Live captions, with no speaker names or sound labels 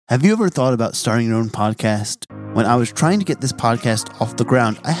Have you ever thought about starting your own podcast? When I was trying to get this podcast off the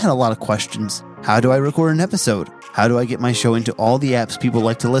ground, I had a lot of questions. How do I record an episode? How do I get my show into all the apps people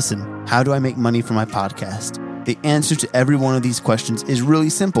like to listen? How do I make money for my podcast? The answer to every one of these questions is really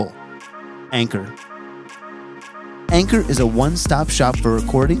simple. Anchor. Anchor is a one-stop shop for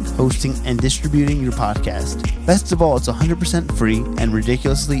recording, hosting, and distributing your podcast. Best of all, it's 100% free and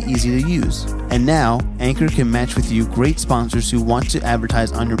ridiculously easy to use. And now, Anchor can match with you great sponsors who want to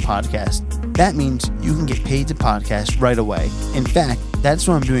advertise on your podcast. That means you can get paid to podcast right away. In fact, that's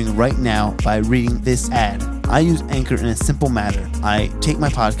what I'm doing right now by reading this ad. I use Anchor in a simple matter. I take my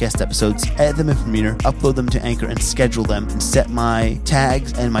podcast episodes, edit them in Premiere, upload them to Anchor, and schedule them, and set my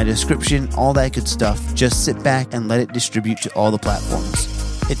tags and my description, all that good stuff. Just sit back and let it distribute to all the platforms.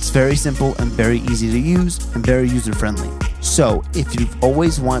 It's very simple and very easy to use and very user-friendly. So, if you've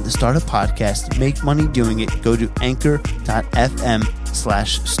always wanted to start a podcast, make money doing it, go to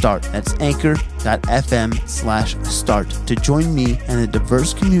anchor.fm/start. That's anchor.fm/start to join me and a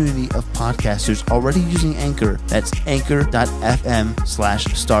diverse community of podcasters already using Anchor. That's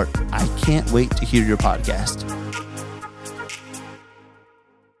anchor.fm/start. I can't wait to hear your podcast.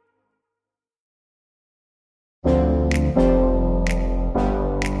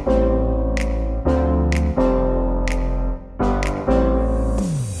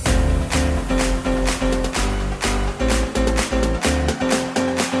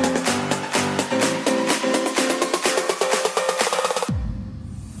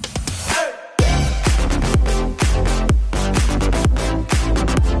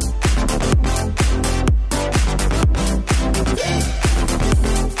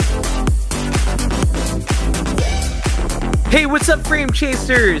 Hey, what's up, Frame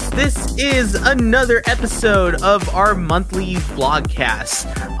Chasers? This is another episode of our monthly vlogcast.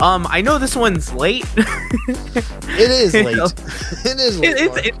 I know this one's late. It is late. It is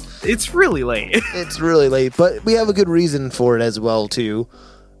late. It's really late. It's really late, but we have a good reason for it as well, too.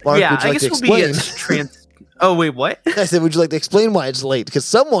 Mark, yeah, would you I like guess to we'll explain? Oh, wait, what? I said, would you like to explain why it's late? Because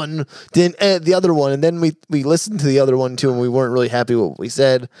someone didn't edit the other one, and then we listened to the other one, too, and we weren't really happy with what we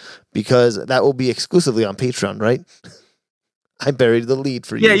said, because that will be exclusively on Patreon, right? I buried the lead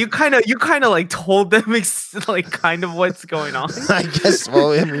for you. Yeah, you kind of like told them like kind of what's going on. I guess.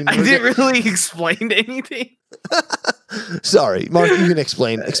 Well, I mean, I didn't really explain anything. Sorry, Mark. You can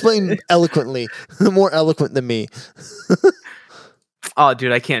explain. Explain eloquently. More eloquent than me. Oh,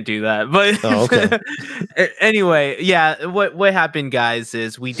 dude, I can't do that. But okay. Anyway, yeah. What happened, guys,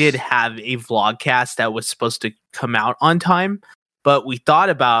 is we did have a vlogcast that was supposed to come out on time, but we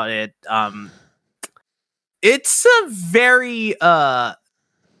thought about it. It's a very we're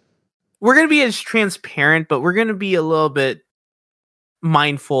gonna be as transparent, but we're gonna be a little bit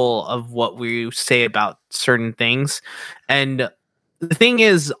mindful of what we say about certain things. And the thing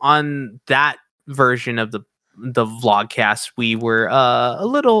is, on that version of the vlogcast, we were a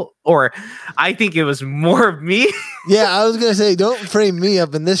little, or I think it was more of me. Yeah, I was gonna say, don't frame me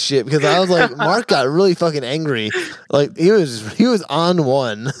up in this shit, because I was like, Mark got really fucking angry. Like he was on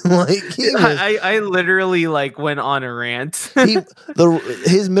one. Like I literally like went on a rant.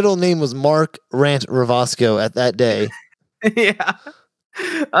 His middle name was Mark Rant Ravasco at that day. Yeah.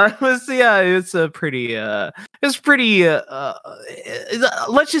 It's a pretty let's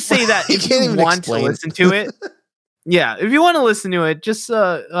just say that if you want to listen to it, yeah, if you want to listen to it, just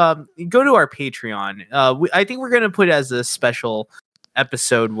go to our Patreon. I think we're gonna put it as a special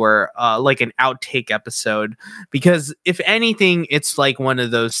episode where like an outtake episode, because if anything, it's like one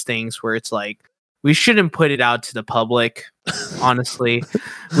of those things where it's like we shouldn't put it out to the public. Honestly,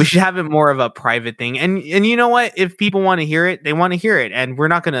 we should have it more of a private thing. And you know what? If people want to hear it, they want to hear it, and we're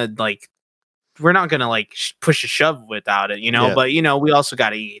not gonna push a shove without it, you know. Yeah. But you know, we also got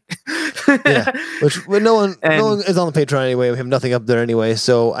to eat. Yeah, which no one is on the Patreon anyway. We have nothing up there anyway,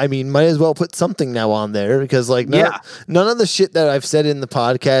 so I mean, might as well put something now on there, because like none of the shit that I've said in the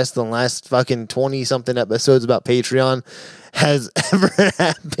podcast in the last fucking 20 something episodes about Patreon has ever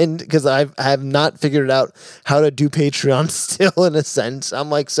happened, because I have not figured out how to do Patreon still, in a sense. I'm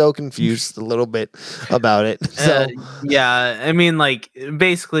like so confused a little bit about it. So yeah, I mean, like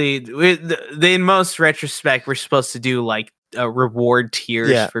basically in most retrospect, we're supposed to do like reward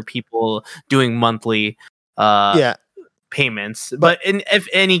tiers for people doing monthly payments, but in if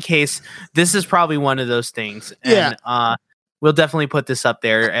any case, this is probably one of those things. And we'll definitely put this up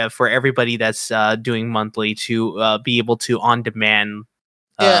there for everybody that's doing monthly to be able to on demand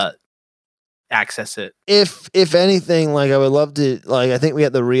access it. If anything, like I would love to, like I think we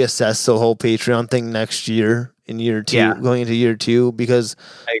have to reassess the whole Patreon thing next year, in year 2, going into year 2, because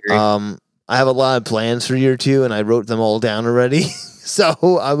I agree. I have a lot of plans for year 2, and I wrote them all down already.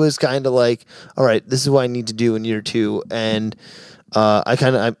 So I was kind of like, all right, this is what I need to do in year 2. And I'm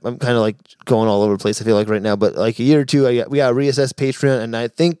kind of like going all over the place, I feel like right now, but like a year or two, we got to reassess Patreon. And I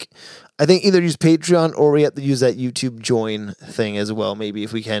think either use Patreon or we have to use that YouTube join thing as well. Maybe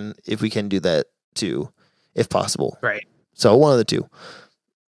if we can do that too, if possible. Right. So one of the two.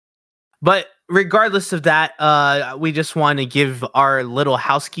 But regardless of that, we just want to give our little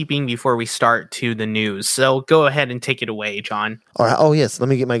housekeeping before we start to the news. So go ahead and take it away, John. All right. Oh, yes. Let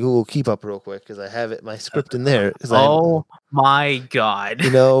me get my Google Keep up real quick because I have my script in there. Oh, my God. You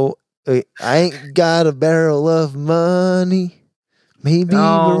know, I ain't got a barrel of money. Maybe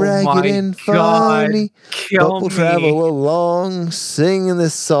we're ragged and funny, but we'll travel along singing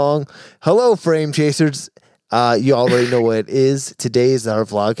this song. Hello, Frame Chasers. You already know what it is. Today is our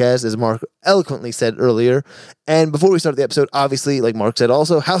vlogcast, as Mark eloquently said earlier. And before we start the episode, obviously, like Mark said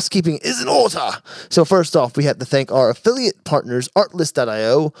also, housekeeping is in order. So first off, we have to thank our affiliate partners,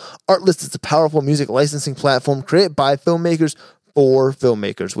 Artlist.io. Artlist is a powerful music licensing platform created by filmmakers for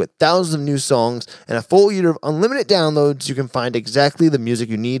filmmakers. With thousands of new songs and a full year of unlimited downloads, you can find exactly the music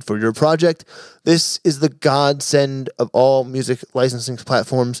you need for your project. This is the godsend of all music licensing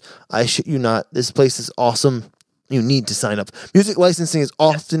platforms. I shit you not. This place is awesome. You need to sign up. Music licensing is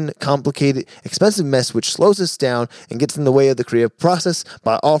often complicated, expensive mess which slows us down and gets in the way of the creative process.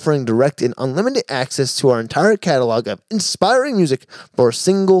 By offering direct and unlimited access to our entire catalog of inspiring music for a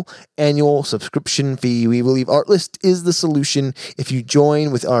single annual subscription fee, we believe Artlist is the solution. If you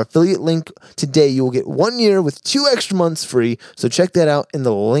join with our affiliate link today, you will get 1 year with 2 extra months free. So check that out in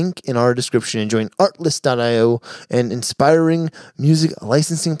the link in our description and join Artlist.io, an inspiring music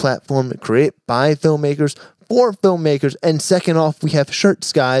licensing platform created by filmmakers for filmmakers. And second off, we have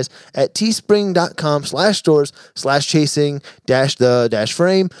shirts, guys, at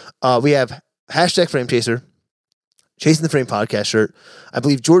teespring.com/stores/chasing-the-frame. We have #FrameChaser, Chasing the Frame podcast shirt. I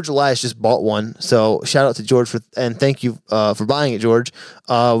believe George Elias just bought one. So shout out to George and thank you for buying it, George.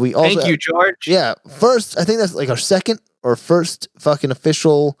 We also thank you, George. Yeah. First, I think that's like our second or first fucking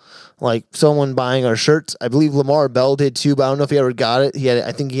official, like someone buying our shirts. I believe Lamar Bell did too, but I don't know if he ever got it.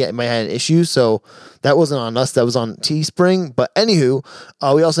 I think he might have had an issue, so that wasn't on us. That was on Teespring. But anywho,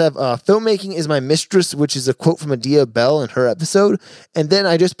 we also have "Filmmaking is My Mistress," which is a quote from Adia Bell in her episode. And then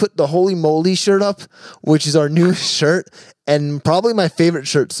I just put the Holy Moly shirt up, which is our new shirt and probably my favorite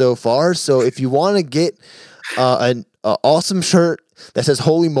shirt so far. So if you want to get an awesome shirt that says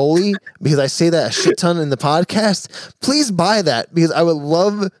 "Holy Moly," because I say that a shit ton in the podcast, please buy that because I would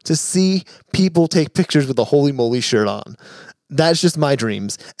love to see people take pictures with a Holy Moly shirt on. That's just my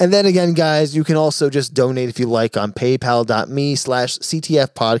dreams. And then again, guys, you can also just donate if you like on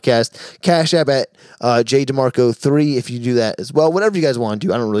paypal.me/CTF podcast, Cash App at JDemarco3 if you do that as well. Whatever you guys want to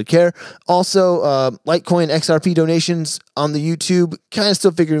do, I don't really care. Also, Litecoin XRP donations on the YouTube, kind of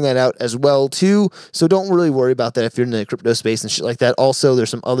still figuring that out as well too. So don't really worry about that if you're in the crypto space and shit like that. Also, there's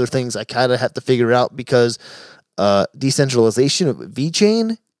some other things I kind of have to figure out because decentralization of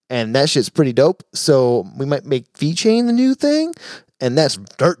VeChain, and that shit's pretty dope. So we might make VeChain the new thing. And that's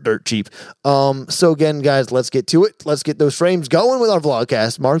dirt cheap. So again, guys, let's get to it. Let's get those frames going with our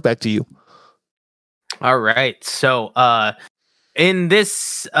vlogcast. Mark, back to you. All right. So in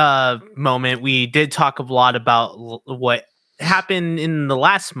this moment, we did talk a lot about what happened in the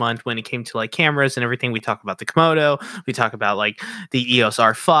last month when it came to like cameras and everything. We talked about the Komodo. We talked about like the EOS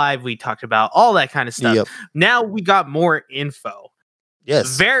R5. We talked about all that kind of stuff. Yep. Now we got more info.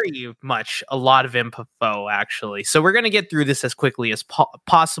 Yes. Very much a lot of info, actually. So we're going to get through this as quickly as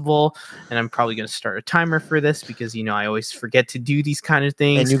possible. And I'm probably going to start a timer for this because, you know, I always forget to do these kind of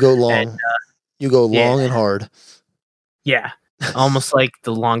things. And you go long. And, you go long and hard. Yeah. Almost like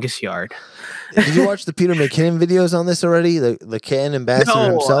the longest yard. Did you watch the Peter McKinnon videos on this already? The Canon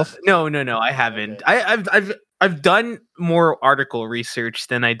ambassador himself? No, I haven't. I've done more article research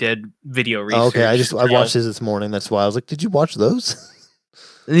than I did video research. Okay, I watched his this morning. That's why I was like, did you watch those?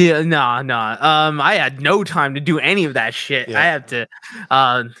 Yeah, no. I had no time to do any of that shit. Yeah. I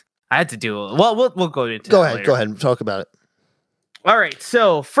had to do it. Well, we'll go into Go ahead and talk about it. All right.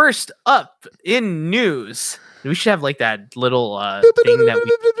 So first up in news, we should have like that little thing that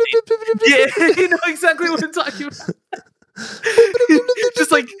we yeah, you know exactly what I'm talking about.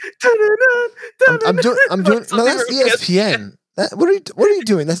 Just like I'm doing no, that's ESPN. What are you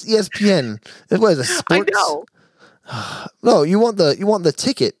doing? That's ESPN. That was a sports. I know. No, you want the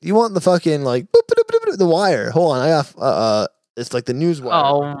ticket. You want the fucking like the wire. Hold on, I got it's like the news wire.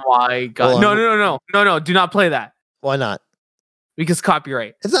 Oh my god! No! Do not play that. Why not? Because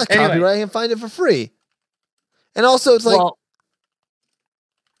copyright. It's not copyright. I can find it for free. And also, it's like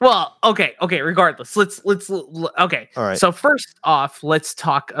Well, okay. Regardless, let's okay. All right. So first off, let's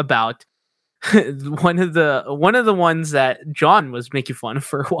talk about one of the ones that John was making fun of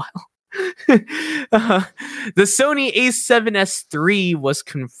for a while. The Sony A7S III was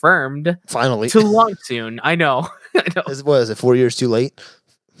confirmed finally to launch soon. I know. What is it? 4 years too late?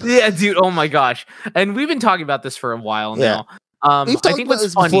 Yeah, dude. Oh my gosh! And we've been talking about this for a while now. We've talked about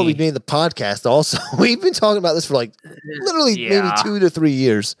this before we made the podcast. Also, we've been talking about this for like literally maybe 2 to 3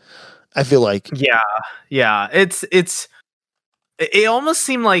 years. I feel like. Yeah. It almost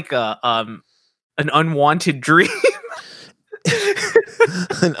seemed like an unwanted dream.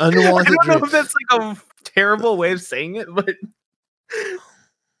 An unwanted I don't know if that's like a terrible way of saying it, but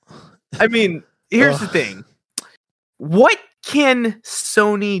I mean, here's the thing. What can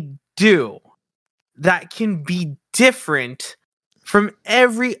Sony do that can be different from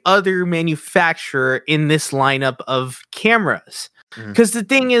every other manufacturer in this lineup of cameras? Because the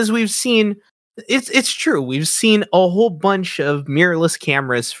thing is, we've seen it's true. We've seen a whole bunch of mirrorless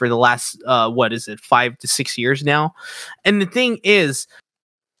cameras for the last 5 to 6 years now. And the thing is,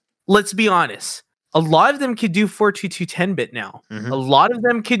 let's be honest, a lot of them could do 422 10-bit now. A lot of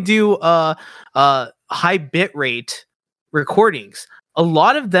them could do high bit rate recordings. A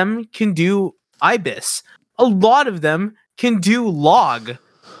lot of them can do IBIS. A lot of them can do log.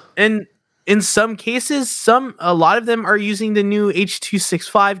 And in some cases, a lot of them are using the new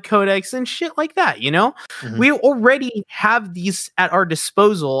H.265 codecs and shit like that, you know? We already have these at our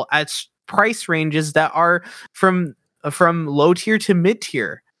disposal at price ranges that are from low tier to mid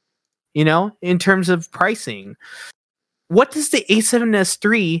tier, you know, in terms of pricing. What does the A7S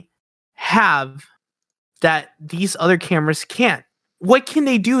III have that these other cameras can't? What can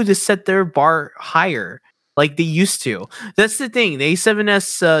they do to set their bar higher like they used to? That's the thing. The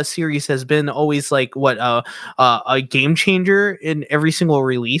A7S series has been always like a game changer in every single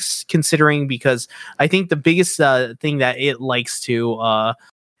release, considering, because I think the biggest thing that it likes to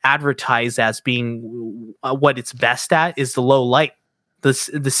advertise as being what it's best at is the low light, the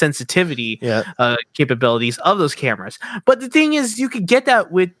sensitivity capabilities of those cameras. But the thing is, you could get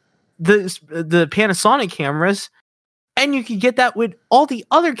that with the Panasonic cameras, and you could get that with all the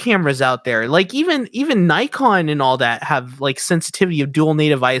other cameras out there. Like even Nikon and all that have like sensitivity of dual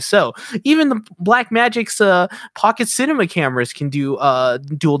native ISO. Even the Blackmagic's Pocket Cinema cameras can do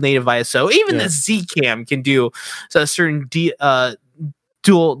dual native ISO. Even the Z-Cam can do a certain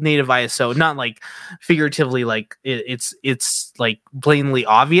dual native ISO, not like figuratively, like it's like blatantly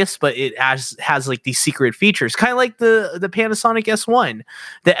obvious, but it has like these secret features, kind of like the Panasonic S1.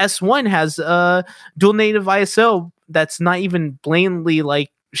 The S1 has dual native ISO that's not even blatantly like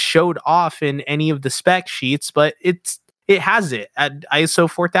showed off in any of the spec sheets, but it has it at ISO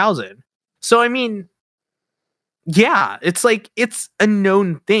 4000. So I mean, yeah, it's like it's a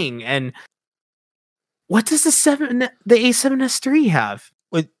known thing. And what does the A7S III have?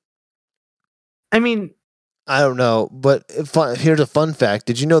 I mean, I don't know, but here's a fun fact.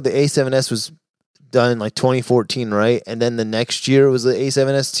 Did you know the A7S was done in like 2014, right? And then the next year was the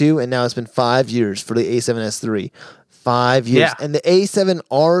A7S II, and now it's been 5 years for the A7S III. 5 years. Yeah. And the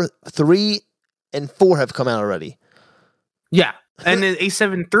A7R 3 and 4 have come out already. Yeah. And the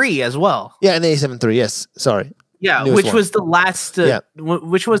A7 III as well. Yeah, and the A7 III, yes. Sorry. Yeah, which was the last,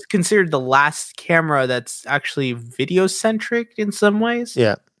 which was considered the last camera that's actually video centric in some ways.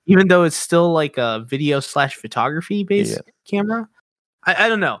 Yeah, even though it's still like a video / photography based camera. I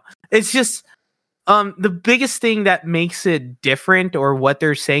don't know. It's just the biggest thing that makes it different, or what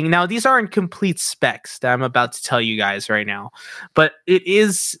they're saying now. These aren't complete specs that I'm about to tell you guys right now, but it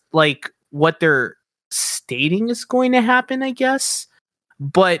is like what they're stating is going to happen, I guess.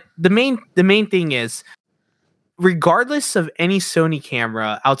 But the main thing is, regardless of any Sony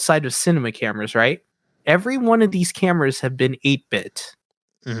camera outside of cinema cameras, right? Every one of these cameras have been 8-bit.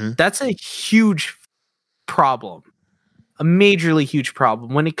 Mm-hmm. That's a huge problem. A majorly huge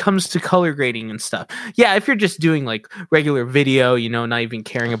problem when it comes to color grading and stuff. Yeah, if you're just doing like regular video, you know, not even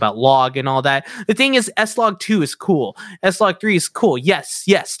caring about log and all that. The thing is, S-Log2 is cool. S-Log3 is cool. Yes,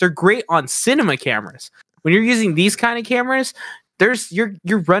 they're great on cinema cameras. When you're using these kind of cameras,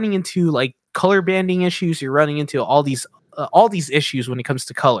 you're running into like color banding issues. You're running into all these issues when it comes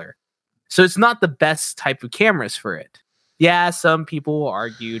to color. So it's not the best type of cameras for it. Yeah, some people will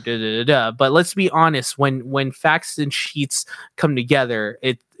argue, but let's be honest. When facts and sheets come together,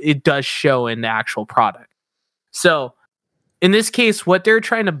 it does show in the actual product. So in this case, what they're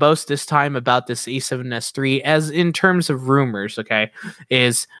trying to boast this time about this A7S III, as in terms of rumors, okay,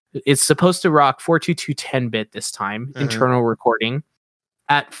 is it's supposed to rock 422 10-bit this time, internal recording,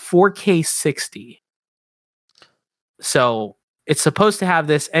 at 4K 60. So it's supposed to have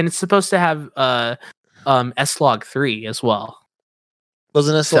this, and it's supposed to have S-Log 3 as well.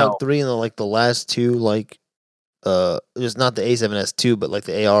 Wasn't S-Log 3 in the last two, just not the A7S2, but like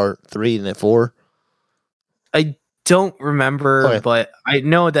the AR3 and A4? I don't remember, but I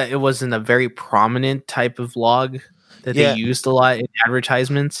know that it wasn't a very prominent type of log that they used a lot in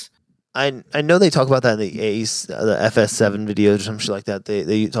advertisements. I know they talk about that in the FS7 videos or some shit like that.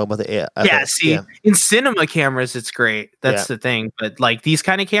 They talk about the in cinema cameras it's great. That's the thing. But like these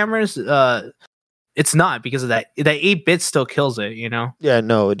kind of cameras, it's not, because of that 8-bit still kills it, you know? Yeah,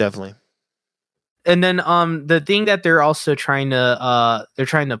 no, definitely. And then the thing that they're also trying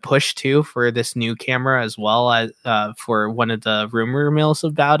to push too for this new camera, as well as for one of the rumor mills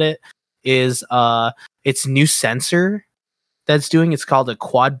about it, is its new sensor that's doing. It's called a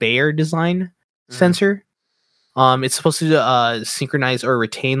quad Bayer design sensor. It's supposed to synchronize or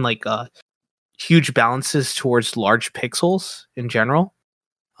retain like huge balances towards large pixels in general,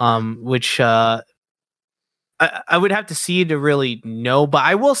 which I would have to see to really know. But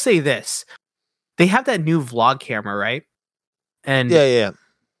I will say this: they have that new vlog camera, right? And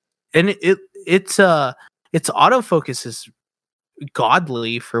and its autofocus is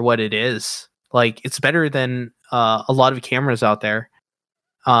godly for what it is. Like, it's better than a lot of cameras out there.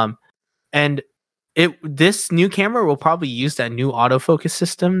 And this new camera will probably use that new autofocus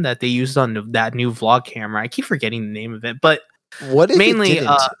system that they used on that new vlog camera. I keep forgetting the name of it, but what if mainly it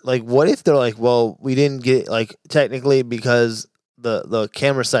didn't? What if they're like, well, we didn't get technically because the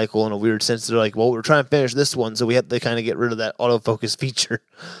camera cycle, in a weird sense, they're like, well, we're trying to finish this one, so we have to kind of get rid of that autofocus feature.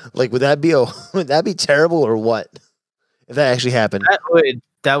 Like, would that be terrible, or what if that actually happened?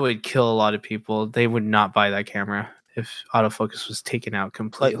 That would kill a lot of people. They would not buy that camera if autofocus was taken out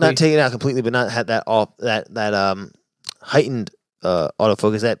completely. Not taken out completely, but not had that heightened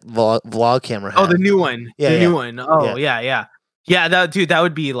autofocus that vlog camera had. Oh, the new one. New one. Oh, yeah. That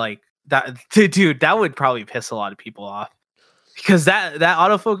would be like that. Dude, that would probably piss a lot of people off, because that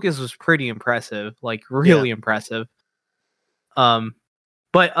autofocus was pretty impressive, like really impressive. The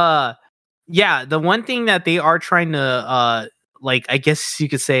one thing that they are trying to I guess you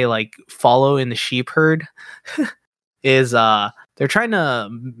could say, like, follow in the sheep herd is they're trying to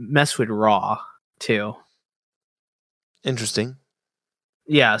mess with RAW too. Interesting.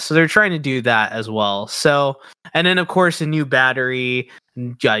 Yeah, so they're trying to do that as well. So, and then of course a new battery,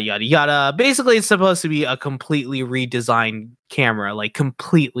 yada yada yada. Basically, it's supposed to be a completely redesigned camera, like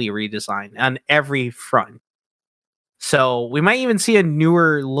completely redesigned on every front. So we might even see a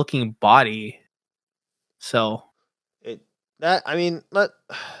newer looking body. So who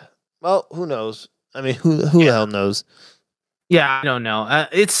knows? I mean, who the hell knows? Yeah, I don't know.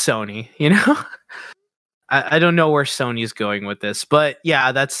 It's Sony, you know. I don't know where Sony's going with this, but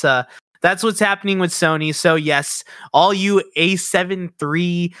yeah, that's what's happening with Sony. So yes, all you A7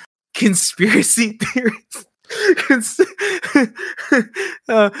 III conspiracy theorists,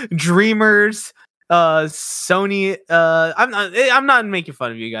 dreamers, Sony. I'm not making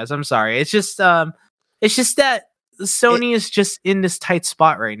fun of you guys. I'm sorry. It's just that Sony is just in this tight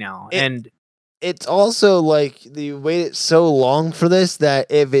spot right now, and it's also like they waited so long for this that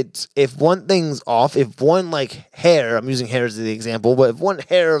if one thing's off, if one hair, I'm using hair as the example, but if one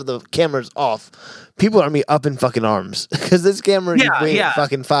hair of the camera's off, people are gonna be up in fucking arms, because this camera you waited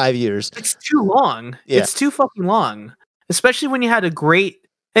fucking 5 years. It's too long. Yeah. It's too fucking long, especially when you had a great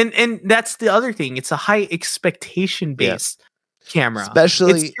and that's the other thing. It's a high expectation based camera,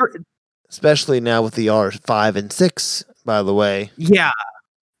 especially now with the R5 and 6, by the way. Yeah,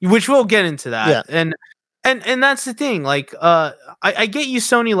 which we'll get into that. Yeah. And that's the thing. Like, I get you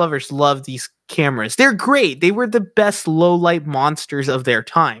Sony lovers love these cameras. They're great. They were the best low light monsters of their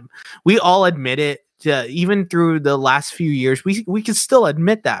time. We all admit it. Even through the last few years, we can still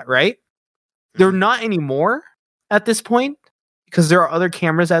admit that, right? They're not anymore at this point, because there are other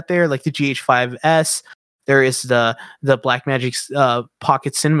cameras out there like the GH5S. There is the Blackmagic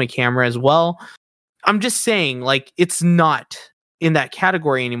Pocket Cinema camera as well. I'm just saying, like, it's not in that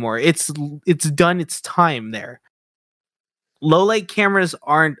category anymore. It's done its time there. Low light cameras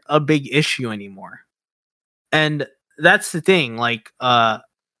aren't a big issue anymore. And that's the thing, like,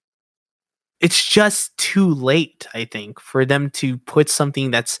 it's just too late, I think, for them to put something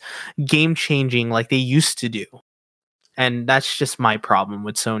that's game changing like they used to do. And that's just my problem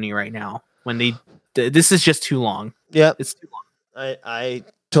with Sony right now. When this is just too long. Yeah, it's too long. I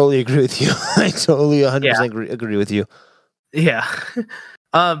totally agree with you. I totally 100% agree with you. Yeah.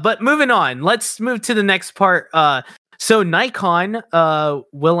 But moving on, let's move to the next part. So Nikon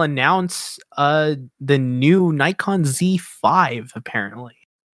will announce the new Nikon Z5 apparently,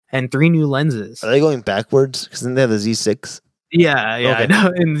 and 3 new lenses. Are they going backwards? Because then they have the Z6. Yeah, okay.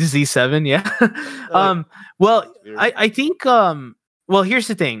 In the Z7, yeah. Well, I think well, here's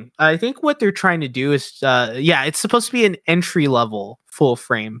the thing. I think what they're trying to do is it's supposed to be an entry level full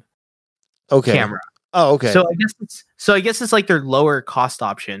frame camera. Oh, okay. So I guess it's like their lower cost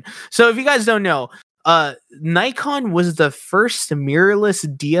option. So if you guys don't know, Nikon was the first mirrorless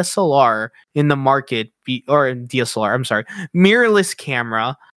DSLR in the market, mirrorless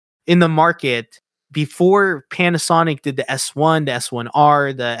camera in the market before Panasonic did the S1, the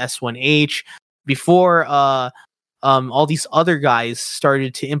S1R, the S1H, before all these other guys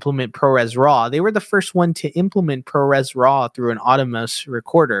started to implement ProRes RAW. They were the first one to implement ProRes RAW through an Atomos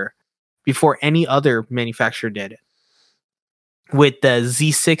recorder before any other manufacturer did it with the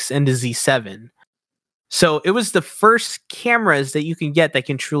Z6 and the Z7. So it was the first cameras that you can get that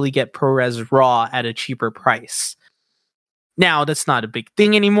can truly get ProRes RAW at a cheaper price. Now that's not a big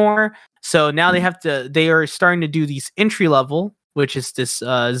thing anymore. So now they are starting to do these entry level, which is this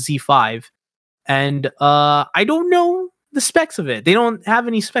Z5. And I don't know the specs of it. They don't have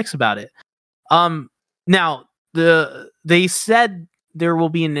any specs about it. Now they said there will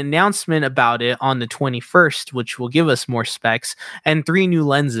be an announcement about it on the 21st, which will give us more specs and 3 new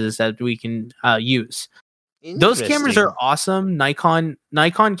lenses that we can use. Those cameras are awesome. Nikon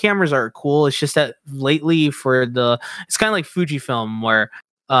cameras are cool. It's just that lately it's kind of like Fujifilm, where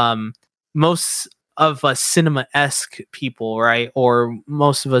most of us cinema-esque people, right, or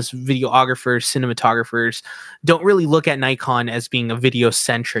most of us videographers, cinematographers, don't really look at Nikon as being a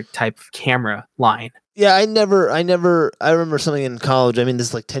video-centric type of camera line. Yeah, I remember something in college. I mean, this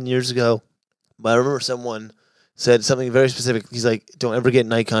is like 10 years ago, but I remember someone said something very specific. He's like, don't ever get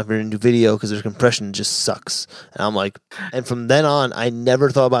Nikon if you're going to do video because their compression just sucks. And I'm like, and from then on, I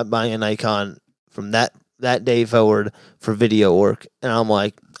never thought about buying a Nikon from that day forward for video work. And I'm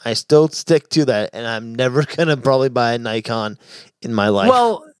like, I still stick to that, and I'm never going to probably buy a Nikon in my life.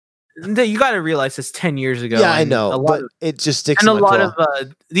 Well, you got to realize it's 10 years ago. Yeah, I know, but it just sticks. And a lot of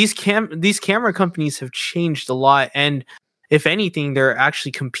these camera companies have changed a lot, and if anything, they're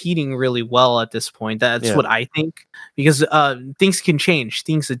actually competing really well at this point. That's what I think, because things can change,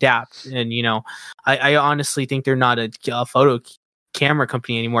 things adapt, and I honestly think they're not a photo camera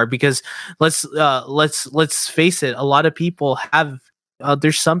company anymore. Because let's face it, a lot of people have.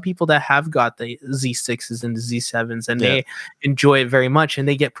 There's some people that have got the Z6s and the Z7s, and they enjoy it very much, and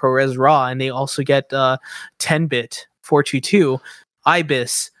they get ProRes RAW, and they also get 10-bit 422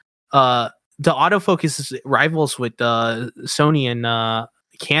 IBIS. The autofocus rivals with Sony and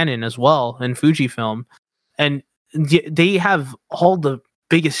Canon as well, and Fujifilm, and they have all the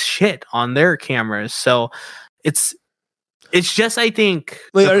biggest shit on their cameras. So it's just, I think.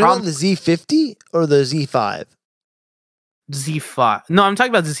 Wait, are you on the Z50 or the Z5? Z5. No, I'm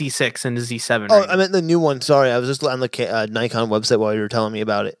talking about the Z6 and the Z7. Oh, right, I meant the new one. Sorry, I was just on the Nikon website while you were telling me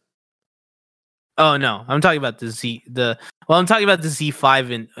about it. Oh no, I'm talking about I'm talking about the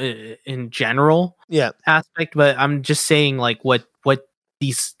Z5 in general. Yeah. Aspect, but I'm just saying like what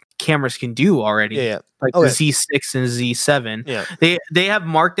these cameras can do already. Yeah. Like the Z6 and Z7. Yeah. They have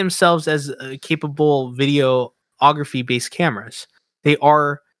marked themselves as capable videography based cameras. They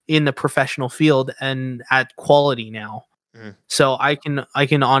are in the professional field and at quality now. So I can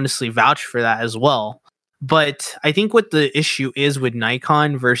honestly vouch for that as well. But I think what the issue is with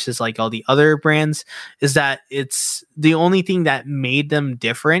Nikon versus like all the other brands is that it's the only thing that made them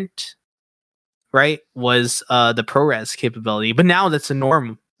different, right, was the ProRes capability. But now that's a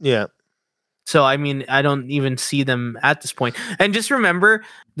norm. Yeah. So I mean, I don't even see them at this point. And just remember,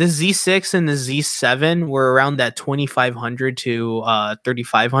 the Z6 and the Z7 were around that $2,500 to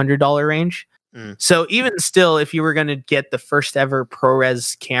 $3,500 range. So even still, if you were going to get the first ever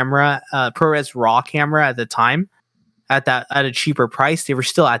ProRes camera, ProRes RAW camera at the time, at a cheaper price, they were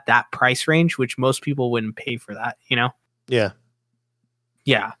still at that price range, which most people wouldn't pay for that, Yeah.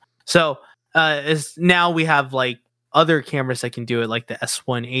 So now we have like other cameras that can do it, like the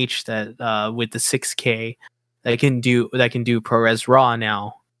S1H that with the 6K that can do ProRes RAW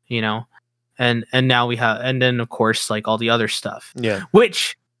now, and now we have, and then of course like all the other stuff,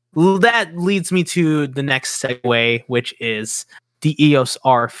 which. That leads me to the next segue, which is the EOS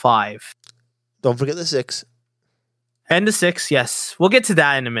R5. Don't forget the 6. And the 6, yes. We'll get to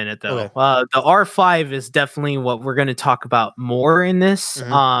that in a minute, though. Okay. The R5 is definitely what we're going to talk about more in this.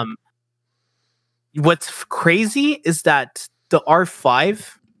 Mm-hmm. What's crazy is that the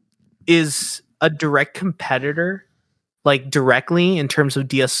R5 is a direct competitor, like directly in terms of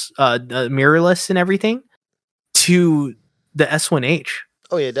mirrorless and everything, to the S1H.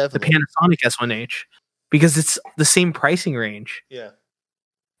 Oh yeah, definitely. The Panasonic S1H, because it's the same pricing range. Yeah,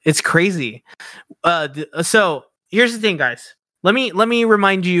 it's crazy. So here's the thing, guys. let me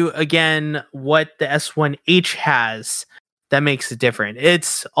remind you again what the S1H has that makes it different.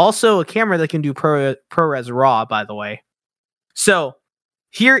 It's also a camera that can do ProRes RAW, by the way. So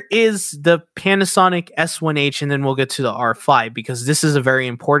here is the Panasonic S1H, and then we'll get to the R5 because this is a very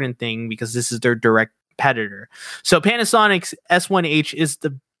important thing because this is their direct competitor. So Panasonic's S1H is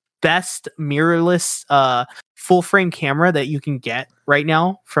the best mirrorless full frame camera that you can get right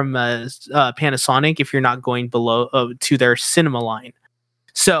now from Panasonic if you're not going below to their cinema line.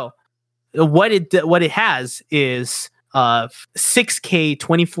 So what it has is 6K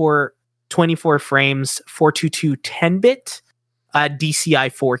 24 frames 422 10-bit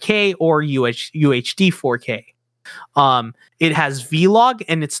DCI 4K or UHD 4K. It has Vlog,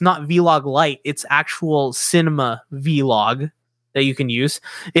 and it's not Vlog Lite, it's actual cinema Vlog that you can use.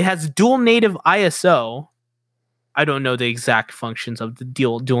 It has dual native ISO. I don't know the exact functions of the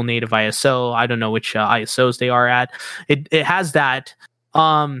dual native ISO. I don't know which ISOs they are at. It has that.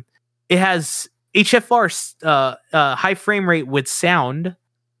 It has HFR high frame rate with sound.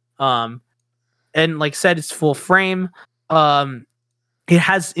 And like I said, it's full frame. It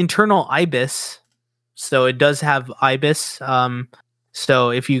has internal IBIS, so it does have IBIS. So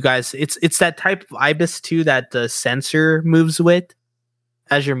if you guys, it's that type of IBIS too that the sensor moves with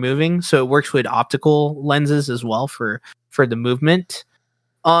as you're moving. So it works with optical lenses as well for the movement.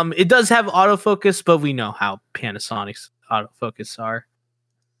 It does have autofocus, but we know how Panasonic's autofocus are.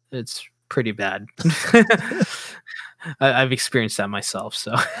 It's pretty bad. I've experienced that myself.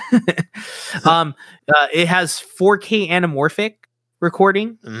 So it has 4K anamorphic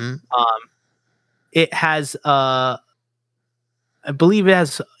recording. Mm-hmm. It has I believe it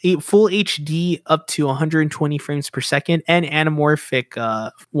has full HD up to 120 frames per second and anamorphic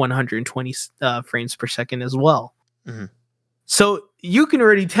 120 frames per second as well. Mm-hmm. So you can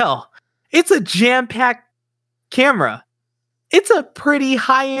already tell it's a jam-packed camera. It's a pretty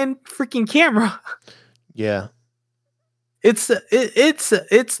high-end freaking camera. Yeah. It's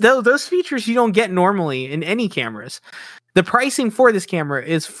those features you don't get normally in any cameras. The pricing for this camera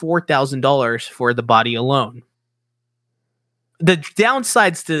is $4,000 for the body alone. The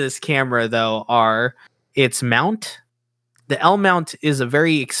downsides to this camera, though, are its mount. The L mount is a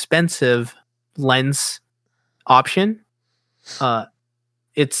very expensive lens option.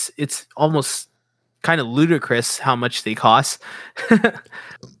 It's almost kind of ludicrous how much they cost.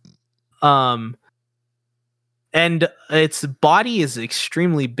 And its body is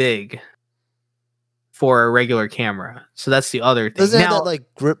extremely big for a regular camera. So that's the other thing. Doesn't it have that like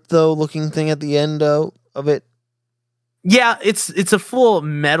grip though looking thing at the end of it? Yeah, it's a full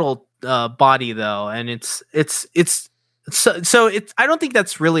metal body though, and it's so it's. I don't think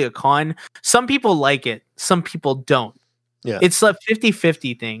that's really a con. Some people like it, some people don't. Yeah, it's a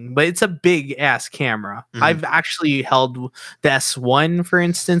 50-50 thing, but it's a big ass camera. Mm-hmm. I've actually held the S1, for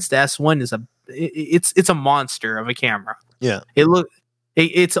instance. The S1 is it's a monster of a camera. Yeah,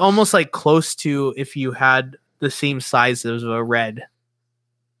 it's almost like close to if you had the same size as a Red.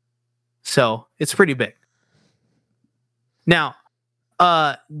 So it's pretty big. Now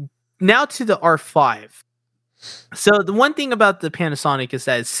to the R5. So the one thing about the Panasonic is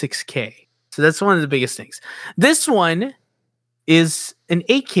that it's 6K. So that's one of the biggest things. This one is an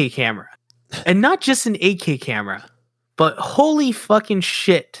 8K camera. And not just an 8K camera, but holy fucking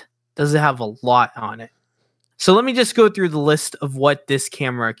shit, does it have a lot on it. So let me just go through the list of what this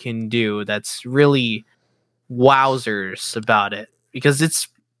camera can do that's really wowzers about it. Because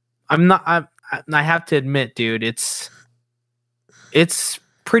I have to admit, dude, it's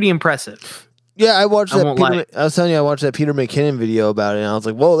pretty impressive. Yeah, I watched that. I was telling you, I watched that Peter McKinnon video about it, and I was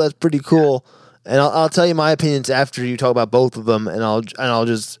like, "Whoa, that's pretty cool." And I'll tell you my opinions after you talk about both of them, and I'll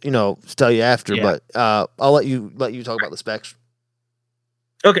just tell you after. Yeah. But I'll let you talk about the specs.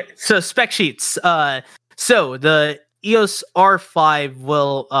 Okay, so spec sheets. So the EOS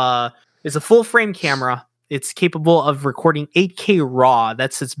R5 is a full frame camera. It's capable of recording 8K RAW.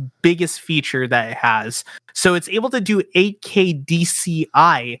 That's its biggest feature that it has. So it's able to do 8K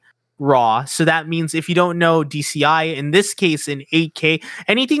DCI RAW. So that means if you don't know DCI, in this case in 8K,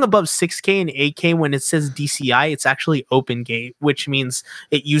 anything above 6K and 8K, when it says DCI, it's actually open gate, which means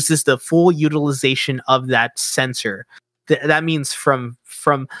it uses the full utilization of that sensor. That means from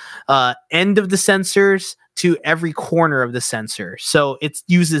end of the sensors to every corner of the sensor. So it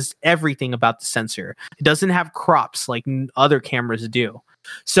uses everything about the sensor. It doesn't have crops like other cameras do.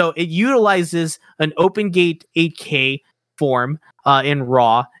 So it utilizes an open gate 8K form in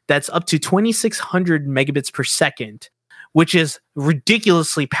RAW that's up to 2600 megabits per second, which is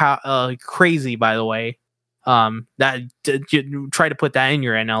ridiculously crazy, by the way. That you try to put that in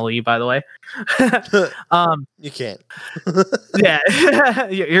your NLE, by the way. You can't. Yeah,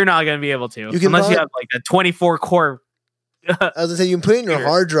 you're not gonna be able to unless you have like a 24 core. I was gonna say you can put it in your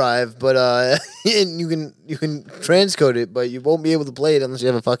hard drive, but and you can transcode it, but you won't be able to play it unless you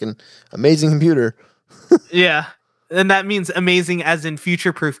have a fucking amazing computer. Yeah, and that means amazing as in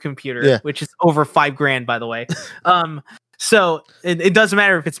future-proof computer, which is over $5,000, by the way. So it doesn't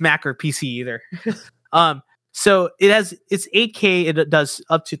matter if it's Mac or PC either. So it's 8K. It does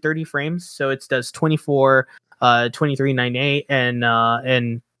up to 30 frames. So it does 24, 2398,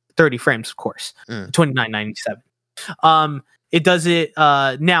 and 30 frames, of course, 2997. It does it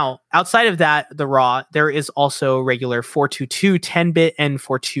now. Outside of that, the RAW, there is also regular 422 10-bit and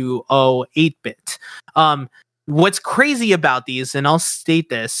 420 8-bit. What's crazy about these, and I'll state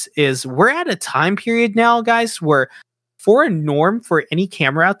this, is we're at a time period now, guys, where for a norm for any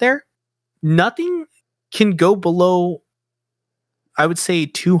camera out there, nothing can go below, I would say,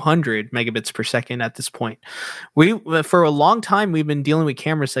 200 megabits per second at this point. For a long time, we've been dealing with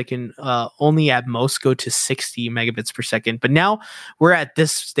cameras that can only at most go to 60 megabits per second. But now we're at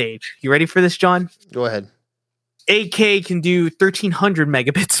this stage. You ready for this, John? Go ahead. 8K can do 1300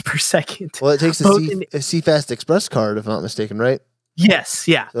 megabits per second. Well, it takes a CFast Express card, if I'm not mistaken, right? Yes,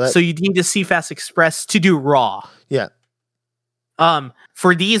 yeah. So you need a CFast Express to do RAW. Yeah.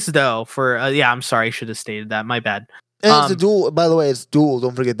 For these though, I'm sorry, I should have stated that. My bad. And it's a dual. By the way, it's dual.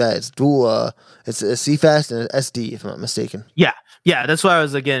 Don't forget that it's dual. It's a CFast and an SD, if I'm not mistaken. Yeah, that's what I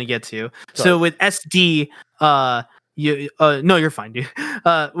was going to get to. Sorry. So with SD, no, you're fine, dude.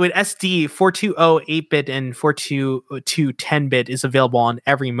 With SD, 420 8-bit and 422 10-bit is available on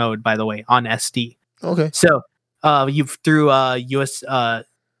every mode. By the way, on SD. Okay. So, you've through US.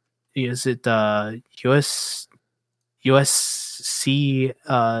 Is it USC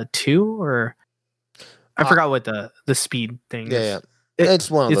 2 or? I forgot what the speed thing is. Yeah.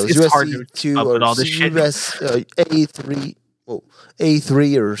 It's one of those. It's hard to 2 or all this shit. US A3,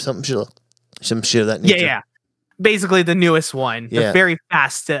 A3 or some shit of that nature. Yeah. Basically the newest one. Yeah. The very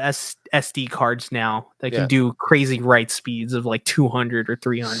fast SD cards now that can do crazy write speeds of like 200 or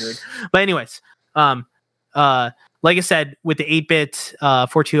 300. But anyways, like I said, with the 8-bit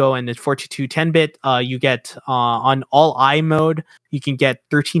 420 and the 422 10-bit, you get on all I mode, you can get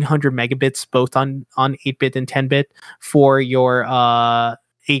 1300 megabits both on 8-bit and 10-bit for your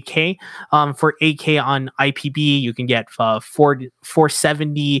 8K. For 8K on IPB, you can get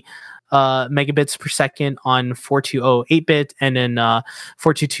 470 megabits per second on 420 8-bit, and then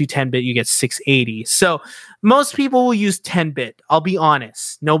 422 10-bit you get 680. So most people will use 10-bit. I'll be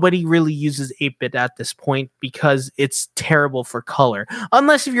honest, nobody really uses 8-bit at this point because it's terrible for color,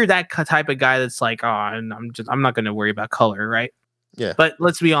 unless if you're that type of guy that's like, oh, I'm not going to worry about color, right? Yeah. But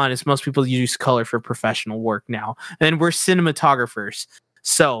let's be honest, most people use color for professional work now, and we're cinematographers,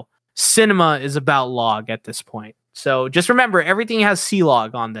 so cinema is about log at this point. So just remember, everything has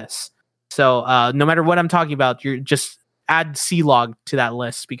C-Log on this. So no matter what I'm talking about, you're just add C-Log to that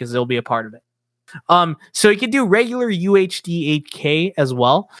list because it'll be a part of it. So it can do regular UHD 8K as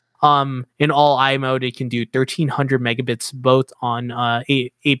well. In all I mode, it can do 1300 megabits both on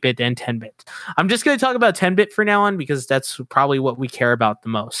 8-bit and 10-bit. I'm just going to talk about 10-bit for now on because that's probably what we care about the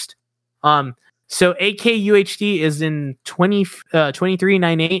most. So 8K UHD is in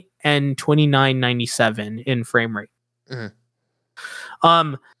 2398 and 2997 in frame rate.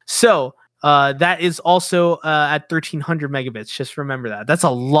 Mm-hmm. So that is also at 1300 megabits. Just remember that. That's a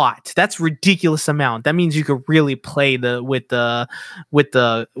lot. That's ridiculous amount. That means you could really play with the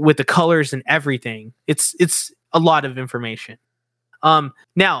colors and everything. It's a lot of information.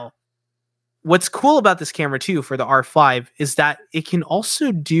 Now, what's cool about this camera too for the R5 is that it can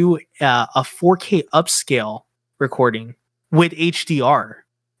also do a 4K upscale recording with HDR.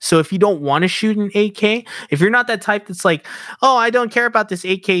 So if you don't want to shoot in 8K, if you're not that type that's like, oh, I don't care about this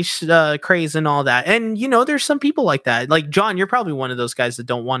 8K craze and all that. And, there's some people like that. Like, John, you're probably one of those guys that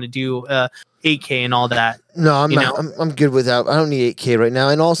don't want to do 8K and all that. No, I'm not. I'm good without. I don't need 8K right now.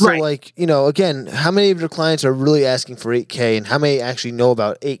 And also, again, how many of your clients are really asking for 8K and how many actually know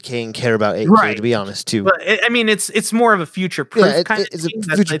about 8K and care about 8K, to be honest, too? But, I mean, it's more of a future-proof kind of thing.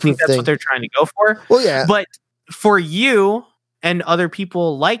 I think that's what they're trying to go for. Well, yeah. But for you and other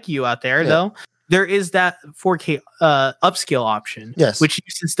people like you out there, though, there is that 4K upscale option, which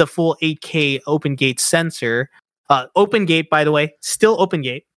uses the full 8K Open Gate sensor. Open Gate, by the way, still Open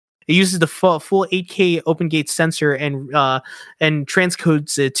Gate. It uses the full 8K Open Gate sensor and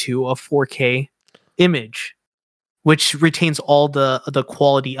transcodes it to a 4K image, which retains all the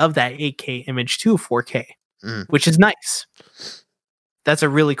quality of that 8K image to 4K, which is nice. That's a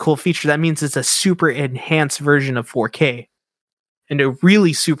really cool feature. That means it's a super enhanced version of 4K. And a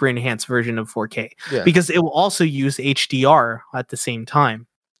really super enhanced version of 4K. Yeah. Because it will also use HDR at the same time,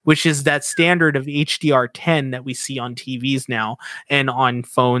 which is that standard of HDR10 that we see on TVs now and on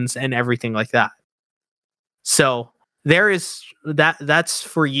phones and everything like that. So there is that's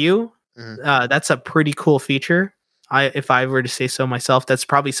for you. That's a pretty cool feature. If I were to say so myself, that's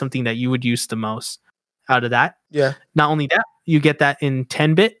probably something that you would use the most out of that. Yeah. Not only that, you get that in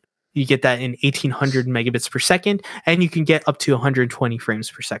 10-bit. You get that in 1800 megabits per second, and you can get up to 120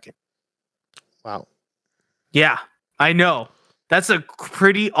 frames per second. Wow. Yeah, I know. That's a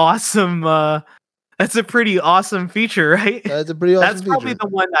pretty awesome. That's a pretty awesome feature, right? That's a pretty awesome feature. That's probably the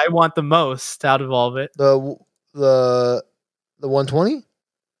one I want the most out of all of it. The 120?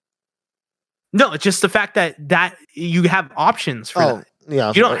 No, it's just the fact that you have options for that.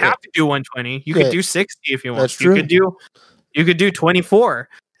 Yeah, you don't have to do 120. You could do 60 if you want. That's true. You could do 24.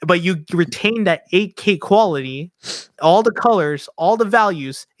 But you retain that 8K quality, all the colors, all the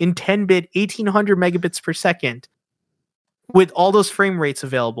values in 10-bit, 1800 megabits per second, with all those frame rates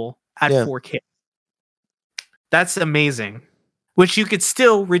available at 4K. That's amazing. Which you could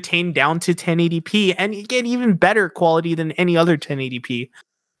still retain down to 1080p and you get even better quality than any other 1080p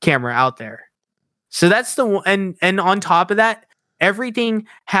camera out there. So that's the one. And on top of that, everything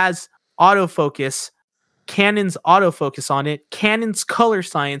has autofocus. Canon's autofocus on it, Canon's color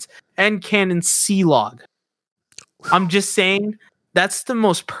science, and Canon's C-Log. I'm just saying that's the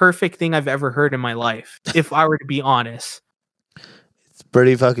most perfect thing I've ever heard in my life, if I were to be honest. It's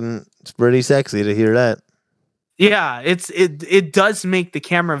pretty sexy to hear that. Yeah, it does make the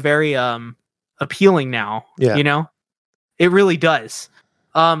camera very appealing now. Yeah. You know? It really does.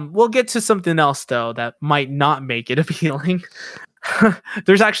 We'll get to something else though that might not make it appealing.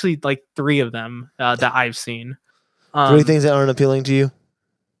 There's actually like 3 of them that I've seen. 3 things that aren't appealing to you?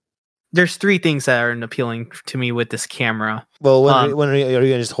 There's 3 things that aren't appealing to me with this camera. Well, when are you going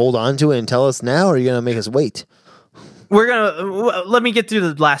to just hold on to it and tell us now, or are you going to make us wait? Let me get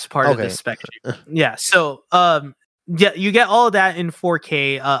through the last part of this spec sheet. Yeah, so yeah, you get all of that in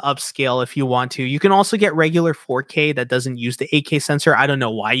 4K upscale if you want to. You can also get regular 4K that doesn't use the 8K sensor. I don't know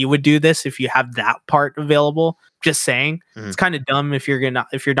why you would do this if you have that part available. Just saying, it's kind of dumb if you're not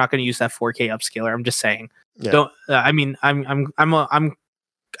going to use that 4K upscaler. I'm just saying. Yeah. Don't. I mean,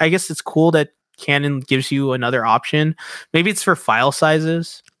 I guess it's cool that Canon gives you another option. Maybe it's for file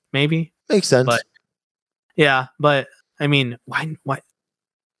sizes. Maybe makes sense. But yeah, but I mean, why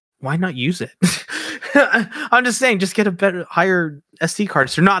not use it? I'm just saying, just get a higher SD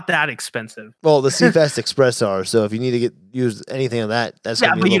cards. They're not that expensive. Well, the CFast Express are, so if you need to use anything of that, that's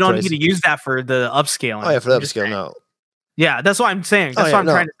but you don't need to use that for the upscaling. Oh yeah, for the upscale, no. Yeah, that's what I'm saying. That's what I'm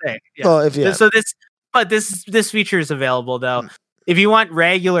trying to say. Yeah. Well, this feature is available though. If you want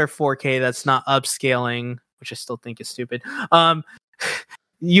regular 4K that's not upscaling, which I still think is stupid,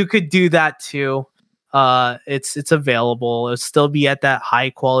 you could do that too. It's available. It'll still be at that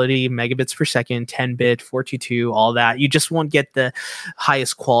high quality megabits per second, 10-bit, 422, all that. You just won't get the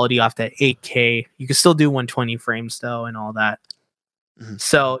highest quality off that 8K. You can still do 120 frames though, and all that.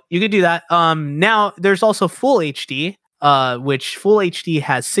 So you could do that. Now there's also full HD, which full HD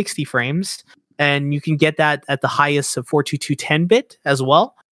has 60 frames, and you can get that at the highest of 422 10-bit as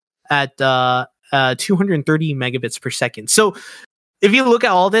well at 230 megabits per second. So if you look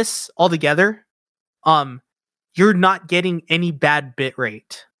at all this all together, you're not getting any bad bit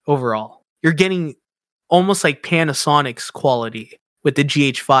rate overall. You're getting almost like Panasonic's quality with the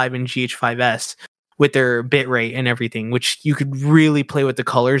GH5 and GH5S with their bit rate and everything, which you could really play with the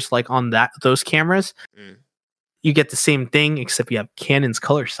colors like on those cameras. You get the same thing, except you have Canon's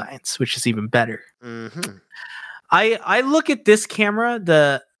color science, which is even better. I look at this camera,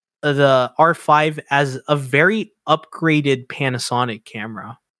 the R5, as a very upgraded Panasonic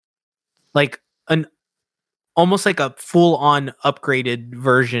camera, like almost like a full-on upgraded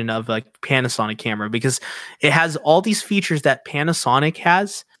version of like Panasonic camera, because it has all these features that Panasonic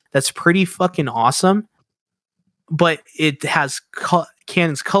has that's pretty fucking awesome, but it has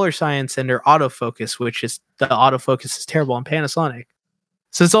Canon's color science and their autofocus, which is the autofocus is terrible on Panasonic.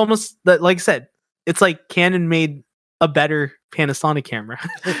 So it's almost that, like I said, it's like Canon made a better Panasonic camera.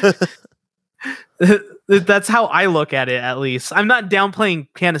 That's how I look at it, at least. I'm not downplaying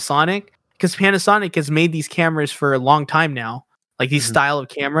Panasonic, because Panasonic has made these cameras for a long time now, like these style of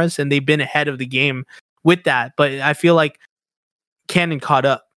cameras, and they've been ahead of the game with that. But I feel like Canon caught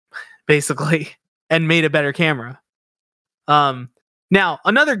up, basically, and made a better camera. Now,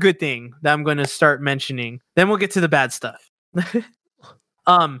 another good thing that I'm going to start mentioning, then we'll get to the bad stuff.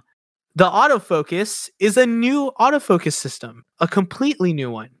 the autofocus is a new autofocus system, a completely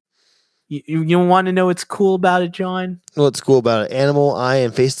new one. You want to know what's cool about it, John? What's cool about it? Animal eye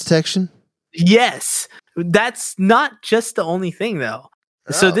and face detection? Yes. That's not just the only thing, though.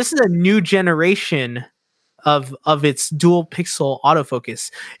 Oh. So this is a new generation of its dual pixel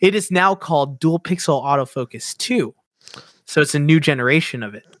autofocus. It is now called dual pixel autofocus 2. So it's a new generation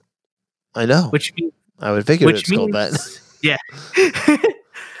of it. I know. Which means, I would figure it's called that. Yeah.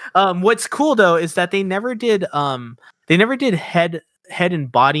 What's cool though is that they never did head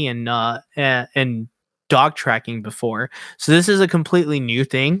and body and dog tracking before. So this is a completely new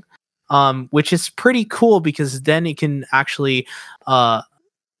thing. Which is pretty cool because then it can actually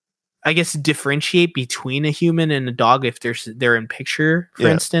I guess differentiate between a human and a dog if they're in picture, for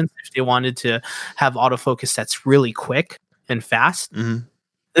instance, if they wanted to have autofocus that's really quick and fast. Mm-hmm.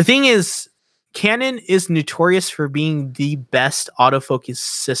 The thing is, Canon is notorious for being the best autofocus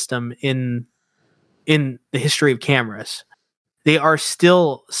system in the history of cameras. They are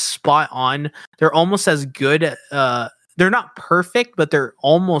still spot on. They're almost as good. They're not perfect, but they're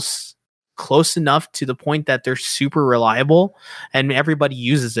almost close enough to the point that they're super reliable and everybody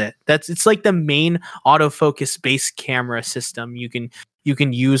uses it. It's like the main autofocus based camera system you can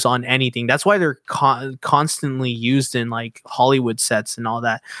use on anything. That's why they're constantly used in like Hollywood sets and all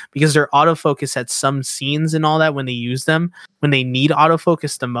that, because they're autofocus at some scenes and all that when they use them, when they need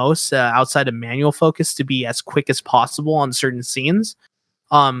autofocus the most outside of manual focus to be as quick as possible on certain scenes,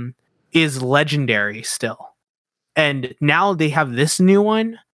 is legendary still. And now they have this new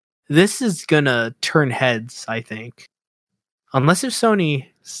one. This is gonna turn heads, I think, unless if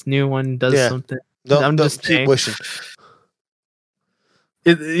Sony's new one does something. I'm just keep wishing.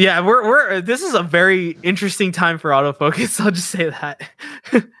 We're this is a very interesting time for autofocus. I'll just say that.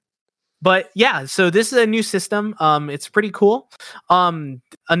 But yeah, so this is a new system. It's pretty cool.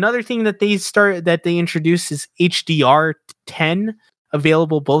 Another thing that they introduced is HDR10,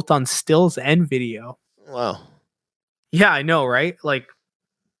 available both on stills and video. Wow. Yeah, I know, right? Like.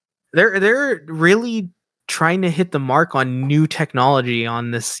 They're really trying to hit the mark on new technology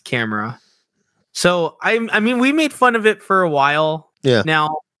on this camera. So I mean we made fun of it for a while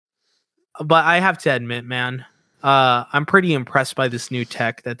now, but I have to admit, man, I'm pretty impressed by this new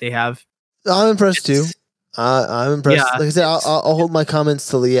tech that they have. I'm impressed too. I'm impressed. Yeah, like I said, I'll hold my comments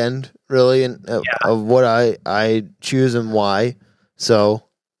till the end, really, and of what I choose and why. So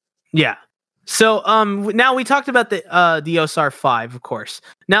yeah. So now we talked about the EOS R5, of course.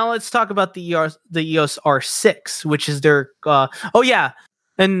 Now let's talk about the EOS R6, which is their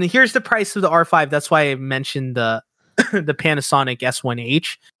and here's the price of the R5. That's why I mentioned the the Panasonic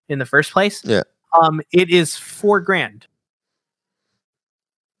S1H in the first place. Yeah. It is $4,000.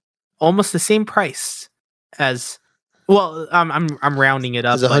 Almost the same price as I'm rounding it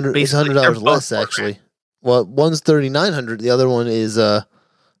up. It's $100 less actually. Well, one's $3,900, the other one is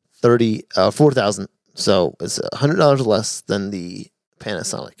 $4,000, so it's $100 less than the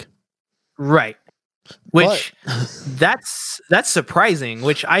Panasonic. Right. Which that's surprising,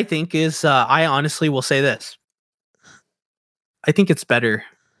 which I think is I honestly will say this. I think it's better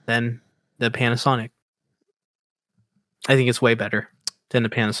than the Panasonic. I think it's way better than the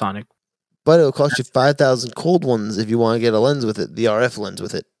Panasonic. But it'll cost you 5,000 cold ones if you want to get a lens with it, the RF lens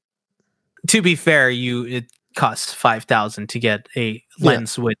with it. To be fair, it costs 5,000 to get a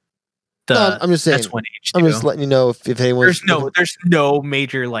lens with I'm just saying. S1H2. I'm just letting you know if anyone. There's no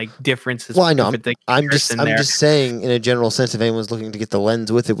major like differences. Well, I know. I'm just saying in a general sense, if anyone's looking to get the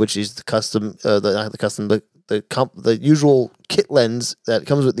lens with it, which is the custom, the usual kit lens that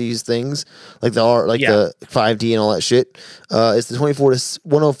comes with these things, like the 5D and all that shit. It's the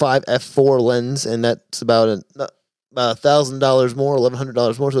 24-105 f4 lens, and that's about $1,000 more,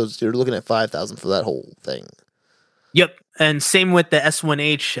 $1,100 more. So you're looking at 5,000 for that whole thing. Yep. And same with the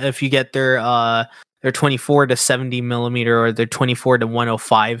S1H. If you get their 24-70 millimeter or their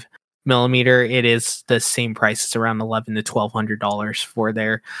 24-105 millimeter, it is the same price. It's around $1,100 to $1,200 for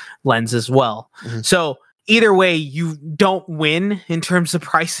their lens as well. Mm-hmm. So either way, you don't win in terms of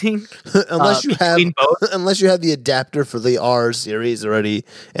pricing unless you have the adapter for the R series already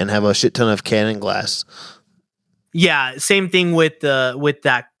and have a shit ton of Canon glass. Yeah, same thing with the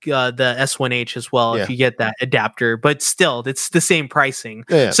S1H as well. Yeah. If you get that adapter, but still, it's the same pricing.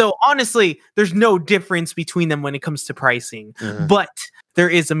 Yeah. So honestly, there's no difference between them when it comes to pricing, but there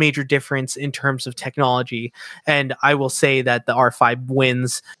is a major difference in terms of technology. And I will say that the R5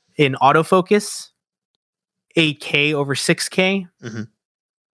 wins in autofocus, 8K over 6K,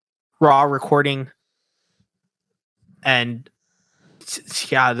 RAW recording, and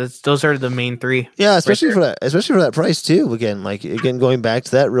Yeah, those are the main three. Yeah, especially for that price too. Again, going back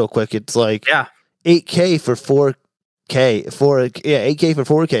to that real quick, it's like $8K for 4K, 8K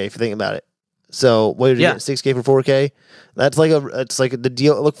for 4K if you think about it. So what did you get? $6K for 4K? That's like the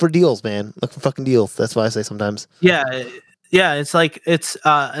deal. Look for deals, man. Look for fucking deals. That's why I say sometimes. Yeah, it's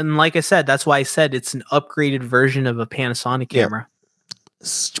and like I said, that's why I said it's an upgraded version of a Panasonic camera.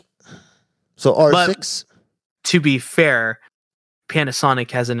 So R6. But to be fair,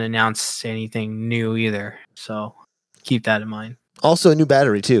 Panasonic hasn't announced anything new either, so keep that in mind. Also, a new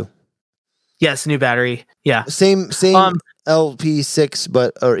battery too. Yes, new battery. Yeah, same LP6,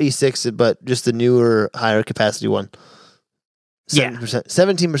 or E6, but just the newer, higher capacity one.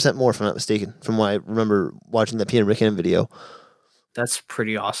 17% more, if I'm not mistaken, from what I remember watching that Peter McKinnon video. That's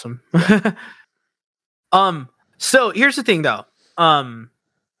pretty awesome. So here's the thing, though.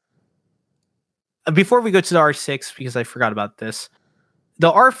 Before we go to the R6, because I forgot about this,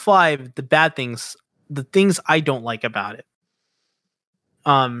 the R5, the things I don't like about it.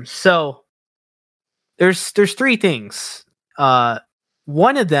 So there's three things.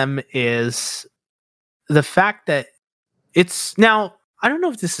 One of them is the fact that it's now, I don't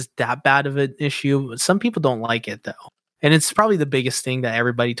know if this is that bad of an issue, but some people don't like it though. And it's probably the biggest thing that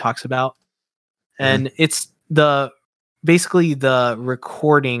everybody talks about. And it's basically the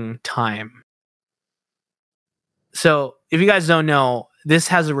recording time. So if you guys don't know, this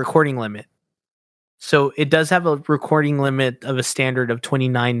has a recording limit. So it does have a recording limit of a standard of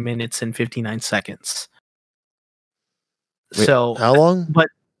 29 minutes and 59 seconds. Wait, so how long? But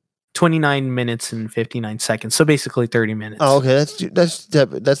 29 minutes and 59 seconds. So basically 30 minutes. Oh, okay.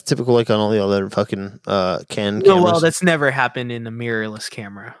 That's typical, like on all the other fucking Canon cameras. No, well, that's never happened in a mirrorless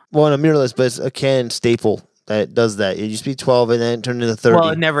camera. Well, in a mirrorless, but it's a Canon staple that does that. It used to be 12 and then it turned into 30. Well,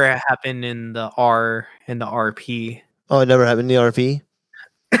 it never happened in the R and the RP. Oh, it never happened in the RP?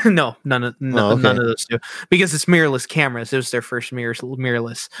 No, none of those two, because it's mirrorless cameras. It was their first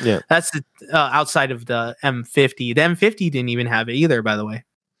mirrorless. Yeah, that's outside of the M50. The M50 didn't even have it either, by the way.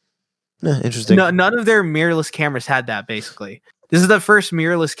 Interesting. No, none of their mirrorless cameras had that. Basically, this is the first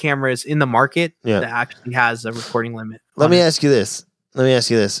mirrorless cameras in the market that actually has a recording limit. Let me ask you this.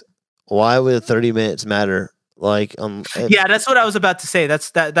 Why would 30 minutes matter? Yeah, that's what I was about to say.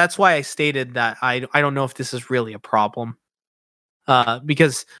 That's why I stated that I don't know if this is really a problem.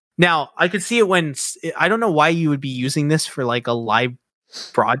 Because now I could see it when I don't know why you would be using this for like a live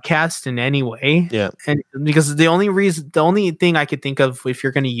broadcast in any way. Yeah. And because the only thing I could think of if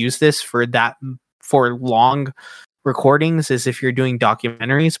you're going to use this for long recordings is if you're doing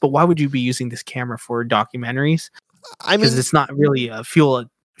documentaries. But why would you be using this camera for documentaries? I mean, because it's not really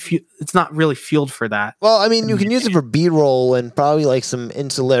it's not really fueled for that. Well, I mean, you can use it for B-roll and probably like some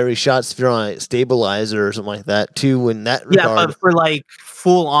ancillary shots if you're on a stabilizer or something like that too. In that regard, yeah, but for like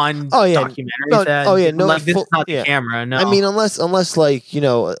full-on documentaries. This is not the camera. No, I mean, unless like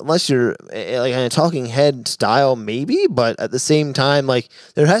unless you're like in a talking head style, maybe. But at the same time, like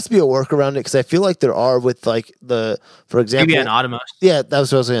there has to be a workaround it because I feel like there are with like for example, maybe an Atomos. Yeah, that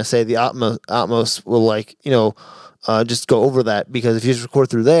was what I was gonna say. The Atomos will just go over that because if you just record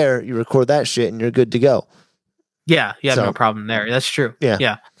through there, you record that shit and you're good to go. Yeah, you have no problem there. That's true.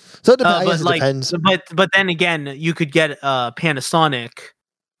 Yeah. So it depends. But then again, you could get a Panasonic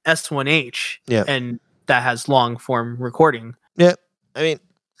S1H, and that has long form recording. Yeah, I mean,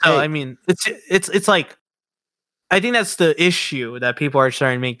 I mean, it's like, I think that's the issue that people are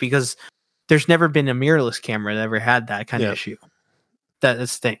starting to make because there's never been a mirrorless camera that ever had that kind of issue.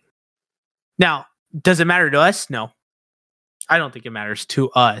 That's the thing. Now, does it matter to us? No. I don't think it matters to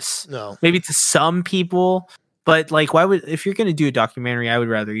us. No. Maybe to some people, but like, if you're going to do a documentary, I would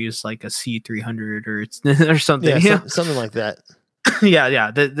rather use like a C300 or something. Yeah, something like that.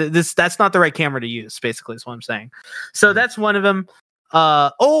 Yeah. That's not the right camera to use, basically, is what I'm saying. So that's one of them.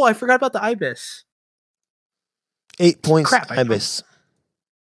 I forgot about the IBIS. 8 points. IBIS.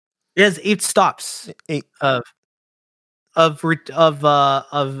 It has 8 stops. 8 of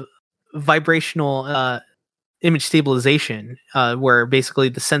vibrational image stabilization, where basically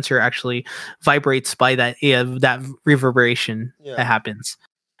the sensor actually vibrates by that reverberation that happens.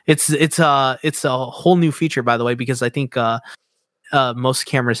 It's a whole new feature, by the way, because I think most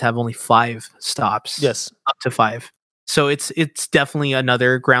cameras have only 5 stops. Yes, up to 5. So it's definitely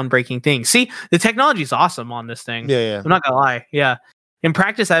another groundbreaking thing. See, the technology is awesome on this thing. Yeah. I'm not gonna lie. Yeah. In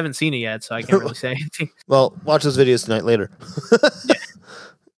practice, I haven't seen it yet, so I can't really say anything. Well, watch those videos tonight later.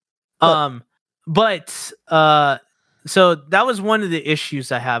 So that was one of the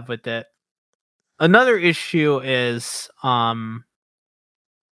issues I have with it. Another issue is the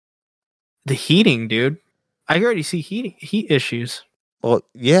heating, dude. I already see heat issues. Well,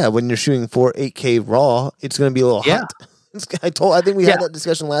 yeah, when you're shooting for 8K raw, it's going to be a little hot. I think we had that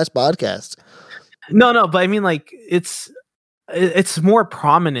discussion last podcast. No, but I mean, like, it's more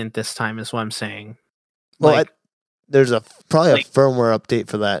prominent this time, is what I'm saying. Well, there's probably a firmware update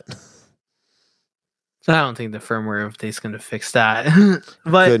for that. I don't think the firmware update's going to fix that.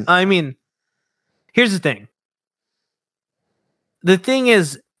 But Good. I mean, here's the thing. The thing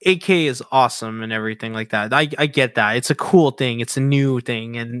is, 8K is awesome and everything like that. I get that. It's a cool thing. It's a new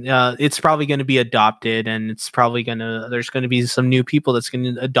thing, and it's probably going to be adopted, and it's probably there's going to be some new people that's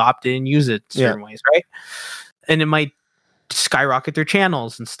going to adopt it and use it certain ways, right? And it might skyrocket their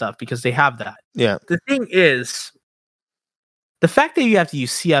channels and stuff because they have that. Yeah. The thing is, the fact that you have to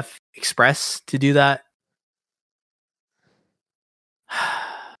use CF Express to do that,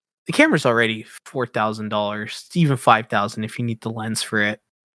 the camera's already $4,000, even $5,000 if you need the lens for it.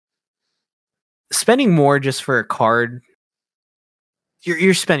 Spending more just for a card,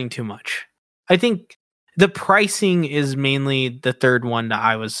 you're spending too much. I think the pricing is mainly the third one that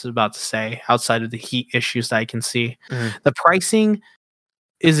I was about to say, outside of the heat issues that I can see. Mm-hmm. The pricing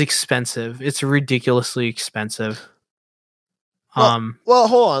is expensive. It's ridiculously expensive. Well,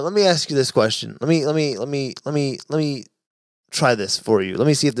 hold on. Let me ask you this question. Let me try this for you. Let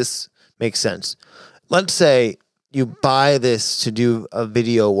me see if this makes sense. Let's say you buy this to do a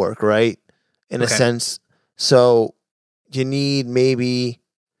video work, right? In a sense. So you need maybe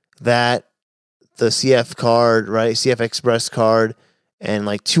the CF card, right? CF Express card, and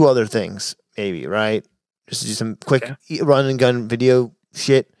like 2 other things, maybe, right? Just to do some quick run and gun video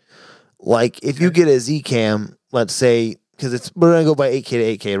shit. Like if you get a Z Cam, let's say, because we're gonna go by 8K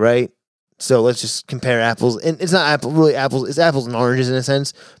to 8K, right? So let's just compare apples, and it's not apples. It's apples and oranges in a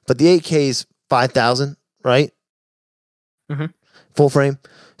sense. But the 8K is 5,000, right? Mm-hmm. Full frame.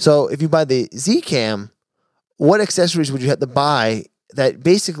 So if you buy the Z Cam, what accessories would you have to buy that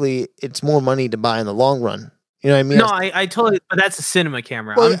basically it's more money to buy in the long run? You know what I mean? No, I totally, but that's a cinema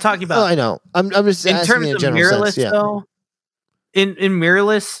camera. Well, I'm talking about. I know. I'm just in asking terms in of general mirrorless, sense, though. In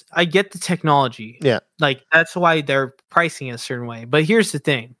mirrorless, I get the technology. Yeah. Like that's why they're pricing it a certain way. But here's the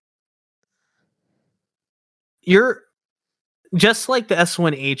thing. You're just like the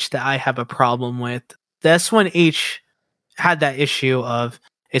S1H that I have a problem with. The S1H had that issue of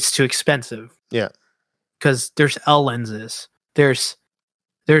it's too expensive. Yeah. Because there's L lenses. There's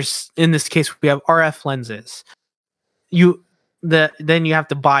in this case we have RF lenses. Then you have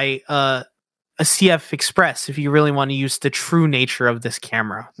to buy a CF Express if you really want to use the true nature of this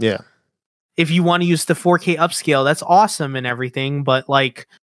camera. Yeah. If you want to use the 4K upscale, that's awesome and everything, but like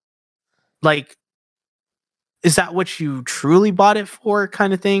is that what you truly bought it for,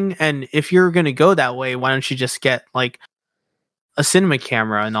 kind of thing? And if you're going to go that way, why don't you just get like a cinema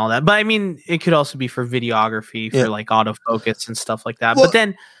camera and all that? But I mean, it could also be for videography, for like autofocus and stuff like that. Well, but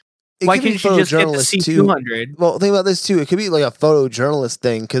then why can't you just get the C200? Well, think about this too. It could be like a photojournalist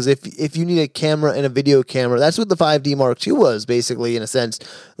thing, because if you need a camera and a video camera, that's what the 5D Mark II was, basically, in a sense.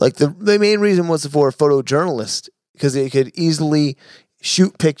 Like the main reason was for a photojournalist, because it could easily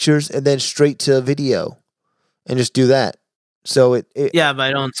shoot pictures and then straight to video and just do that. So it but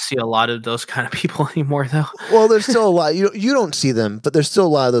I don't see a lot of those kind of people anymore, though. Well, there's still a lot. You don't see them, but there's still a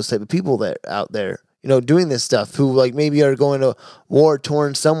lot of those type of people out there, doing this stuff, who like maybe are going to war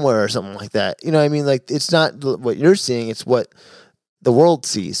torn somewhere or something like that. You know what I mean? Like, it's not what you're seeing, it's what the world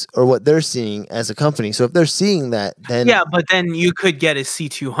sees, or what they're seeing as a company. So if they're seeing that, then but then you could get a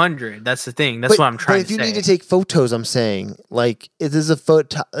C200. That's the thing. That's what I'm trying to say. But if you need to take photos, I'm saying, like, this is a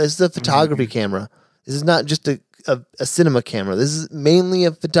photography camera. This is not just a cinema camera. This is mainly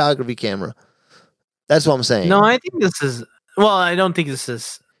a photography camera. That's what I'm saying. No, I think this is. Well, I don't think this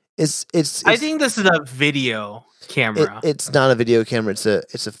is. It's I think this is a video camera. It's not a video camera. It's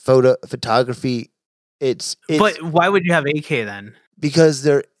a photography. But why would you have 8K then? Because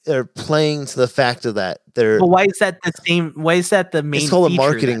they're playing to the fact of that. But why is that the same? Why is that the main? It's called a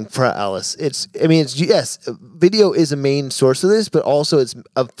marketing prowess. Yes, video is a main source of this, but also it's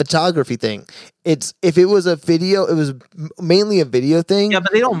a photography thing. If it was a video, it was mainly a video thing. Yeah,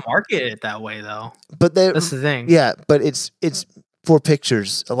 but they don't market it that way, though. But that's the thing. Yeah, but it's for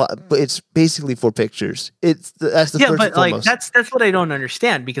pictures a lot, but it's basically for pictures. That's the first and like foremost. that's what I don't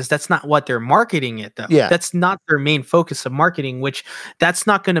understand, because that's not what they're marketing it, though. Yeah, that's not their main focus of marketing. Which that's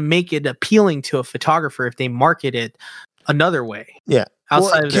not going to make it appealing to a photographer if they market it another way. Yeah,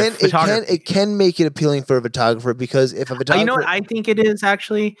 outside of photography, it can make it appealing for a photographer, because if a photographer, you know what I think it is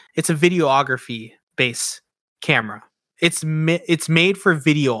actually, it's a videography base camera. It's made for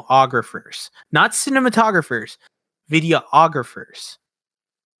videographers, not cinematographers. Videographers.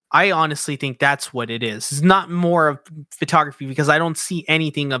 I honestly think that's what it is. It's not more of photography because I don't see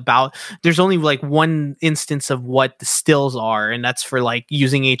anything about. There's only like one instance of what the stills are, and that's for like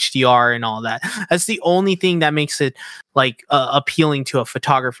using HDR and all that. That's the only thing that makes it like appealing to a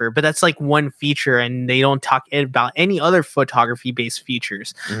photographer. But that's like one feature, and they don't talk about any other photography-based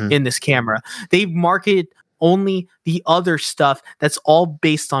features in this camera. They market only the other stuff that's all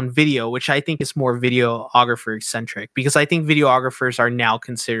based on video, which I think is more videographer centric, because I think videographers are now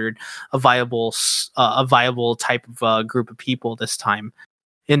considered a viable type of group of people this time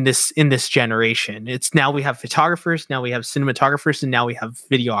in this generation. It's now we have photographers, now we have cinematographers, and now we have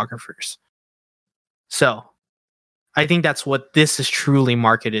videographers. So I think that's what this is truly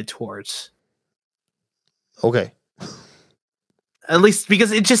marketed towards. Okay. At least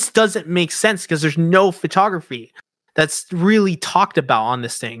because it just doesn't make sense because there's no photography that's really talked about on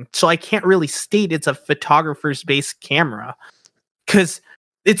this thing. So I can't really state it's a photographer's based camera because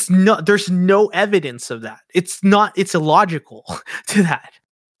there's no evidence of that. It's illogical to that.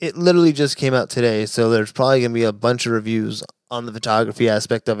 It literally just came out today, so there's probably going to be a bunch of reviews on the photography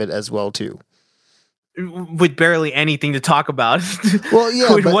aspect of it as well too. With barely anything to talk about. Well,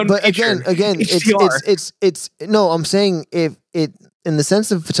 yeah, but again, it's no. I'm saying if it in the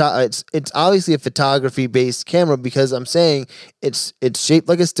sense of it's obviously a photography based camera because I'm saying it's shaped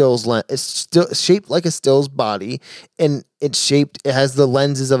like a stills lens. It's still shaped like a stills body, and it has the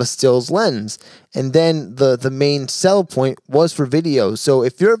lenses of a stills lens. And then the main sell point was for video. So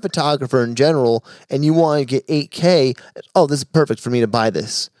if you're a photographer in general and you want to get 8K, this is perfect for me to buy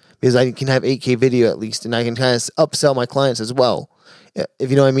this. Because I can have 8K video at least, and I can kind of upsell my clients as well. If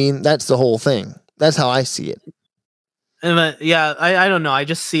you know what I mean, that's the whole thing. That's how I see it. Yeah, I don't know. I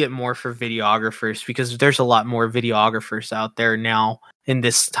just see it more for videographers because there's a lot more videographers out there now in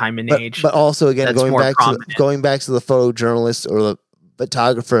this time and age. But also, again, going back to the photojournalist or the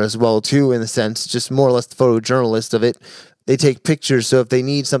photographer as well too, in a sense, just more or less the photojournalist of it. They take pictures, so if they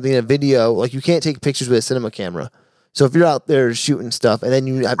need something in a video, like you can't take pictures with a cinema camera. So if you're out there shooting stuff and then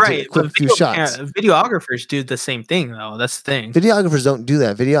you have to take a quick few shots. Videographers do the same thing, though. That's the thing. Videographers don't do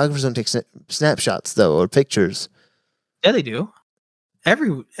that. Videographers don't take snapshots, though, or pictures. Yeah, they do. Every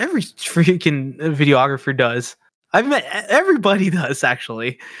freaking videographer does. I've met everybody does,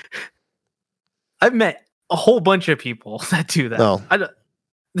 actually. I've met a whole bunch of people that do that. No.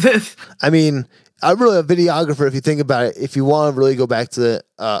 I mean, I'm really a videographer. If you think about it, if you want to really go back to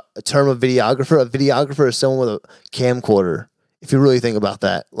the term of videographer, a videographer is someone with a camcorder. If you really think about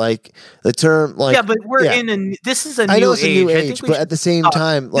that, like the term, like but this is a new age. I know it's a new age, but at the same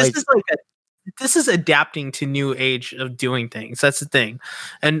time, like this is adapting to new age of doing things. That's the thing,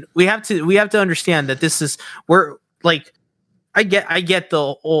 and we have to understand that this is I get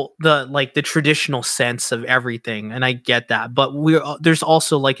the traditional sense of everything, and I get that, but there's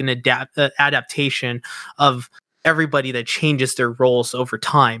also like an adaptation of everybody that changes their roles over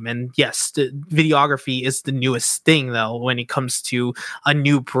time. And yes, the videography is the newest thing though when it comes to a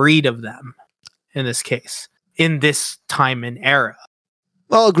new breed of them. In this case, in this time and era,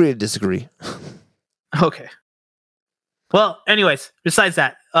 I'll agree to disagree. Okay. Well, anyways, besides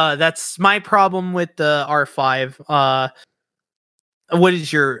that, that's my problem with the R5. What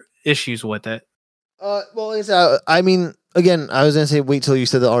is your issues with it? I mean, again, I was gonna say wait till you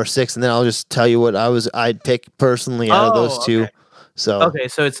said the R6, and then I'll just tell you what I'd pick personally out of those two. So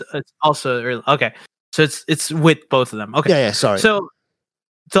so it's also okay. So it's with both of them. Okay, yeah. Sorry. So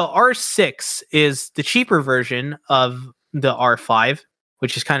the R6 is the cheaper version of the R5,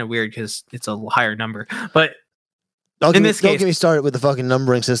 which is kind of weird because it's a higher number. But don't get me started with the fucking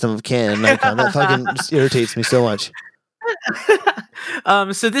numbering system of Canon and Nikon. That fucking just irritates me so much.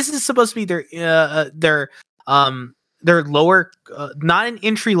 So this is supposed to be their lower, not an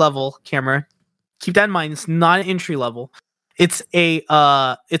entry level camera. Keep that in mind. It's not an entry level. It's a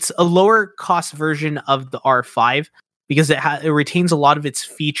lower cost version of the R5 because it retains a lot of its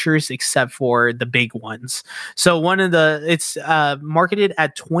features except for the big ones. So it's marketed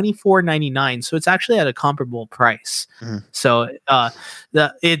at $24.99, so it's actually at a comparable price. Mm-hmm. So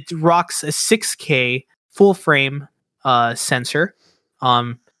it rocks a 6K full frame sensor.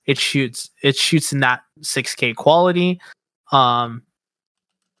 It shoots in that 6K quality. Well,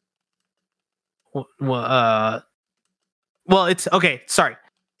 it's okay. Sorry,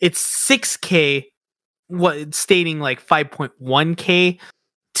 it's 6K. Stating like 5.1K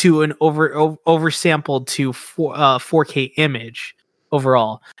to an oversampled to 4K image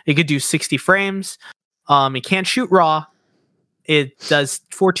overall. It could do 60 frames. It can't shoot RAW. It does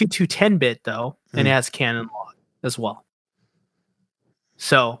 422 10-bit though, and it has Canon log as well.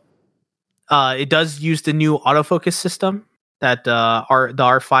 So it does use the new autofocus system that the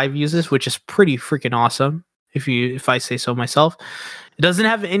R5 uses, which is pretty freaking awesome. If I say so myself. It doesn't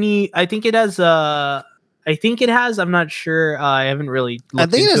have any. I think it has. I'm not sure. I haven't really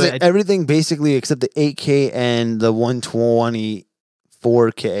looked into it. Everything basically except the 8K and the 120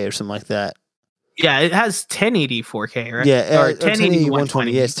 4K or something like that. Yeah, it has 1080 4K, right? Yeah, or 1080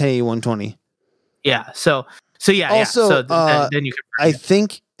 120. Yeah, it's 1080 120. Yeah. So yeah. Also, yeah. So then you can. I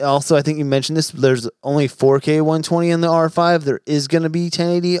think you mentioned this. There's only 4K 120 on the R5. There is going to be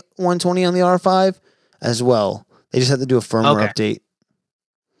 1080 120 on the R5 as well. They just have to do a firmware update.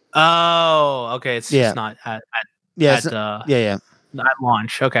 Oh, okay. It's just not at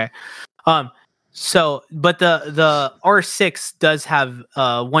launch. Okay. So, but the R6 does have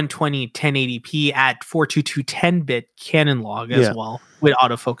 120 1080p at 422 10-bit Canon log as well with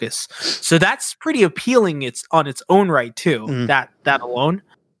autofocus. So that's pretty appealing. It's on its own right too. Mm-hmm. That alone.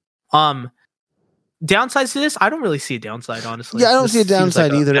 Downsides to this, I don't really see a downside, honestly. Yeah, I don't see a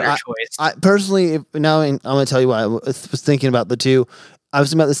downside either. I personally, I'm going to tell you why I was thinking about the two. I was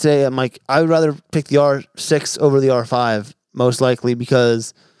thinking about this today. I'm like, I would rather pick the R6 over the R5, most likely,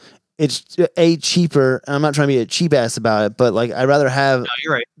 because it's cheaper. And I'm not trying to be a cheap ass about it, but like, I'd rather have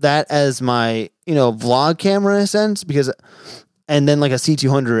that as my, vlog camera in a sense, and then like a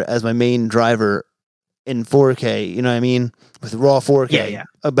C200 as my main driver in 4K, you know what I mean? With raw 4K,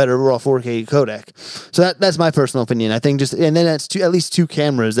 a better raw 4K codec. So that's my personal opinion. I think and then that's at least two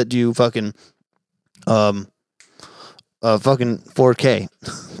cameras that do fucking 4K.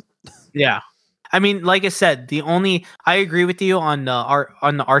 Yeah. I mean, like I said, I agree with you on the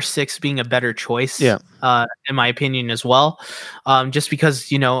R6 being a better choice. Yeah. In my opinion as well. Just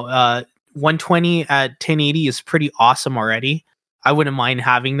because, 120 at 1080 is pretty awesome already. I wouldn't mind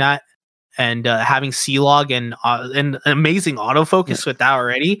having that. And having C-Log and amazing autofocus with that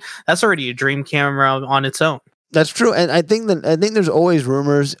already, that's already a dream camera on its own. That's true, and I think there's always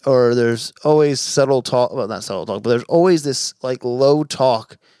rumors, or there's always subtle talk. Well, not subtle talk, but there's always this like low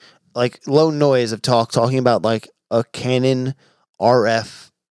talk, like low noise of talking about like a Canon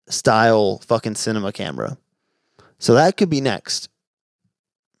RF style fucking cinema camera. So that could be next.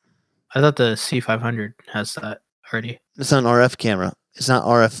 I thought the C500 has that already. It's not an RF camera. It's not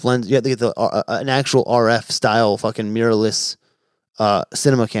RF lens. You have to get an actual RF style fucking mirrorless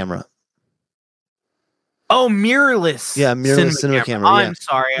cinema camera. Oh, mirrorless. Yeah, mirrorless cinema camera. I'm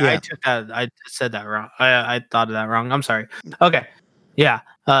sorry. Yeah. I said that wrong. I thought of that wrong. I'm sorry. Okay. Yeah.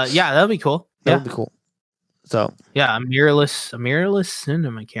 That'll be cool. That would be cool. So yeah, a mirrorless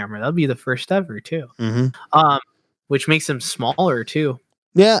cinema camera. That'll be the first ever too. Mm-hmm. Which makes them smaller too.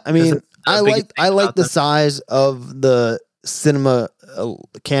 Yeah, I mean, I like the size of the cinema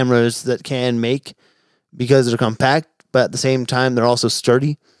cameras that can make, because they're compact, but at the same time they're also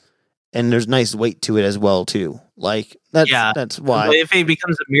sturdy, and there's nice weight to it as well too. Like that's why. But if it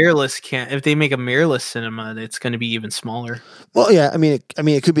becomes a mirrorless if they make a mirrorless cinema, it's going to be even smaller. Well, yeah, I mean,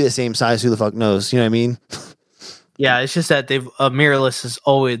 it could be the same size. Who the fuck knows? You know what I mean? Yeah, it's just that mirrorless is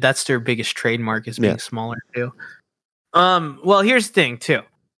always, that's their biggest trademark, is being smaller too. Well, here's the thing too.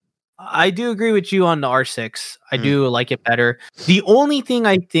 I do agree with you on the R6. I do like it better. The only thing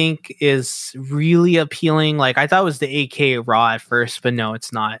I think is really appealing, like I thought it was the 8K RAW at first, but no,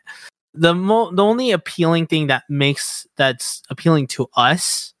 it's not. The only appealing thing that's appealing to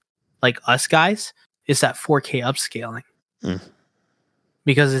us, like us guys, is that 4K upscaling.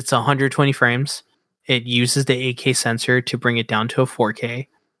 Because it's 120 frames. It uses the 8K sensor to bring it down to a 4K.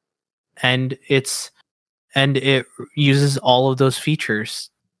 And it uses all of those features.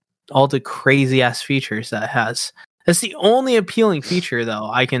 All the crazy ass features that it has. That's the only appealing feature, though,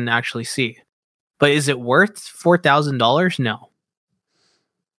 I can actually see. But is it worth $4,000? No.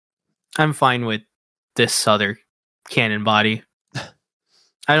 I'm fine with this other Canon body.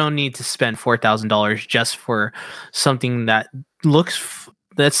 I don't need to spend $4,000 just for something that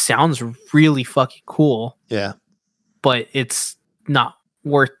sounds really fucking cool. Yeah. But it's not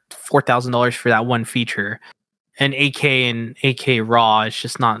worth $4,000 for that one feature. And 8K and 8K RAW is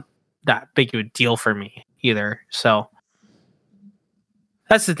just not that big of a deal for me either. So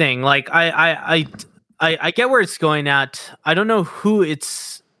that's the thing. Like I get where it's going at. I don't know who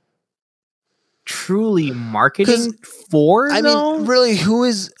it's truly marketing for. I mean, really, who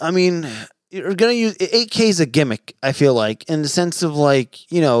is? I mean, you're gonna use 8K is a gimmick. I feel like, in the sense of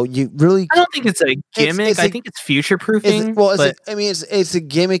like, you really. I don't think it's a gimmick. I think it's future proofing. It's a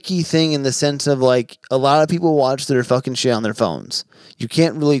gimmicky thing in the sense of like a lot of people watch their fucking shit on their phones. You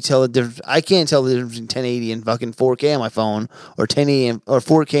can't really tell the difference. I can't tell the difference between 1080 and fucking 4K on my phone, or 1080 or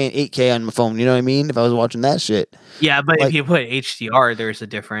 4K and 8K on my phone. You know what I mean? If I was watching that shit. Yeah, but if you put HDR, there's a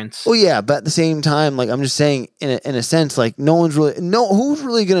difference. Well, yeah, but at the same time, like I'm just saying, in a sense, like who's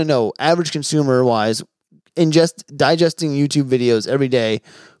really gonna know, average consumer wise, digesting YouTube videos every day,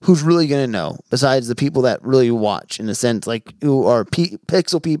 who's really gonna know besides the people that really watch, in a sense, like who are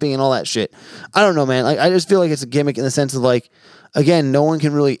pixel peeping and all that shit. I don't know, man. Like I just feel like it's a gimmick in the sense of like, again, no one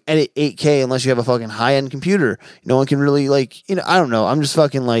can really edit 8K unless you have a fucking high end computer. No one can really like, I don't know. I'm just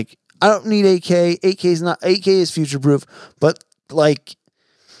fucking like, I don't need 8K. 8K is future proof, but like,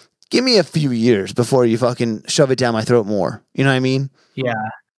 give me a few years before you fucking shove it down my throat more. You know what I mean? Yeah.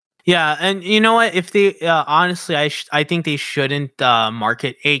 Yeah, and you know what? If they honestly, I think they shouldn't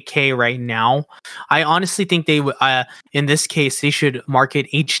market 8K right now. I honestly think they would. In this case, they should market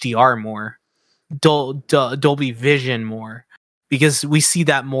HDR more, Dolby Vision more, because we see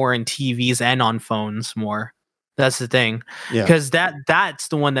that more in TVs and on phones more. That's the thing, because that's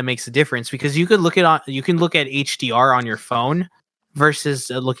the one that makes a difference. Because you can look at HDR on your phone versus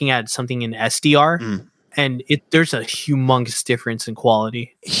looking at something in SDR. And there's a humongous difference in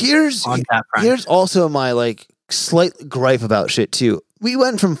quality. Here's also my like slight gripe about shit too. We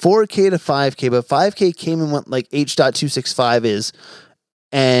went from 4K to 5K, but 5K came and went like H.265 is,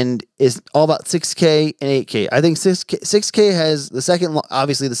 and is all about 6K and 8K. I think 6K has the second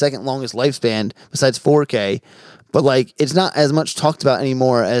longest lifespan besides 4K, but like it's not as much talked about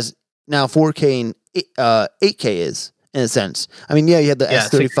anymore as now 4K and 8K is. In a sense, I mean, you had the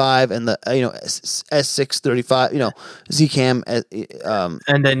S35 and the S635, Zcam,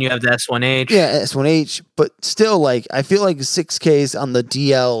 and then you have the S1H, S1H. But still, like, I feel like 6K on the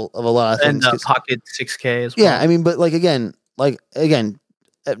DL of a lot of things, and the Pocket 6K as well. Yeah, I mean, but like again,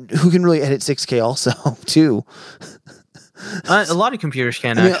 who can really edit 6K also too? A lot of computers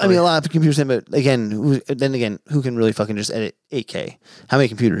can. I mean, a lot of computers can, but again, who can really fucking just edit 8K? How many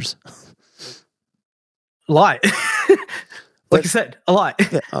computers? A lot. Like I said, a lot.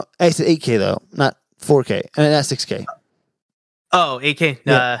 Yeah, I said 8K though, not 4K. I mean, that's 6K. Oh,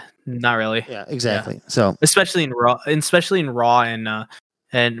 8K? Not really. Yeah, exactly. Yeah. So especially in RAW and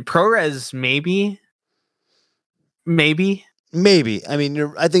ProRes, maybe. I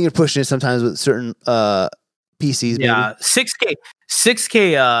mean, I think you're pushing it sometimes with certain PCs. Yeah, maybe.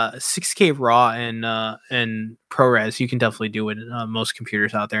 6K RAW and ProRes, you can definitely do it in most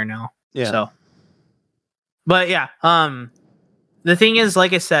computers out there now. Yeah. So. But yeah, the thing is,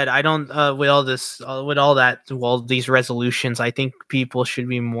 like I said, I don't with all these resolutions, I think people should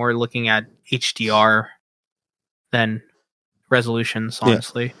be more looking at HDR than resolutions.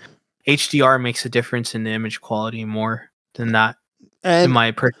 Honestly, HDR makes a difference in the image quality more than that. And, in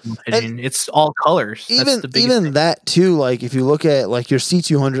my personal opinion, it's all colors. Even that too. Like if you look at like your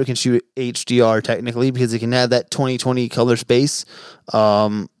C200 can shoot HDR technically because it can have that 20/20 color space.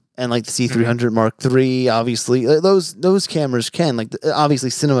 And like the C300 Mark III, obviously, those cameras can, like obviously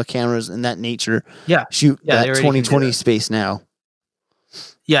cinema cameras and that nature, shoot that 20/20 space now.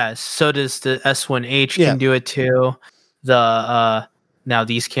 Yeah, so does the S1H can do it too. The now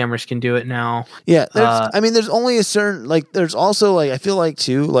these cameras can do it now. Yeah, there's only a certain there's also I feel like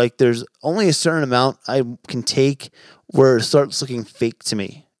too there's only a certain amount I can take where it starts looking fake to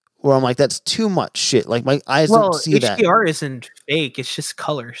me. Where I'm like, that's too much shit. Like my eyes don't see HDR that. HDR isn't fake; it's just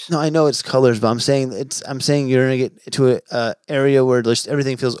colors. No, I know it's colors, but I'm saying you're gonna get to a area where just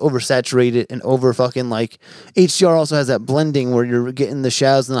everything feels oversaturated and over fucking like HDR also has that blending where you're getting the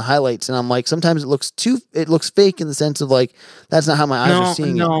shadows and the highlights, and I'm like, sometimes it looks fake in the sense of like that's not how my eyes are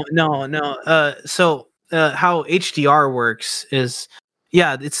seeing it. No. So how HDR works is.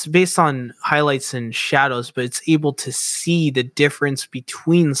 Yeah, it's based on highlights and shadows, but it's able to see the difference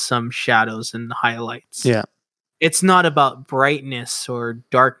between some shadows and highlights. Yeah. It's not about brightness or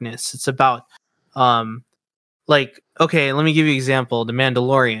darkness. It's about okay, let me give you an example. The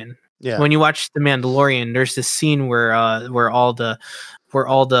Mandalorian. Yeah. When you watch The Mandalorian, there's this scene where all the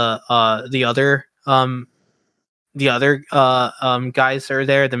other guys are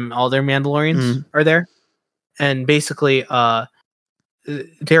there, all their Mandalorians are there. And basically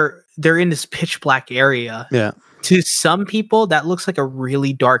they're in this pitch black area. Yeah. To some people, that looks like a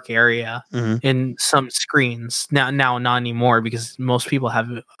really dark area in some screens. Now not anymore because most people have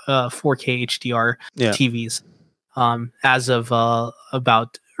 4K HDR TVs. As of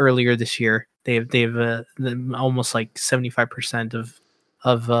about earlier this year, they've almost like 75%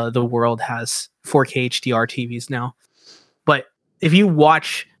 the world has 4K HDR TVs now. But if you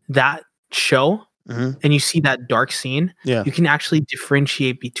watch that show and you see that dark scene, you can actually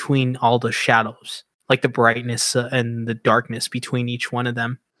differentiate between all the shadows, like the brightness and the darkness between each one of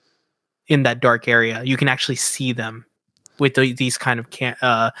them in that dark area. You can actually see them with these kind of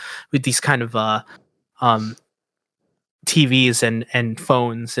TVs and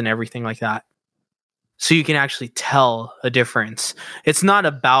phones and everything like that. So you can actually tell a difference. It's not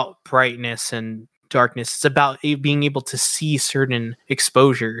about brightness and darkness. It's about being able to see certain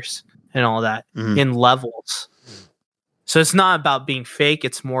exposures and all that in levels. So it's not about being fake.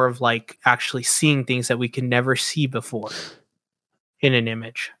 It's more of like actually seeing things that we could never see before in an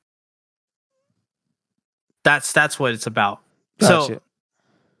image. That's what it's about. Gotcha. So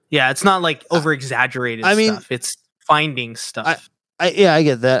yeah, it's not like over exaggerated stuff. It's finding stuff. I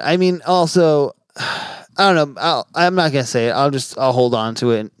get that. I mean, also, I don't know. I'm not gonna say it. I'll hold on to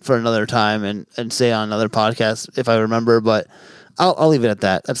it for another time and say on another podcast if I remember. But I'll leave it at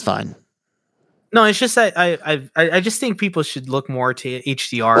that. That's fine. No, it's just that I just think people should look more to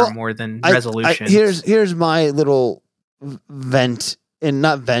HDR more than resolution. Here's my little vent. And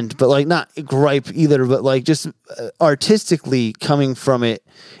not vent, but like not gripe either, but like just artistically coming from it,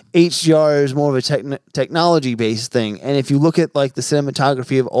 HDR is more of a technology based thing. And if you look at like the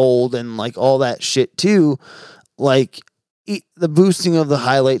cinematography of old and like all that shit too, like the boosting of the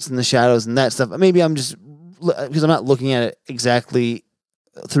highlights and the shadows and that stuff. Maybe I'm just because I'm not looking at it exactly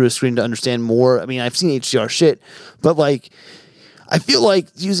through a screen to understand more. I mean, I've seen HDR shit, but like I feel like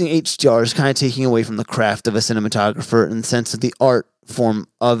using HDR is kind of taking away from the craft of a cinematographer in the sense of the art form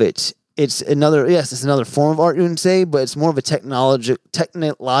of it. It's another form of art, you would say, but it's more of a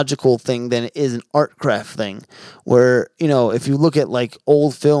technological thing than it is an art craft thing. Where, if you look at like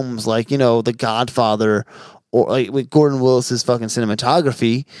old films like, The Godfather or like with Gordon Willis's fucking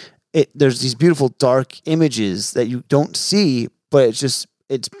cinematography, there's these beautiful dark images that you don't see, but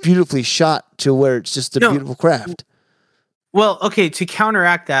it's beautifully shot to where it's just a beautiful craft. Well, okay, to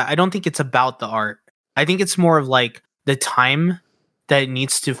counteract that, I don't think it's about the art. I think it's more of like the time that it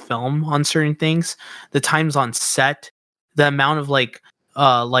needs to film on certain things, the times on set, the amount of like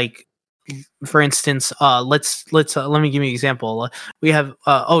for instance, let me give you an example. We have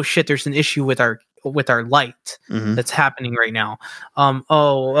there's an issue with our light that's happening right now.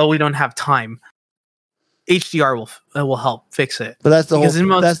 We don't have time. HDR will help fix it. But that's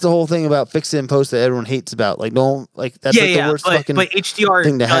the whole thing about fix it and post that everyone hates about. Like the worst fucking but HDR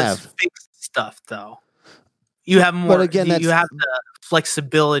thing to does have. Fix stuff though. You have more. But again, you have the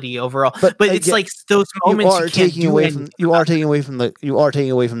flexibility overall. But it's like those moments you are taking away from. You are taking away from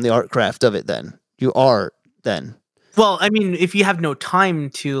the art craft of it. Then you are then. Well, I mean, if you have no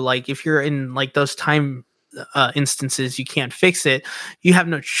time to like, if you're in like those time instances, you can't fix it. You have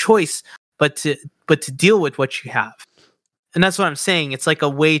no choice but to deal with what you have. And that's what I'm saying. It's like a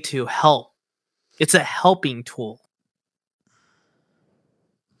way to help. It's a helping tool.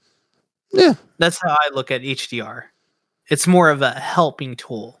 Yeah. That's how I look at HDR. It's more of a helping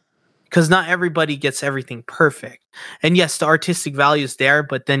tool because not everybody gets everything perfect. And yes, the artistic value is there,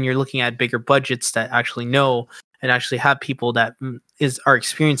 but then you're looking at bigger budgets that actually know and actually have people that are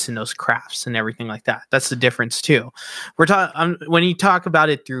experiencing those crafts and everything like that. That's the difference too. We're talking when you talk about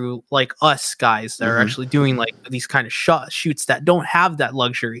it through like us guys that are actually doing like these kind of shoots that don't have that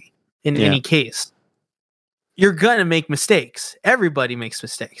luxury in any case. You're gonna make mistakes. Everybody makes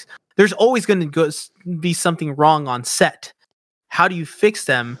mistakes. There's always going to be something wrong on set. How do you fix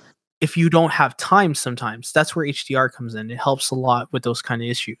them if you don't have time sometimes? That's where HDR comes in. It helps a lot with those kind of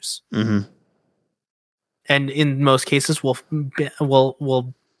issues. Mm-hmm. And in most cases, we'll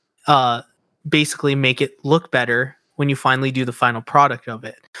basically make it look better when you finally do the final product of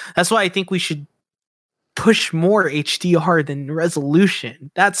it. That's why I think we should push more HDR than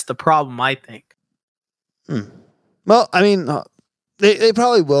resolution. That's the problem, I think. Well, I mean... They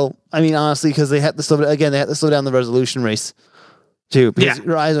probably will. I mean, honestly, because they have to slow down the resolution race too. Because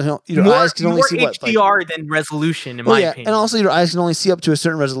your eyes can only see what HDR than resolution, in my opinion. And also your eyes can only see up to a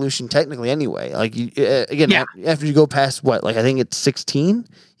certain resolution technically anyway. Like after you go past I think it's 16,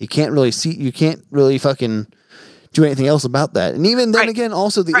 you can't really see. You can't really fucking do anything else about that. And even then again,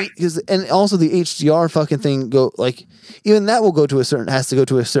 also the HDR fucking thing even that has to go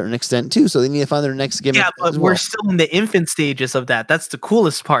to a certain extent too. So they need to find their next gimmick. Yeah, but we're still in the infant stages of that. That's the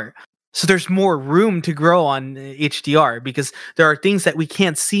coolest part. So there's more room to grow on HDR because there are things that we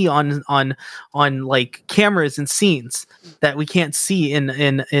can't see on like cameras and scenes that we can't see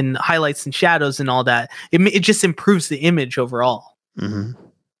in highlights and shadows and all that. It just improves the image overall. Mm-hmm.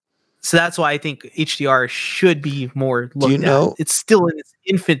 So that's why I think HDR should be more looked at. It's still in its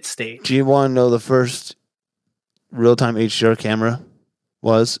infant stage. Do you want to know the first real-time HDR camera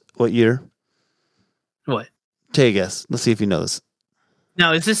was? What year? What? Take a guess. Let's see if you know this.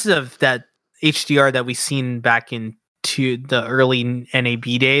 Now, is this of that HDR that we seen back in to the early NAB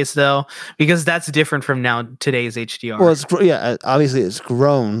days, though? Because that's different from today's HDR. Well, obviously it's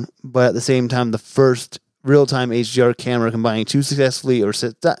grown, but at the same time, the first real-time HDR camera combining two successfully or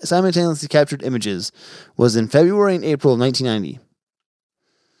simultaneously captured images was in February and April of 1990.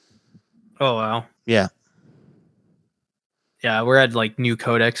 Oh, wow. Yeah. Yeah, we're at like new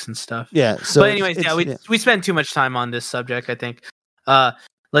codecs and stuff. Yeah. So, but anyways, we spent too much time on this subject, I think.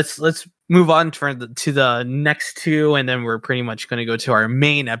 Let's move on to the next two, and then we're pretty much going to go to our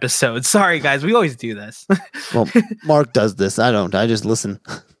main episode. Sorry, guys, we always do this. Well, Mark does this. I don't. I just listen.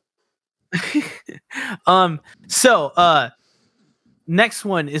 Next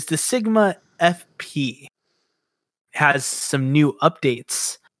one is the Sigma FP. Has some new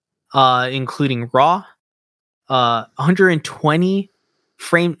updates, including RAW, 120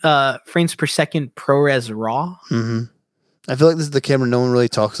 frames per second ProRes RAW. Mm-hmm. I feel like this is the camera no one really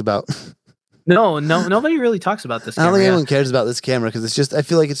talks about. No, nobody really talks about this camera. I don't think anyone cares about this camera because it's just. I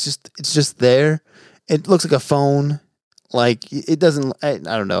feel like it's just there. It looks like a phone. Like it doesn't. I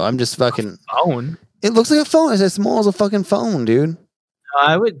don't know. I'm just fucking phone. It looks like a phone. It's as small as a fucking phone, dude.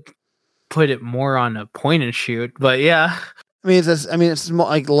 I would put it more on a point and shoot, but yeah. I mean, it's more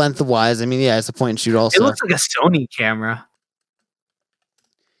like lengthwise. I mean, yeah, it's a point and shoot. Also, it looks like a Sony camera.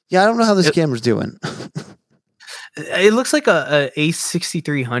 Yeah, I don't know how this camera's doing. It looks like a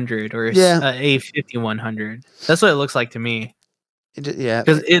A6300 or a A5100. That's what it looks like to me. Yeah,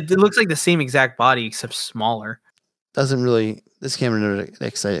 because it looks like the same exact body except smaller. Doesn't really. This camera never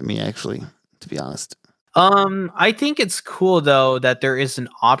excited me, actually, to be honest. I think it's cool though that there is an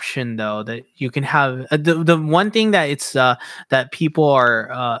option though that you can have. The one thing that it's that people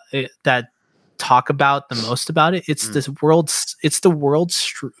are that talk about the most about it, it's the world's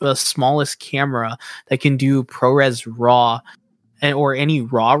smallest camera that can do ProRes RAW or any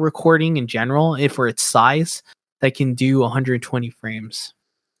RAW recording in general, for its size, that can do 120 frames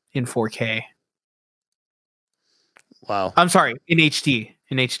in 4K. Wow. I'm sorry, in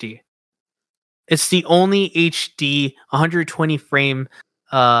HD. It's the only HD 120 frame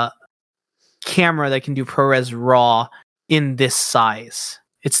camera that can do ProRes RAW in this size.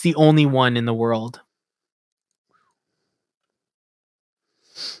 It's the only one in the world.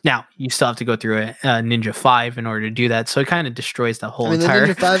 Now, you still have to go through a Ninja 5 in order to do that, so it kind of destroys the whole entire...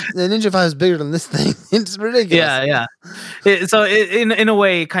 The Ninja 5 is bigger than this thing. It's ridiculous. Yeah. In a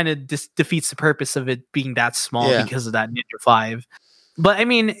way, it kind of defeats the purpose of it being that small because of that Ninja 5. But, I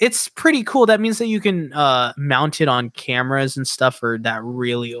mean, it's pretty cool. That means that you can mount it on cameras and stuff or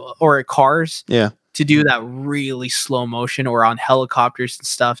cars. Yeah. To do that really slow motion, or on helicopters and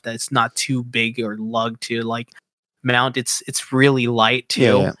stuff that's not too big or lug to like mount. It's really light too.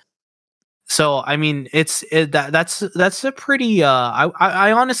 Yeah. So I mean, that's a pretty.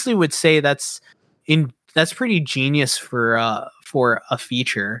 I honestly would say that's pretty genius for a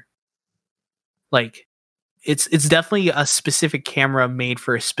feature. Like, it's definitely a specific camera made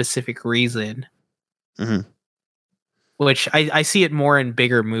for a specific reason. Mm-hmm. Which I see it more in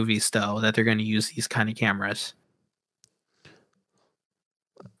bigger movies, though, that they're going to use these kind of cameras.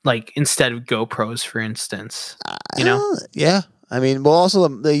 Like, instead of GoPros, for instance. You know? Yeah. I mean, well, also,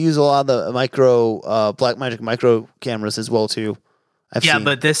 they use a lot of the Blackmagic micro cameras as well, too. I've seen.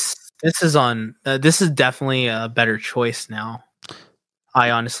 But this is on... this is definitely a better choice now.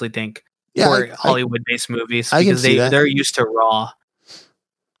 I honestly think. For Hollywood-based movies. Because they're used to RAW.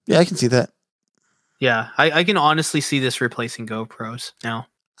 Yeah, I can see that. Yeah, I can honestly see this replacing GoPros now.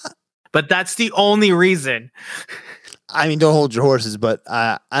 But that's the only reason. I mean, don't hold your horses, but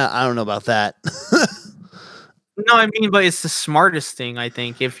I don't know about that. No, I mean, but it's the smartest thing, I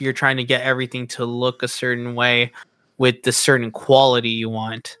think, if you're trying to get everything to look a certain way with the certain quality you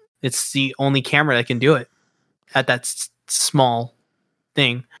want. It's the only camera that can do it at that small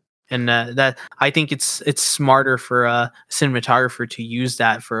thing. And that I think it's smarter for a cinematographer to use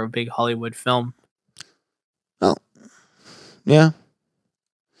that for a big Hollywood film. Oh, yeah.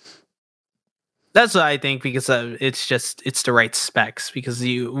 That's what I think, because it's the right specs, because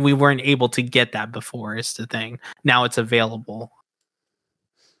we weren't able to get that before is the thing. Now it's available.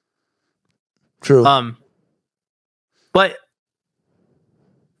 True. But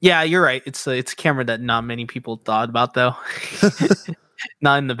yeah, you're right. It's a camera that not many people thought about, though.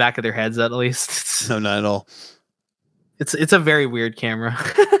 Not in the back of their heads, at least. No, not at all. It's a very weird camera.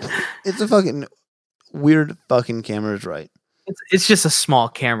 It's a fucking weird fucking camera, is right. it's just a small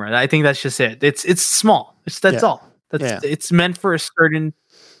camera. I think that's just it. It's small. That's all. It's meant for a certain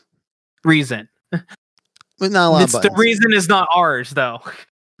reason. But not a lot of buttons. The reason is not ours, though.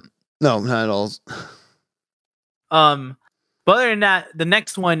 No, not at all. But other than that, the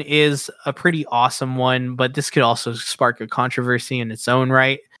next one is a pretty awesome one, but this could also spark a controversy in its own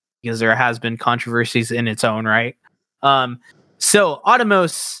right, because there has been controversies in its own right. So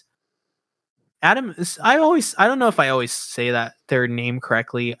Atomos, I don't know if I always say that their name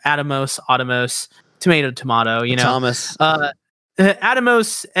correctly. Atomos, tomato, you know. Thomas.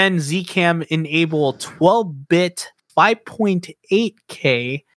 Atomos and Zcam enable 12-bit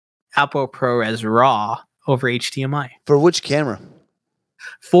 5.8K Apple ProRes RAW over HDMI. For which camera?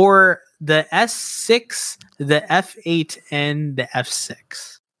 For the S6, the F8, and the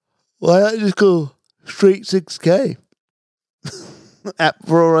F6. Why not just go straight 6K? At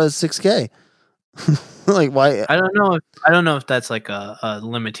ProRes 6K. Like, why? I don't know if that's like a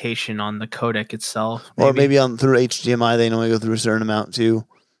limitation on the codec itself. Or maybe through HDMI they can only go through a certain amount too.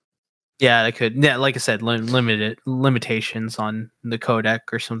 Yeah, they could. Yeah, like I said, limitations on the codec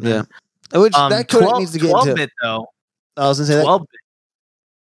or something. Yeah, which that codec needs to get 12 bit though. I was gonna say 12 bit.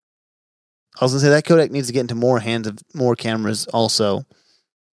 I was gonna say that codec needs to get into more hands of more cameras also.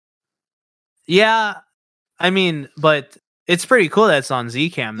 Yeah, I mean, but it's pretty cool that it's on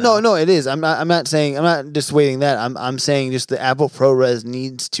Zcam. Though. No, it is. I'm not dissuading that. I'm saying just the Apple ProRes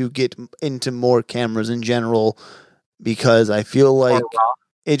needs to get into more cameras in general, because I feel like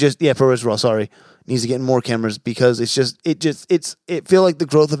ProRes RAW. Sorry, needs to get in more cameras, because it feel like the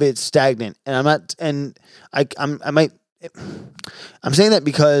growth of it is stagnant, and I'm saying that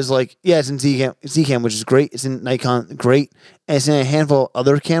because, like, yeah, it's in Zcam, which is great. It's in Nikon, great, and it's in a handful of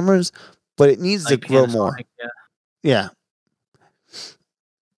other cameras, but it needs to grow more. Yeah.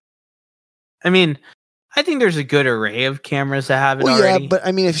 I mean, I think there's a good array of cameras that have it already. Yeah, but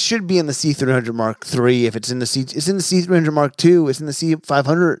I mean, it should be in the C300 Mark III. If it's in the C300 Mark II. It's in the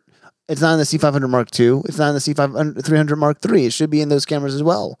C500. It's not in the C500 Mark II. It's not in the C300 Mark III. It should be in those cameras as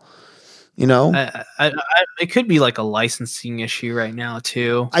well. You know, it could be like a licensing issue right now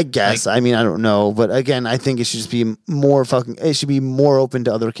too. I guess. I mean, I don't know, but again, I think it should just be more it should be more open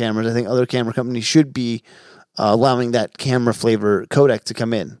to other cameras. I think other camera companies should be allowing that camera flavor codec to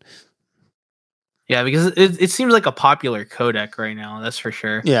come in. Yeah, because it seems like a popular codec right now. That's for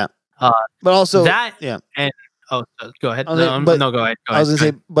sure. Yeah, but also that. Yeah, and go ahead. Go ahead. I was gonna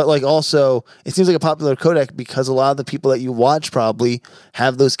say, but like also, it seems like a popular codec because a lot of the people that you watch probably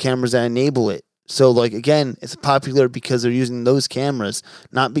have those cameras that enable it. So like again, it's popular because they're using those cameras,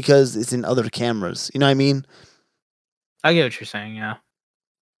 not because it's in other cameras. You know what I mean? I get what you're saying. Yeah,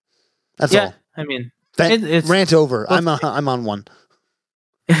 that's all. I mean, it's rant over. I'm on one.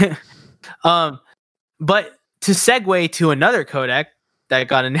 But to segue to another codec that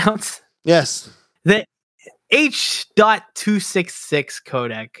got announced. Yes. The H.266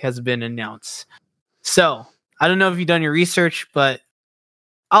 codec has been announced. So I don't know if you've done your research, but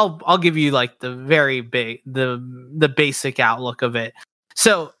I'll give you like the very the basic outlook of it.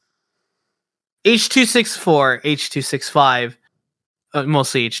 So H.264, H.265,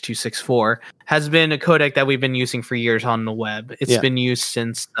 mostly H.264, has been a codec that we've been using for years on the web. It's been used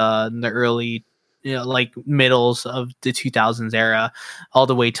since the early, like middles of the 2000s era, all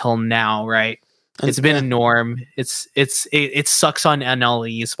the way till now, right? It's been a norm. It sucks on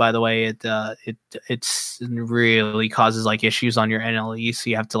NLEs, by the way. It's really causes like issues on your NLE, so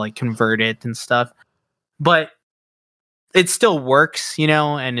you have to like convert it and stuff. But it still works,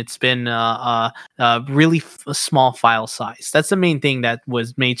 and it's been a really small file size. That's the main thing that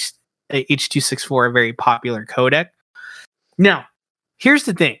was made H.264 a very popular codec. Now, here's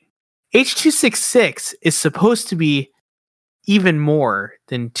the thing. H.266 is supposed to be even more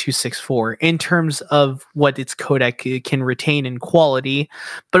than 264 in terms of what its codec can retain in quality,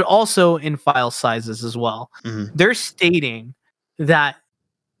 but also in file sizes as well. Mm-hmm. They're stating that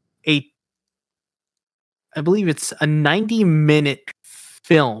I believe it's a 90-minute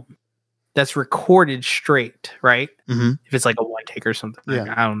film that's recorded straight, right? Mm-hmm. If it's like a one take or something.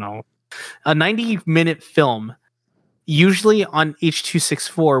 Yeah. I don't know. A 90-minute film, usually on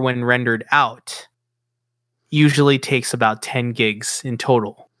H.264 when rendered out, usually takes about 10 gigs in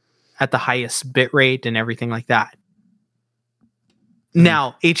total at the highest bit rate and everything like that.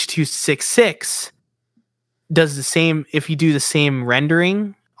 Now, H.266 does the same. If you do the same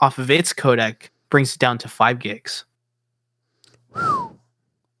rendering off of its codec, brings it down to 5 gigs.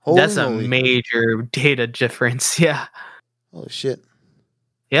 That's a major data difference. Yeah. Holy shit.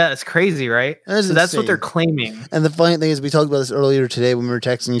 Yeah, it's crazy, right? So that's what they're claiming. And the funny thing is, we talked about this earlier today when we were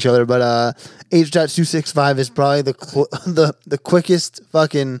texting each other, but H.265 is probably the quickest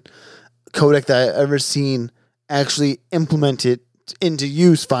fucking codec that I've ever seen actually implemented into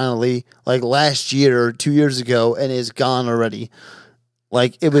use finally, like last year or 2 years ago, and is gone already.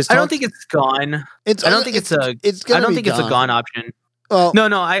 Like it was. I don't think it's gone. I don't think it's a gone option. Well,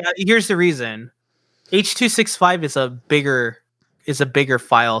 no. Here's the reason. H.265 is a bigger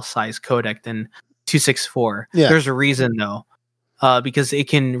file size codec than 264. Yeah. There's a reason though, because it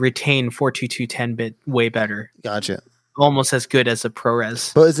can retain 422 10-bit way better. Gotcha. Almost as good as a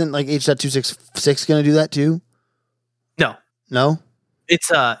ProRes. But isn't like H.266 going to do that too? No. It's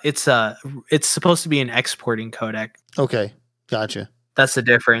supposed to be an exporting codec. Okay, gotcha. That's the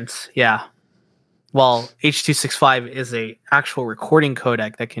difference. Yeah. While H.265 is a actual recording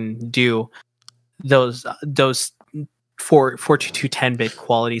codec that can do those 422 10-bit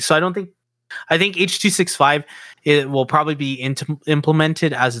quality. So I think H.265 it will probably be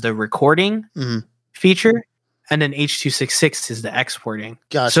implemented as the recording feature, and then H.266 is the exporting.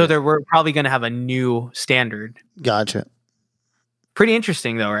 Gotcha. So we're probably going to have a new standard. Gotcha. Pretty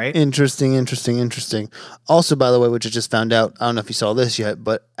interesting though, right? Interesting. Also, by the way, which I just found out, I don't know if you saw this yet,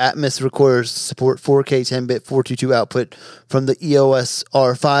 but Atmos recorders support 4K 10-bit 422 output from the EOS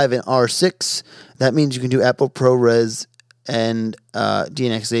R5 and R6. That means you can do Apple ProRes and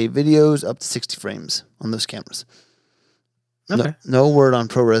DNxA videos up to 60 frames on those cameras. Okay. No word on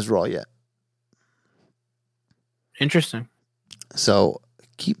ProRes RAW yet. Interesting. So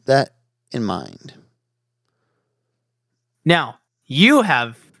keep that in mind. Now, you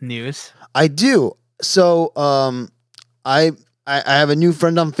have news. I do. So I have a new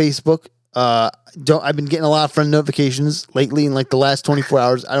friend on Facebook. I've been getting a lot of friend notifications lately in like the last 24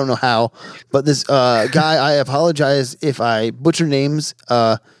 hours. I don't know how, but this guy, I apologize if I butcher names.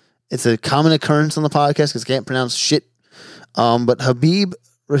 It's a common occurrence on the podcast because I can't pronounce shit. But Habib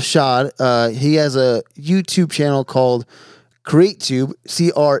Rashad, he has a YouTube channel called CreateTube,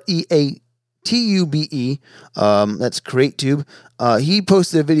 CreaTube. That's CreateTube. He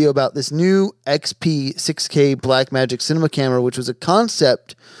posted a video about this new XP 6K Blackmagic cinema camera, which was a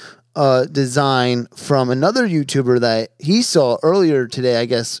concept design from another YouTuber that he saw earlier today, I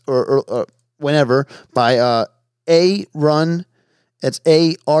guess, or whenever, by A-Run. That's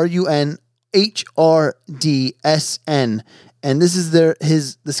ARUN HRDSN. And this is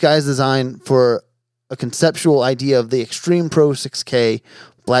this guy's design for a conceptual idea of the Extreme Pro 6K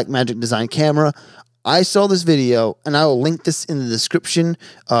Blackmagic design camera. I saw this video, and I will link this in the description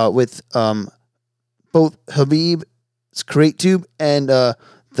with both Habib's CreateTube and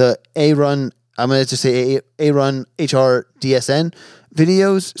the A-Run, I'm going to just say A-Run HRDSN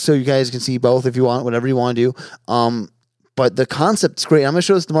videos, so you guys can see both if you want, whatever you want to do. But the concept's great. I'm going to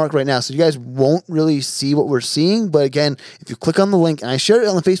show this to Mark right now, so you guys won't really see what we're seeing. But again, if you click on the link, and I shared it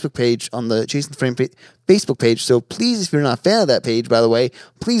on the Facebook page, on the Chasing the Frame Facebook page, so please, if you're not a fan of that page, by the way,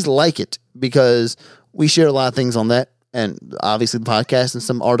 please like it, because we share a lot of things on that, and obviously the podcast and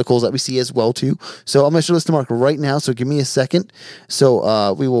some articles that we see as well, too. So I'm going to show this to Mark right now, so give me a second.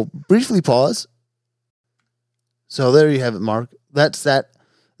 So we will briefly pause. So there you have it, Mark. That's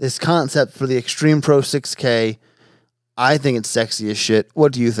this concept for the Extreme Pro 6K. I think it's sexy as shit.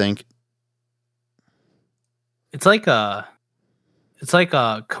 What do you think? It's like a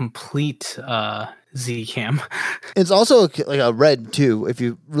complete Z cam. It's also like a red too. If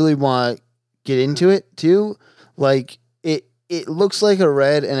you really want to get into it too, like it looks like a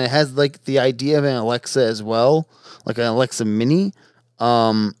red, and it has like the idea of an Alexa as well, like an Alexa Mini.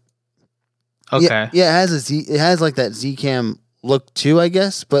 Okay. Yeah, it has like that Z cam look too, I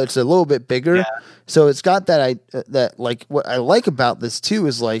guess, but it's a little bit bigger. Yeah. So it's got that like what I like about this too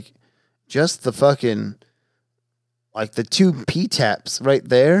is like just the fucking like the two P taps right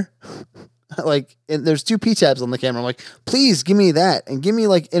there. Like, and there's two P taps on the camera. I'm like, please give me that, and give me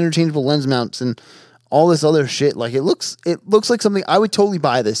like interchangeable lens mounts and all this other shit. Like it looks like something I would totally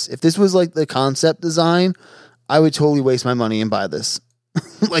buy this. If this was like the concept design, I would totally waste my money and buy this.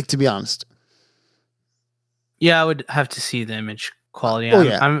 Like, to be honest. Yeah, I would have to see the image quality.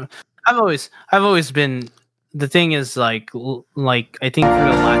 Yeah. I've always been. The thing is, like I think for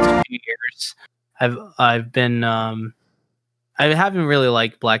the last few years, I've been I haven't really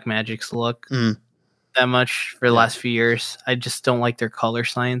liked Blackmagic's look that much for the last few years. I just don't like their color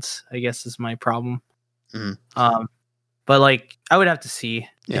science, I guess, is my problem. But like I would have to see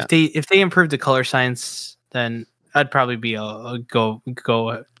if they improve the color science, then I'd probably be a go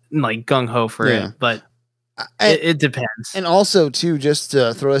like gung ho for it. But it depends. And also, too, just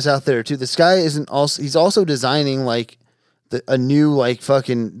to throw this out there, too, this guy he's also designing like a new like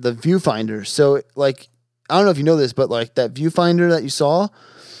fucking the viewfinder. So like I don't know if you know this, but like that viewfinder that you saw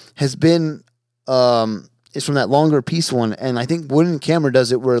has been is from that longer piece one, and I think Wooden Camera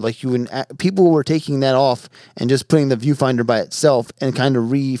does it where like people were taking that off and just putting the viewfinder by itself and kind of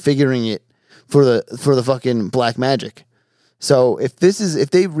refiguring it for the fucking Blackmagic. So if they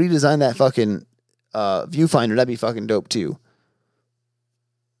redesign that fucking viewfinder, that'd be fucking dope too.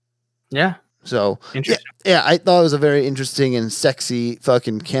 Yeah. So interesting. Yeah, I thought it was a very interesting and sexy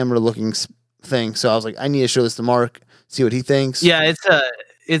fucking camera looking thing. So I was like, I need to show this to Mark, see what he thinks. Yeah,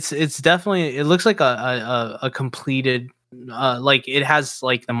 it's definitely, it looks like a completed like it has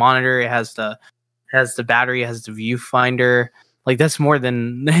like the monitor, it has the battery, it has the viewfinder. Like that's more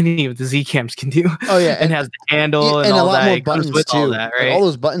than any of the Z cams can do. Oh yeah, and has the handle and all a lot that. more buttons with too. All that, right? Like all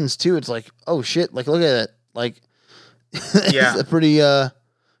those buttons too. It's like, oh shit! Like look at it. Like yeah, it's a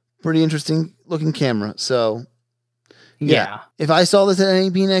pretty interesting looking camera. So yeah, if I saw this at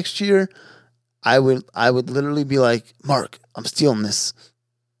NAB next year, I would literally be like, Mark, I'm stealing this.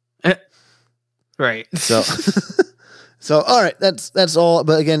 Right. So so all right, that's all.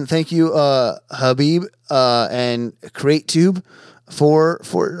 But again, thank you, Habib and CreateTube for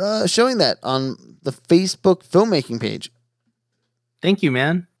showing that on the Facebook filmmaking page. Thank you,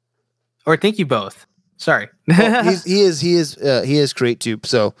 man. Or thank you both. Sorry. Well, he is CreateTube,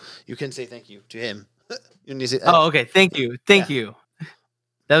 so you can say thank you to him. You need to say, okay. Thank you.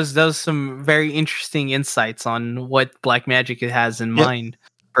 That was some very interesting insights on what Blackmagic has in mind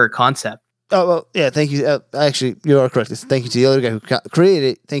for a concept. Oh, well, yeah, thank you. Actually, you are correct. Thank you to the other guy who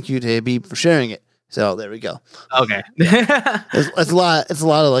created it. Thank you to Habib for sharing it. So there we go. Okay. It's a lot of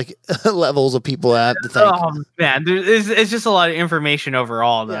like levels of people I have to thank. Oh man, it's just a lot of information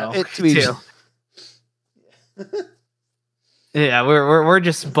overall, though. Yeah, we're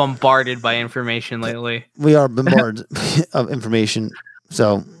just bombarded by information lately. We are bombarded of information.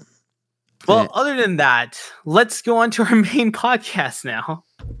 So, well, other than that, let's go on to our main podcast now.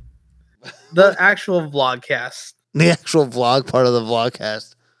 The actual vlogcast. The actual vlog part of the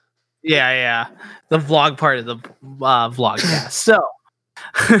vlogcast. Yeah. The vlog part of the vlogcast. So,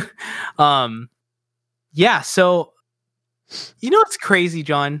 yeah, so you know what's crazy,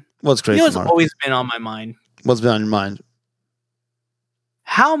 John? What's crazy? You know what's always been on my mind? What's been on your mind?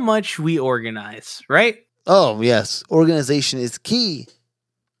 How much we organize, right? Oh, yes. Organization is key.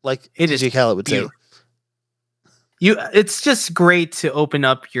 Like DJ Khaled would say. It's just great to open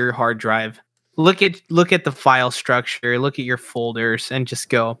up your hard drive, look at the file structure, look at your folders, and just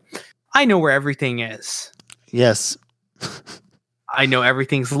go, I know where everything is. Yes. I know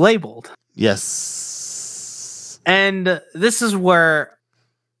everything's labeled. Yes. And this is where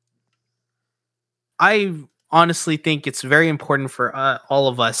I honestly think it's very important for all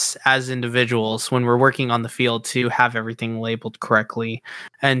of us as individuals when we're working on the field to have everything labeled correctly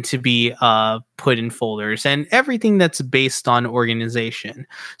and to be put in folders and everything that's based on organization.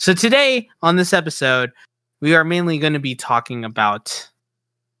 So today on this episode, we are mainly going to be talking about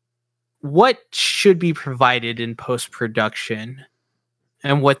what should be provided in post-production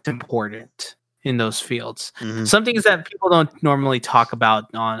and what's important in those fields. Mm-hmm. Some things that people don't normally talk about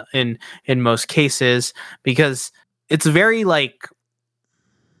in most cases, because it's very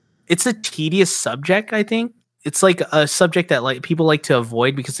it's a tedious subject. I think it's like a subject that like people like to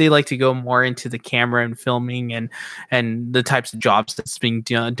avoid because they like to go more into the camera and filming and the types of jobs that's being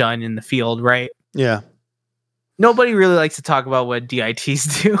done in the field, right? Yeah. Nobody really likes to talk about what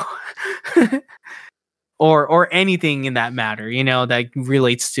DITs do. Or anything in that matter, that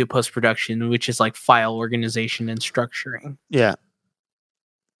relates to post-production, which is like file organization and structuring. Yeah.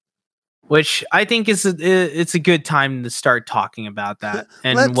 Which I think it's a good time to start talking about that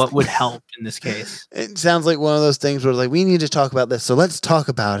and what would help in this case. It sounds like one of those things where like, we need to talk about this, so let's talk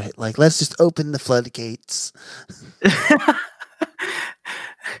about it. Like, let's just open the floodgates.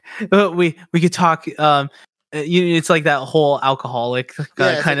 we could talk. It's like that whole alcoholic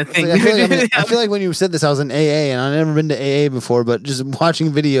kind of thing. Like, I feel like when you said this, I was in AA, and I've never been to AA before, but just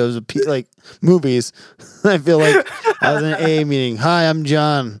watching videos of like movies, I feel like I was in an AA meeting. Hi, I'm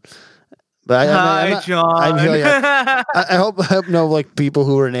John. But Hi, John. I hope no like people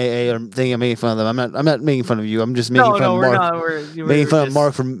who are in AA are thinking I'm making fun of them. I'm not making fun of you. I'm just making fun of Mark. Making fun of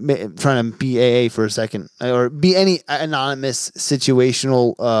Mark for trying to be AA for a second, or be any anonymous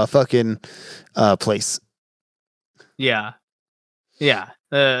situational fucking place. Yeah.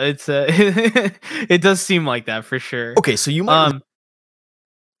 It's it does seem like that for sure. Okay, so you might.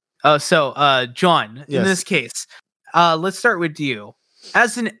 John, in this case, let's start with you.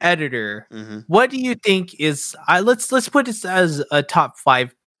 As an editor, what do you think is? Let's put this as a top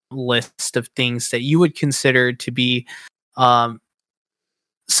 5 list of things that you would consider to be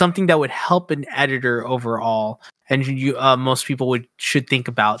something that would help an editor overall, and most people should think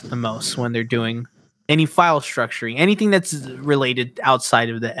about the most when they're doing any file structuring, anything that's related outside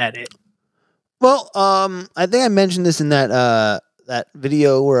of the edit? Well, I think I mentioned this in that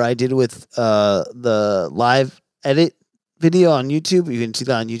video where I did with the live edit video on YouTube. You can see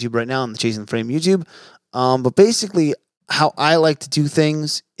that on YouTube right now on the Chasing the Frame YouTube. But basically, how I like to do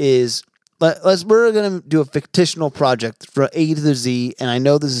things is we're gonna do a fictional project for A to the Z, and I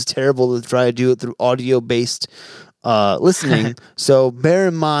know this is terrible to try to do it through audio based listening. So bear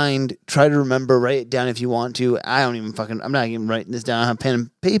in mind, try to remember, write it down if you want to. I'm not even writing this down. I have pen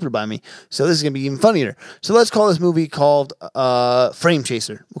and paper by me. So this is going to be even funnier. So let's call this movie called Frame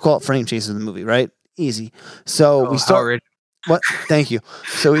Chaser. We'll call it Frame Chaser, the movie, right? Easy. So we start. What? Thank you.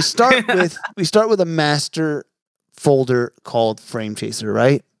 So we start with a master folder called Frame Chaser,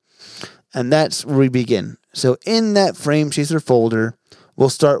 right? And that's where we begin. So in that Frame Chaser folder, we'll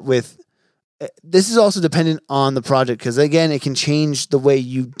start with. This is also dependent on the project because, again, it can change the way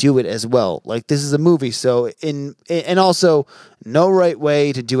you do it as well. Like, this is a movie, so and also no right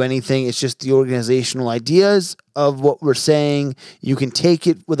way to do anything. It's just the organizational ideas of what we're saying. You can take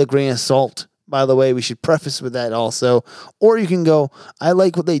it with a grain of salt. By the way, we should preface with that also. Or you can go, I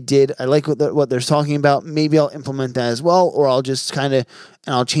like what they did. I like what they're talking about. Maybe I'll implement that as well. Or I'll just and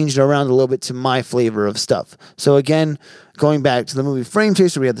I'll change it around a little bit to my flavor of stuff. So again, going back to the movie Frame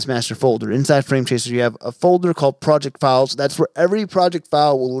Chaser, we have this master folder. Inside Frame Chaser, you have a folder called Project Files. That's where every project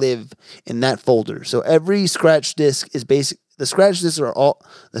file will live in that folder. So every scratch disk is basic. The scratch disks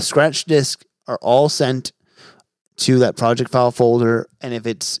are all sent to that project file folder. And if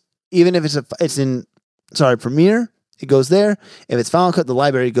it's in Premiere, it goes there. If it's Final Cut, the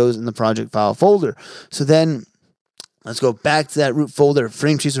library goes in the project file folder. So then let's go back to that root folder,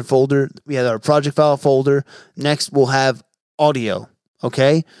 Frame Chaser folder. We have our project file folder. Next, we'll have audio.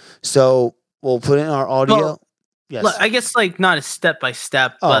 Okay. So we'll put in our audio. Well, yes. I guess not a step by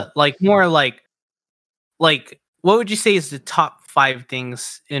step, but more like what would you say is the top 5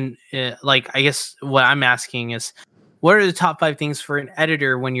 things in I guess what I'm asking is, what are the top 5 things for an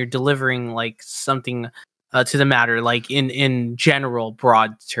editor when you're delivering something to the matter, in general,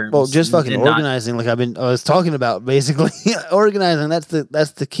 broad terms? Well, just fucking organizing, I was talking about, basically. Organizing,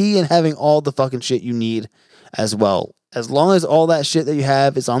 that's the key in having all the fucking shit you need as well. As long as all that shit that you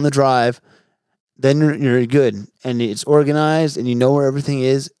have is on the drive, then you're good. And it's organized and you know where everything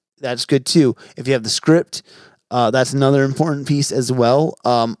is, that's good too. If you have the script, that's another important piece as well.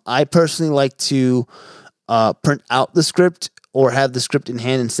 I personally like to print out the script or have the script in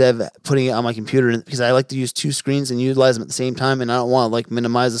hand instead of putting it on my computer, because I like to use 2 screens and utilize them at the same time, and I don't want to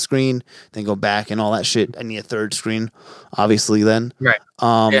minimize the screen, then go back and all that shit. I need a 3rd screen, obviously, then. Right.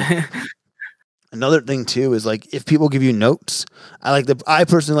 Another thing too is if people give you notes, I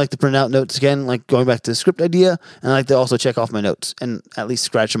personally like to print out notes again, going back to the script idea, and I like to also check off my notes and at least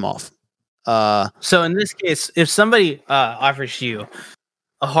scratch them off. So in this case, if somebody offers you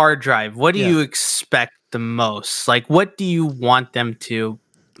a hard drive, what do you expect the most? What do you want them to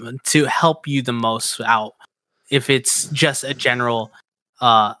help you the most out? If it's just a general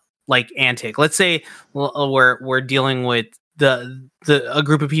antic, let's say we're dealing with a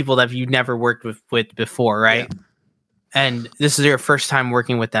group of people that you've never worked with before, right? Yeah. And this is your first time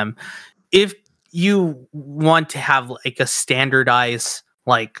working with them. If you want to have a standardized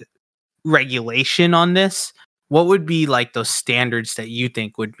regulation on this, what would be those standards that you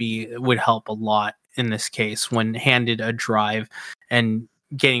think would help a lot in this case when handed a drive and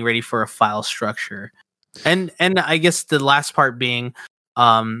getting ready for a file structure? And I guess the last part being,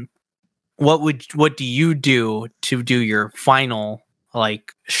 what do you do to do your final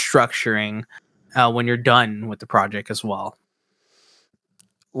structuring when you're done with the project as well?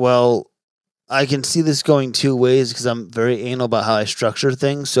 Well, I can see this going 2 ways because I'm very anal about how I structure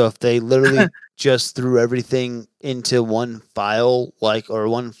things. So if they literally just threw everything into one file, or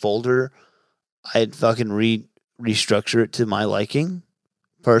one folder, I'd fucking restructure it to my liking,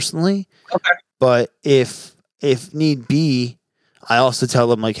 personally. Okay. But if need be, I also tell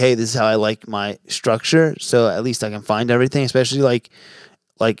them hey, this is how I like my structure. So at least I can find everything, especially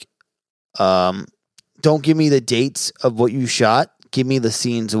don't give me the dates of what you shot. Give me the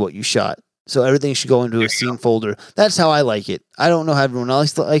scenes of what you shot. So everything should go into a scene folder. That's how I like it. I don't know how everyone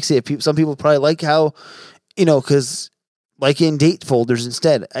else likes it. Some people probably like how, because in date folders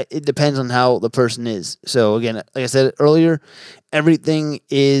instead. It depends on how the person is. So again, like I said earlier, everything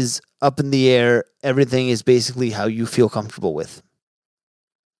is up in the air. Everything is basically how you feel comfortable with.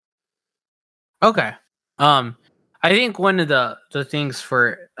 Okay. I think one of the things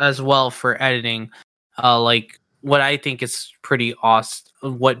for editing, what I think is pretty awesome,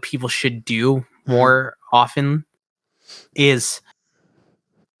 what people should do more often is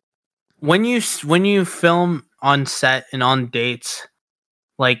when you film on set and on dates,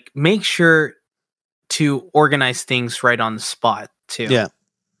 like make sure to organize things right on the spot too. Yeah.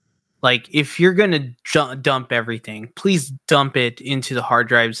 Like if you're going to dump everything, please dump it into the hard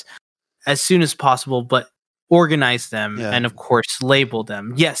drives as soon as possible, but organize them and of course label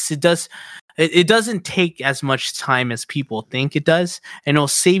them. Yes, it does. It doesn't take as much time as people think it does, and it'll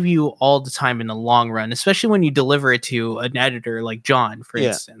save you all the time in the long run, especially when you deliver it to an editor like John, for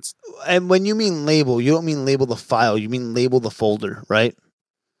instance. And when you mean label, you don't mean label the file, you mean label the folder, right?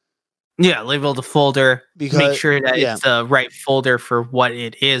 Yeah, label the folder. Make sure that it's the right folder for what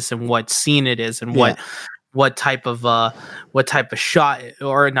it is and what scene it is and what type of shot,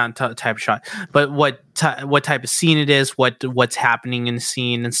 or not type of shot, but what type of scene it is, what's happening in the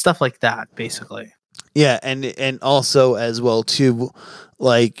scene and stuff like that, basically. Yeah, and also as well too,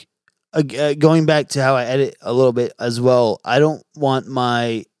 like going back to how I edit a little bit as well. I don't want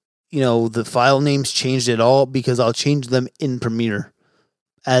my the file names changed at all, because I'll change them in Premiere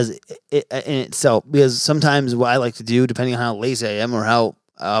as in itself, because sometimes what I like to do, depending on how lazy I am or how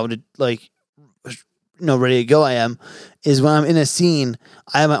ready to go I am, is when I'm in a scene,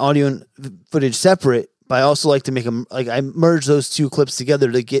 I have my audio and footage separate, but I also like to make them, like, I merge those two clips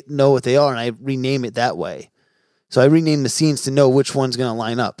together to know what they are, and I rename it that way. So I rename the scenes to know which one's going to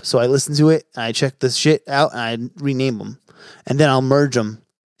line up. So I listen to it, and I check the shit out, and I rename them, and then I'll merge them,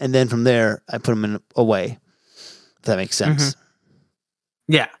 and then from there, I put them away. If that makes sense. Mm-hmm.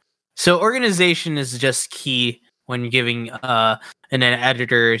 Yeah. So organization is just key when giving an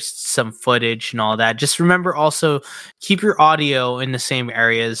editor some footage and all that. Just remember also, keep your audio in the same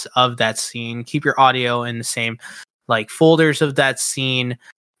areas of that scene. Keep your audio in the same folders of that scene.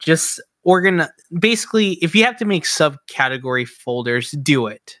 Just basically, if you have to make subcategory folders, do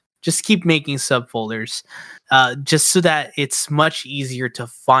it. Just keep making subfolders, just so that it's much easier to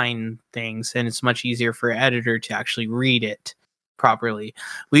find things, and it's much easier for an editor to actually read it properly.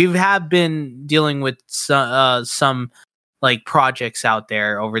 We have been dealing with some projects out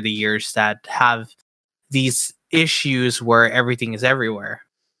there over the years that have these issues where everything is everywhere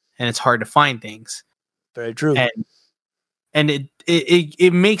and it's hard to find things. Very true. And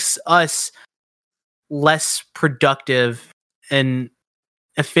it makes us less productive and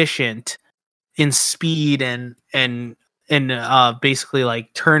efficient in speed and basically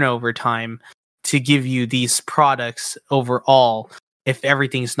turnover time to give you these products overall, if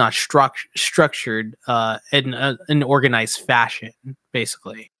everything's not structured in an organized fashion,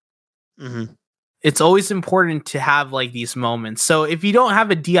 basically. Mm-hmm. It's always important to have these moments. So if you don't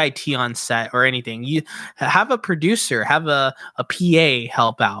have a DIT on set or anything, you have a producer, have a PA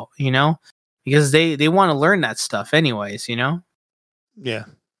help out, because they want to learn that stuff anyways, Yeah.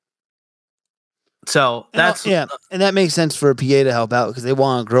 So that's and that makes sense for a PA to help out, because they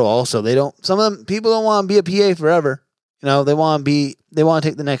want to grow. Also, some of them people don't want to be a PA forever. They want to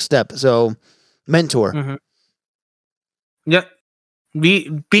take the next step. So, mentor. Mm-hmm. Yep.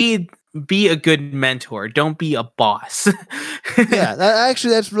 Be a good mentor. Don't be a boss. Yeah,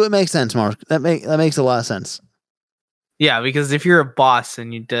 that's really makes sense, Mark. That makes a lot of sense. Yeah, because if you're a boss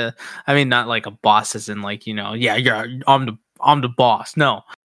and not like a boss as in I'm the boss. No.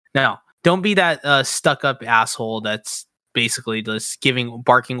 Don't be that stuck-up asshole that's basically just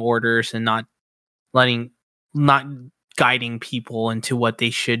barking orders and not guiding people into what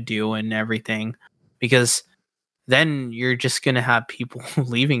they should do and everything, because then you're just gonna have people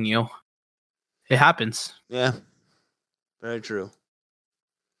leaving you. It happens. Yeah, very true.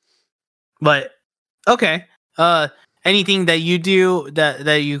 But okay, anything that you do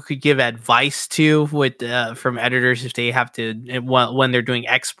that you could give advice to with from editors if they have to when they're doing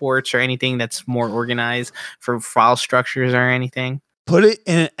exports or anything that's more organized for file structures or anything? Put it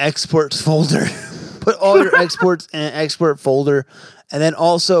in an exports folder. Put all your exports in an export folder, and then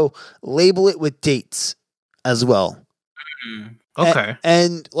also label it with dates as well. Okay.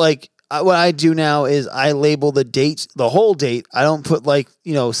 And what I do now is I label the date, the whole date. I don't put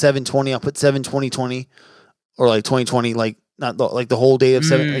 7/20. I'll put 7/20/20. Or 2020, not the whole date of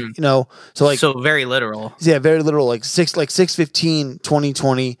 7, so very literal. Yeah, very literal.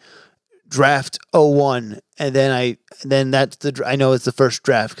 6/15/2020 draft 01, and then that's I know it's the first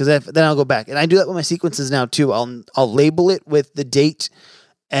draft, because then I'll go back, and I do that with my sequences now too. I'll label it with the date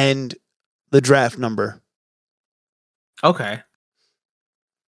and the draft number. Okay.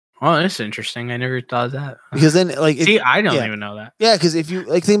 Oh, that's interesting. I never thought of that. Because then, I don't even know that. Yeah, because if you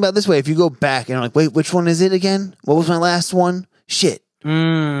think about it this way, if you go back and wait, which one is it again? What was my last one? Shit. You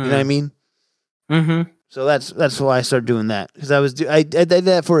know what I mean? Mm-hmm. So that's why I started doing that, because I did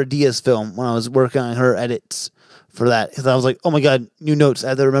that for a Diaz film when I was working on her edits for that, because I was like, oh my god, new notes. I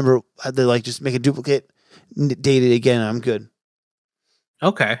had to like just make a duplicate, date it again, and I'm good.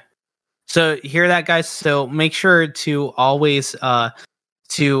 Okay. So hear that, guys. So make sure to always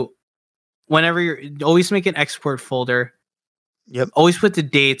whenever you're always make an export folder. Yep. Always put the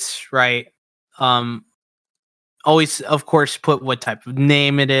dates right. Always, of course, put what type of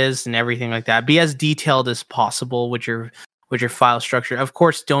name it is and everything like that. Be as detailed as possible with your file structure. Of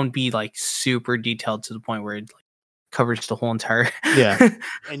course, don't be like super detailed to the point where it like, covers the whole entire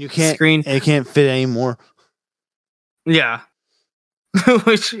and you can't screen. And it can't fit anymore. Yeah.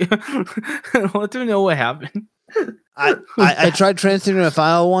 Which I'll let them know what happened. I tried transferring a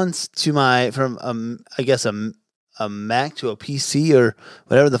file once to from I guess a Mac to a PC or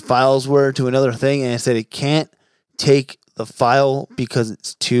whatever the files were to another thing, and it said it can't take the file because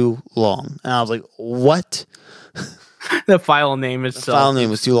it's too long. And I was like, what? The file name is was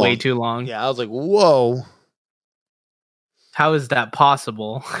too long. Way too long. Yeah, I was like, whoa. How is that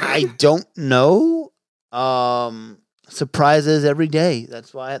possible? I don't know. Surprises every day.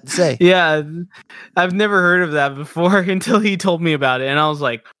 That's why I have to say. Yeah, I've never heard of that before until he told me about it, and I was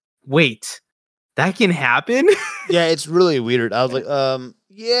like, wait, that can happen? Yeah, it's really weird. I was like,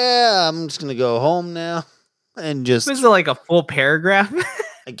 yeah, I'm just gonna go home now and just. Was it like a full paragraph?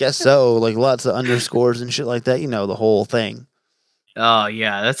 I guess so. Like lots of underscores and shit like that. You know, the whole thing. Oh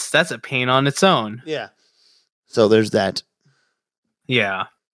yeah, that's a pain on its own. Yeah. So there's that. Yeah.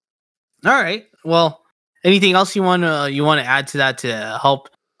 All right. Well, anything else you want to add to that to help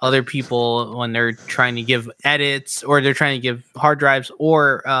other people when they're trying to give edits or they're trying to give hard drives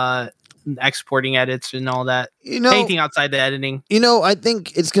or exporting edits and all that? Anything outside the editing? I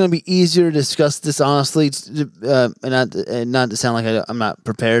think it's going to be easier to discuss this honestly, and not to sound like I'm not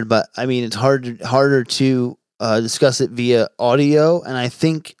prepared, but I mean it's harder to discuss it via audio, and I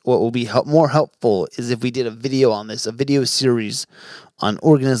think what will be more helpful is if we did a video on this, a video series on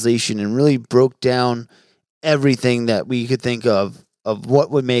organization, and really broke down everything that we could think of what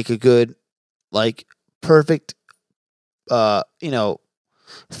would make a good, like, perfect,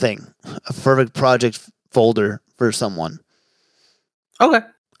 thing, a perfect project folder for someone. Okay.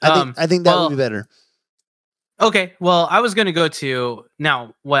 I think that would be better. Okay. Well, I was going to go to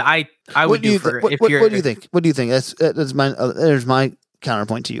now what I would do for what do you think? What do you think? That's my there's my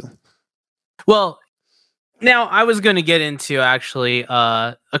counterpoint to you. Well, now I was going to get into actually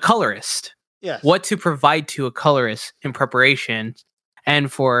a colorist. Yeah. What to provide to a colorist in preparation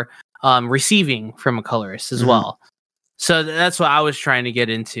and for receiving from a colorist as well. So that's what I was trying to get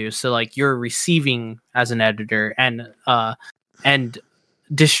into. So like you're receiving as an editor and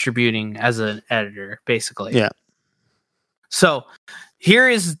distributing as an editor, basically. Yeah. So here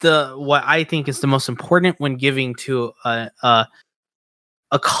is what I think is the most important when giving to a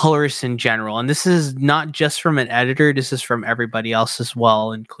colorist in general. And this is not just from an editor. This is from everybody else as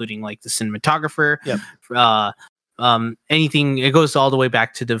well, including like the cinematographer. Yep. Anything. It goes all the way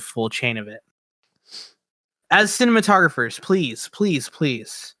back to the full chain of it. As cinematographers, please,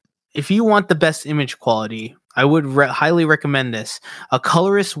 if you want the best image quality, I would highly recommend this. A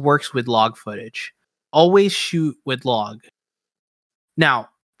colorist works with log footage. Always shoot with log. Now,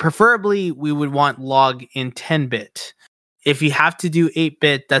 preferably, we would want log in 10-bit. If you have to do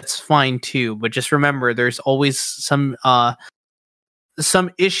 8-bit, that's fine too. But just remember, there's always some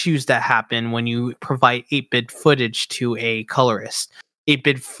issues that happen when you provide 8-bit footage to a colorist.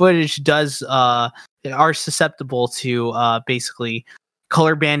 8-bit footage are susceptible to basically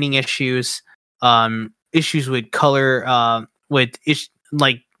color banding issues, issues with color,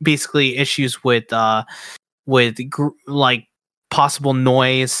 basically issues with like possible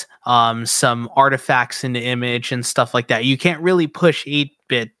noise, some artifacts in the image and stuff like that. You can't really push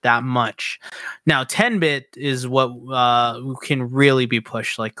 8-bit that much. Now 10-bit is what can really be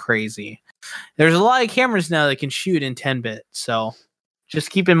pushed like crazy. There's a lot of cameras now that can shoot in 10-bit, so just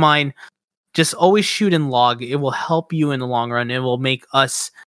keep in mind, just always shoot in log. It will help you in the long run. It will make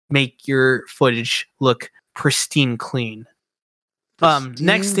your footage look pristine clean.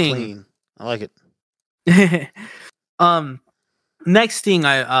 Next thing, clean. I like it. Next thing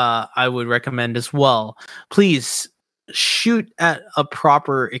I would recommend as well, please shoot at a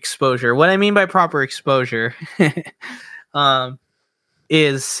proper exposure. What I mean by proper exposure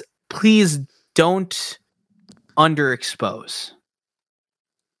is please don't underexpose.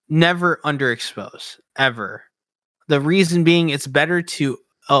 Never underexpose, ever. The reason being, it's better to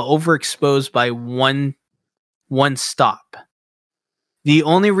overexpose by one stop. The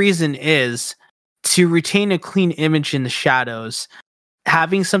only reason is to retain a clean image in the shadows.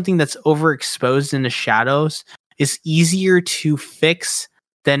 having something that's overexposed in the shadows is easier to fix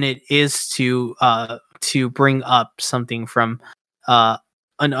than it is to bring up something from an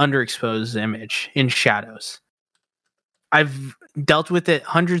underexposed image in shadows. I've dealt with it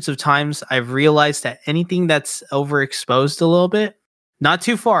hundreds of times. I've realized that anything that's overexposed a little bit, not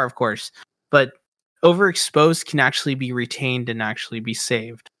too far, of course, but overexposed can actually be retained and actually be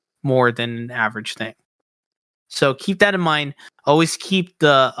saved more than an average thing. So keep that in mind. Always keep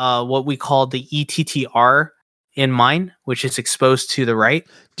the what we call the ETTR in mind, which is exposed to the right.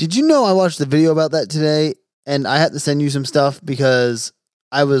 Did you know I watched the video about that today, and I had to send you some stuff because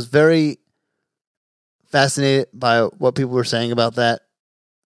I was very fascinated by what people were saying about that,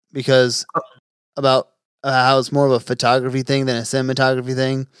 because about how it's more of a photography thing than a cinematography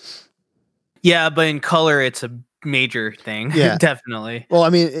thing. Yeah, but in color, it's a major thing. Yeah, definitely. Well, I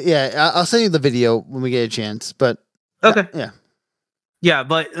mean, yeah, I'll send you the video when we get a chance. But okay, yeah,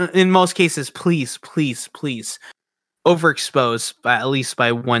 but in most cases, please, overexpose at least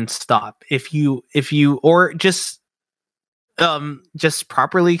by one stop. If you or just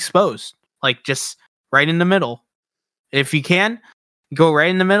properly exposed, like just right in the middle. If you can, go right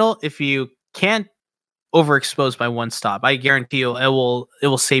in the middle. If you can't, overexpose by one stop. I guarantee you it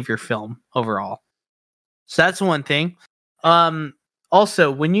will save your film overall. So that's one thing. Also,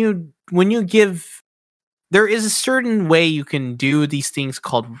 when you give, there is a certain way you can do these things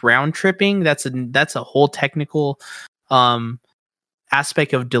called round tripping. That's a whole technical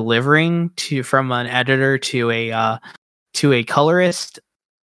aspect of delivering from an editor to a colorist.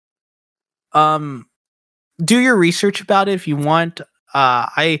 Do your research about it if you want.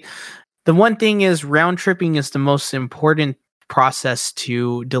 The one thing is, round tripping is the most important process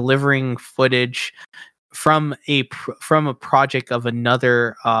to delivering footage from a project of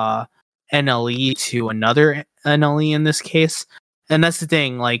another NLE to another NLE in this case. And that's the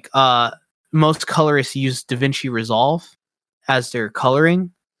thing, like most colorists use DaVinci Resolve as their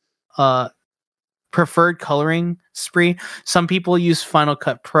coloring preferred coloring spree. Some people use Final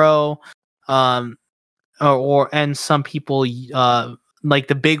Cut Pro, and some people like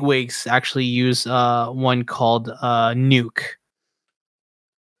the bigwigs actually use one called Nuke.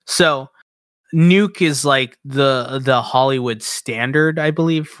 So Nuke is like the Hollywood standard, I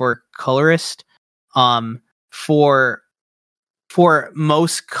believe, for colorist. For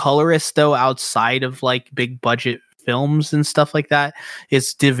most colorists, though, outside of like big budget films and stuff like that,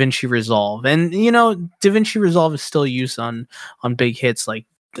 it's DaVinci Resolve. And DaVinci Resolve is still used on big hits like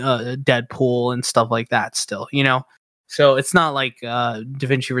Deadpool and stuff like that still, so it's not like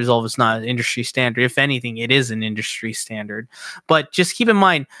DaVinci Resolve is not an industry standard. If anything, it is an industry standard. But just keep in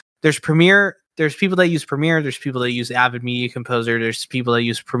mind, there's Premiere, there's people that use Premiere, there's people that use Avid Media Composer, there's people that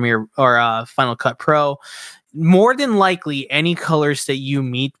use Premiere or Final Cut Pro. More than likely, any colors that you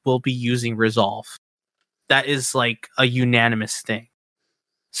meet will be using Resolve. That is like a unanimous thing.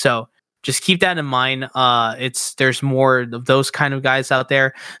 So just keep that in mind. There's more of those kind of guys out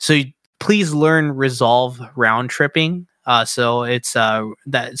there. So please learn Resolve round tripping. So it's so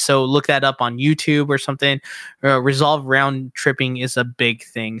look that up on YouTube or something. Resolve round tripping is a big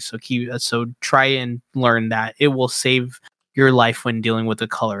thing. So try and learn that. It will save your life when dealing with a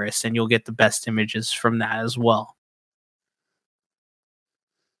colorist, and you'll get the best images from that as well.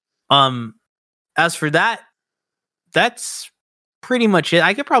 As for that, that's pretty much it.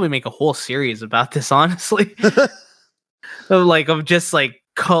 I could probably make a whole series about this, honestly. of just like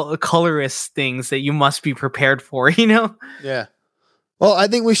colorist things that you must be prepared for, Yeah. Well, I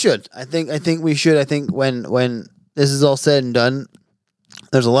think we should. I think we should. I think when this is all said and done,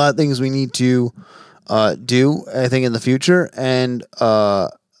 there's a lot of things we need to do, I think, in the future, and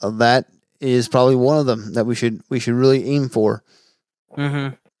that is probably one of them that we should really aim for.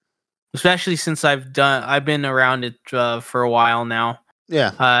 Mm-hmm. Especially since I've been around it for a while now.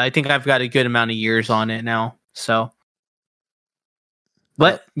 Yeah. I think I've got a good amount of years on it now. So,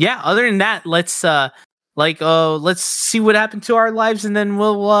 but yeah, other than that, let's see what happened to our lives, and then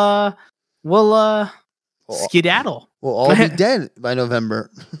we'll skedaddle. We'll all be dead by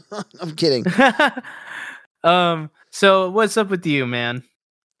November. I'm kidding. So what's up with you, man?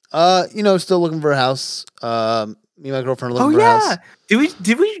 Still looking for a house. Me and my girlfriend are looking for a house.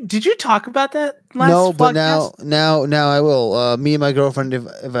 Did you talk about that last No, but podcast? now I will. Me and my girlfriend,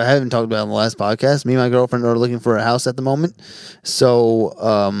 if I haven't talked about it on the last podcast, me and my girlfriend are looking for a house at the moment. So,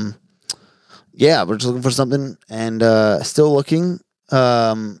 we're just looking for something and still looking.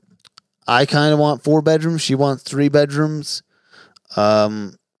 I kind of want 4 bedrooms. She wants 3 bedrooms.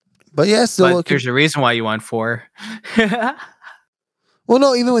 But yeah, still looking. There's a reason why you want 4. Well,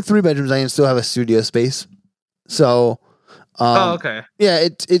 no, even with 3 bedrooms, I can still have a studio space. So, Okay. Yeah,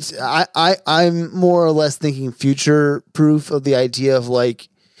 I'm more or less thinking future proof of the idea of like,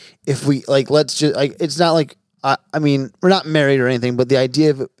 if we like, let's just like, it's not like, I mean, we're not married or anything, but the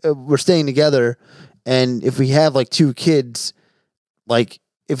idea of we're staying together, and if we have like 2 kids, like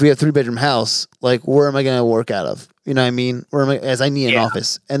if we have 3-bedroom house, like where am I going to work out of? You know what I mean? Where am I, as I need an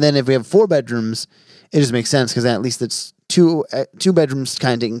office? And then if we have 4 bedrooms, it just makes sense because at least it's two bedrooms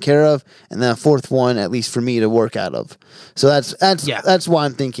kind of taken care of, and then a 4th one at least for me to work out of. So that's why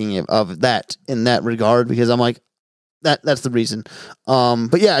I'm thinking of that in that regard, because I'm like that's the reason.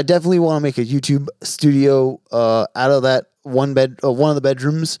 But yeah, I definitely want to make a YouTube studio out of that one of the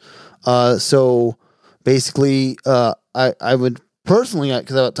bedrooms. So basically, I would personally,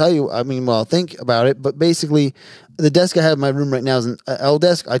 because I'll tell you, I mean, well, I'll think about it, but basically, the desk I have in my room right now is an L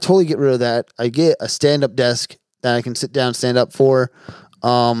desk. I totally get rid of that. I get a stand-up desk that I can sit down, stand up for,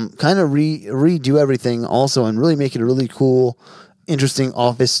 kind of redo everything also, and really make it a really cool, interesting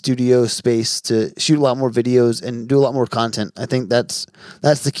office studio space to shoot a lot more videos and do a lot more content. I think that's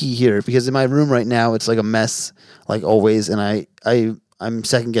the key here, because in my room right now, it's like a mess, like always, and I'm not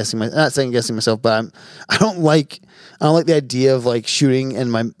second guessing myself, but I don't like the idea of like shooting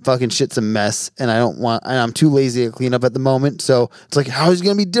and my fucking shit's a mess, and I'm too lazy to clean up at the moment. So it's like, how is it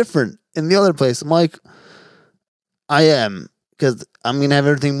gonna be different in the other place? I'm like, I am, because I'm gonna have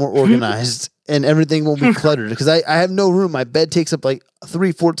everything more organized and everything won't be cluttered, because I have no room. My bed takes up like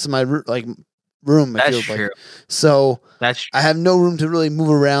 3/4 of my room. That's true. Like. So that's true. I have no room to really move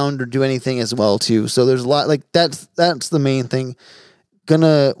around or do anything as well too. So there's a lot, like that's the main thing.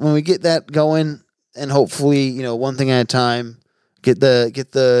 When we get that going, and hopefully, one thing at a time, get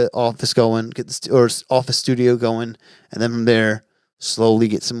the office going, office studio going, and then from there slowly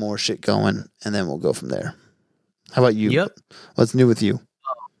get some more shit going, and then we'll go from there. How about you? Yep. What's new with you?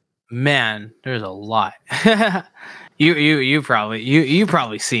 Man, there's a lot. you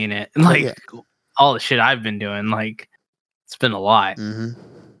probably seen it. Like all the shit I've been doing. Like it's been a lot. Mm-hmm.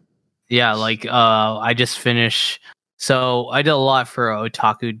 Yeah, like I just finished. So I did a lot for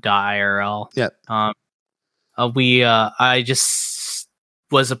Otaku.IRL. Yep. I just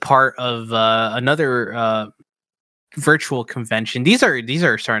was a part of another virtual convention. These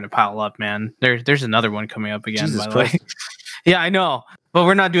are starting to pile up, man. There's another one coming up again, Jesus by the Christ. way. Yeah, I know, but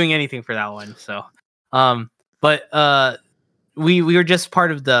we're not doing anything for that one. So, but we were just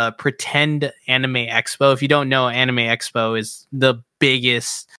part of the Pretend Anime Expo. If you don't know, Anime Expo is the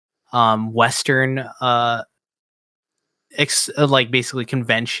biggest Western like basically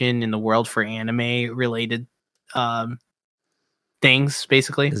convention in the world for anime related things,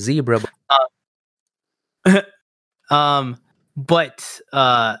 basically. Zebra. But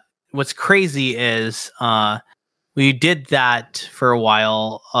what's crazy is we did that for a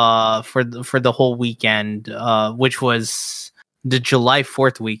while for the whole weekend, which was the July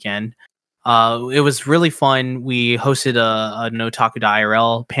 4th weekend. It was really fun. We hosted an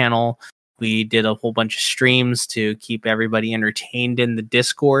Otaku.IRL panel. We did a whole bunch of streams to keep everybody entertained in the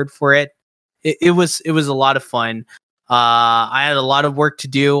Discord for it. It was a lot of fun. I had a lot of work to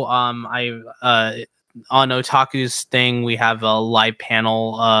do. On Otaku's thing, we have a live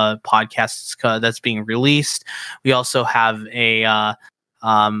panel podcast that's being released. We also have a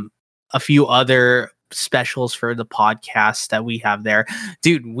few other specials for the podcast that we have there.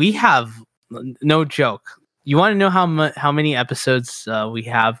 Dude, we have, no joke, you want to know how many episodes we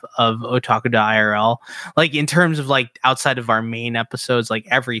have of Otaku.IRL? Like in terms of like outside of our main episodes, like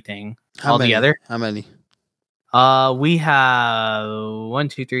everything all together. How many? We have 1,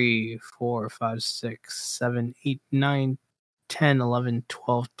 2, 3, 4, 5, 6, 7, 8, 9, 10, 11,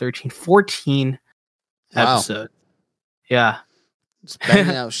 12, 13, 14 episodes. Yeah. Just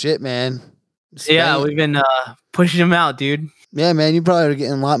banging out shit, man. Yeah, we've been pushing them out, dude. Yeah, man, you probably are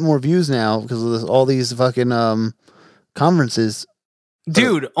getting a lot more views now because of all these fucking conferences.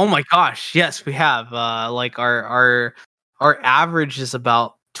 Dude, oh my gosh, yes, we have. Like our average is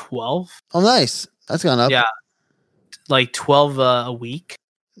about 12. Oh, nice. That's gone up. Yeah, like 12 a week.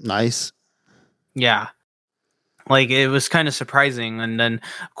 Nice. Yeah, like it was kind of surprising, and then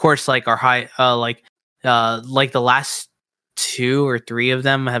of course, like our high, like the last 2 or 3 of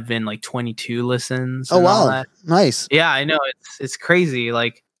them have been like 22 listens. Oh wow, nice. Yeah, I know, it's crazy.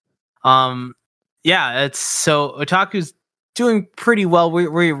 Like, yeah, it's so Otaku's doing pretty well. We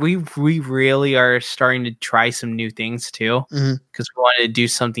really are starting to try some new things too, because we wanted to do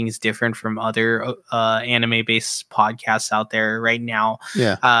something different from other anime based podcasts out there right now.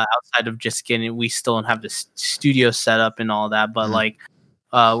 Yeah, outside of just getting, we still don't have the studio set up and all that, but like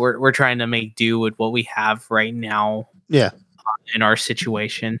we're trying to make do with what we have right now. Yeah. In our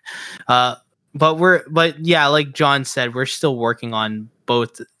situation. but yeah, like John said, we're still working on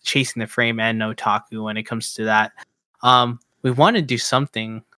both Chasing the Frame and Otaku when it comes to that. We want to do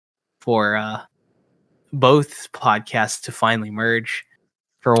something for both podcasts to finally merge,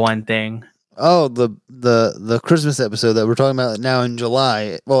 for one thing. Oh, the Christmas episode that we're talking about now in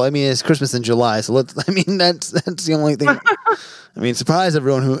July. Well, I mean, it's Christmas in July, so that's the only thing. I mean, surprise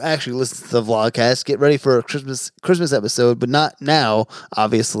everyone who actually listens to the vlogcast. Get ready for a Christmas episode, but not now,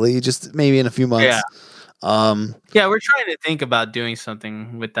 obviously. Just maybe in a few months. Yeah, we're trying to think about doing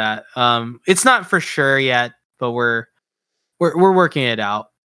something with that. It's not for sure yet, but we're working it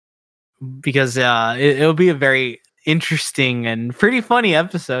out, because it'll be a very interesting and pretty funny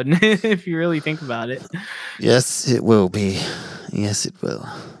episode if you really think about it. Yes, it will be. Yes, it will.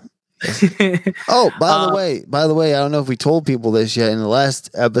 Oh, by the way, I don't know if we told people this yet in the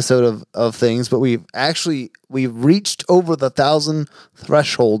last episode of things, but we've reached over the 1,000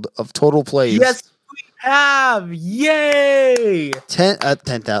 threshold of total plays. Yes, we have. Yay!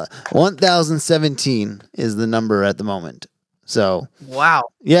 1,017 is the number at the moment. So wow,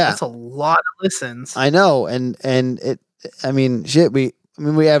 yeah, that's a lot of listens. I know, and it. I mean, shit. We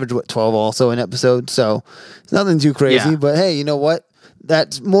average 12 also an episode, so it's nothing too crazy. Yeah. But hey, you know what?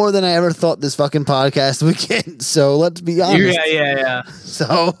 That's more than I ever thought this fucking podcast would get. So let's be honest. Yeah.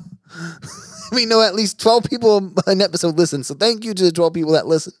 So we know at least 12 people an episode listen. So thank you to the 12 people that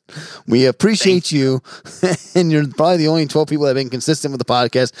listen. We appreciate you. And you're probably the only 12 people that have been consistent with the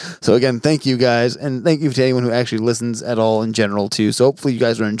podcast. So again, thank you guys. And thank you to anyone who actually listens at all in general too. So hopefully you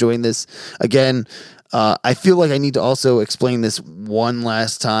guys are enjoying this. Again, I feel like I need to also explain this one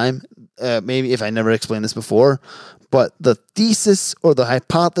last time. Maybe if I never explained this before. But the thesis or the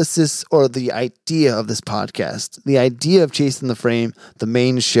hypothesis or the idea of this podcast, the idea of Chasing the Frame, the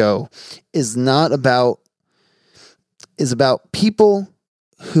main show, is about people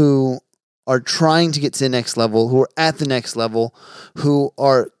who are trying to get to the next level, who are at the next level, who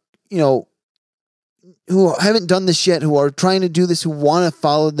are, who haven't done this yet, who are trying to do this, who want to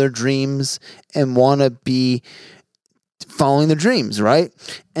follow their dreams and want to be following their dreams, right?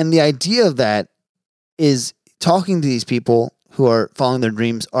 And the idea of that is talking to these people who are following their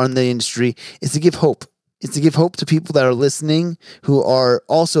dreams, are in the industry, is to give hope. It's to give hope to people that are listening who are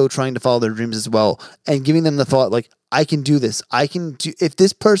also trying to follow their dreams as well, and giving them the thought, like, I can do this. I can do, if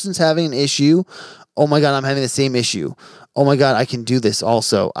this person's having an issue, oh my God, I'm having the same issue. Oh my God, I can do this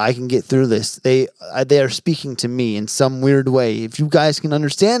also. I can get through this. They are speaking to me in some weird way. If you guys can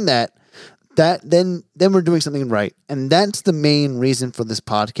understand that then we're doing something right. And that's the main reason for this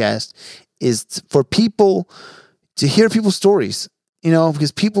podcast, is for people to hear people's stories,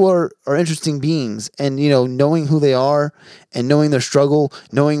 because people are interesting beings, and, knowing who they are and knowing their struggle,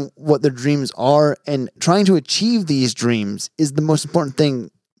 knowing what their dreams are and trying to achieve these dreams is the most important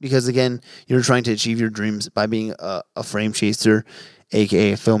thing, because again, you're trying to achieve your dreams by being a frame chaser,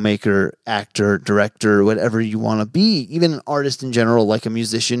 aka a filmmaker, actor, director, whatever you want to be, even an artist in general, like a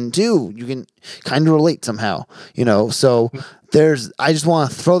musician too. You can kind of relate somehow, so I just want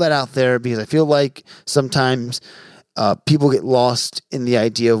to throw that out there, because I feel like sometimes people get lost in the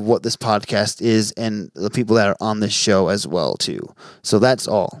idea of what this podcast is and the people that are on this show as well too. So that's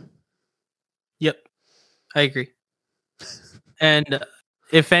all. Yep, I agree. And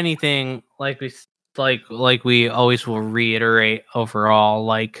if anything, like we always will reiterate overall,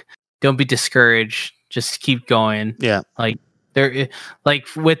 like, don't be discouraged. Just keep going. Yeah. Like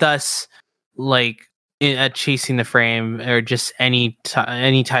with us, like, at Chasing the Frame, or just any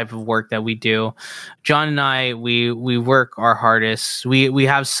type of work that we do, John and I, we work our hardest. We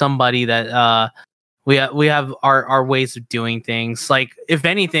have somebody that we have our ways of doing things. Like, if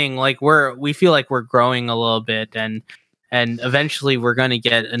anything, like, we feel like we're growing a little bit, and eventually we're going to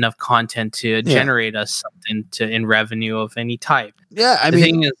get enough content to generate us something in revenue of any type. Yeah, I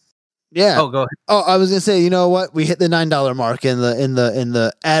mean, yeah. Oh, go ahead. Oh, I was gonna say, you know what? We hit the $9 mark in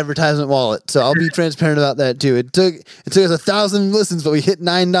the advertisement wallet. So I'll be transparent about that too. It took us 1,000 listens, but we hit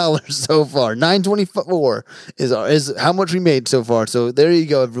 $9 so far. $9.24 is how much we made so far. So there you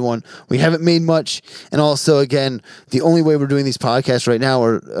go, everyone. We haven't made much, and also, again, the only way we're doing these podcasts right now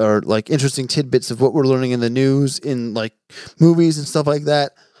are like interesting tidbits of what we're learning in the news, in like movies and stuff like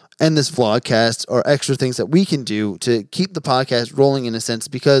that. And this vlogcast are extra things that we can do to keep the podcast rolling, in a sense,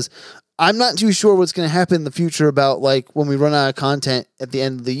 because I'm not too sure what's going to happen in the future about, like, when we run out of content at the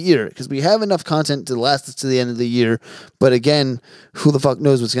end of the year, because we have enough content to last us to the end of the year. But again, who the fuck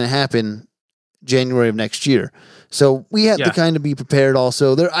knows what's going to happen January of next year. So we have to kind of be prepared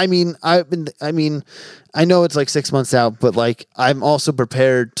also. I know it's like 6 months out, but like, I'm also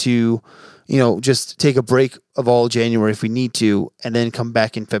prepared to, just take a break of all January if we need to, and then come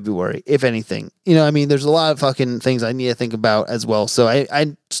back in February, if anything. There's a lot of fucking things I need to think about as well. So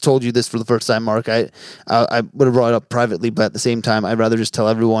I just told you this for the first time, Mark. I would have brought it up privately, but at the same time, I'd rather just tell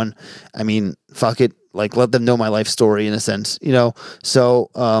everyone. Fuck it. Like, let them know my life story in a sense, So,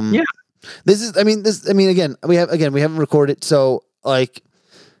 yeah. Again, we haven't recorded. So like,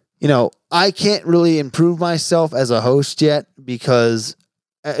 I can't really improve myself as a host yet because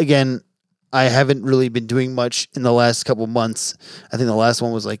again, I haven't really been doing much in the last couple months. I think the last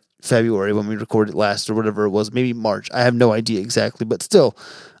one was like February when we recorded last or whatever it was, maybe March. I have no idea exactly, but still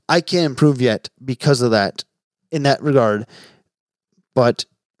I can't improve yet because of that in that regard. But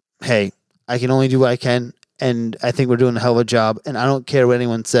hey, I can only do what I can, and I think we're doing a hell of a job, and I don't care what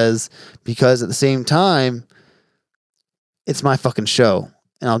anyone says, because at the same time, it's my fucking show,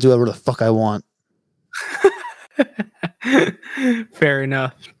 and I'll do whatever the fuck I want. Fair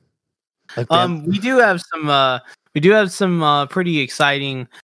enough. We do have some pretty exciting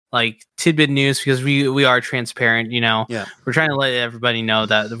like tidbit news, because we are transparent, Yeah. We're trying to let everybody know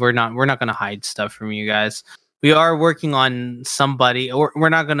that we're not going to hide stuff from you guys. We are working on somebody, or we're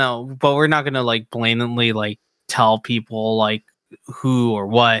not gonna like blatantly like tell people like who or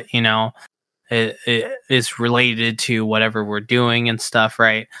what, it is related to whatever we're doing and stuff,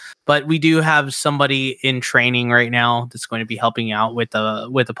 right? But we do have somebody in training right now that's going to be helping out with the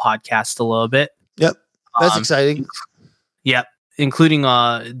podcast a little bit. Yep, that's exciting. Yep, including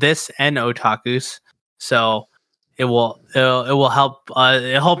this and Otakus. So it will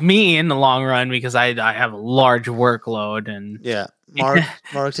help me in the long run, because I have a large workload, and yeah,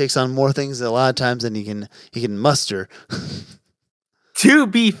 Mark takes on more things a lot of times than he can muster. To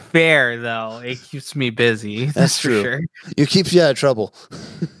be fair, though, it keeps me busy. That's true. Sure. It keeps you out of trouble.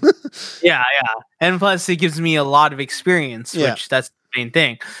 Yeah, and plus it gives me a lot of experience, which that's the main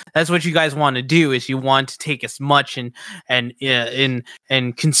thing. That's what you guys want to do, is you want to take as much and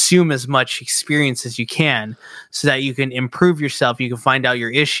consume as much experience as you can, so that you can improve yourself. You can find out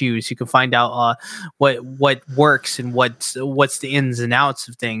your issues. You can find out what works and what's the ins and outs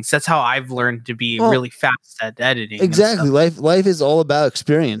of things. That's how I've learned to be really fast at editing. Exactly. Life is all about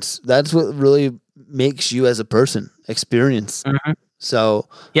experience. That's what really makes you as a person. Experience. Mm-hmm. So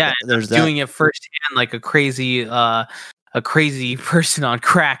yeah, there's doing it firsthand like a crazy person on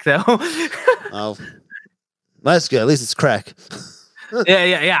crack, though. Oh, that's good. At least it's crack.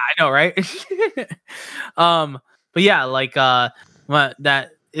 yeah. I know, right? But yeah, like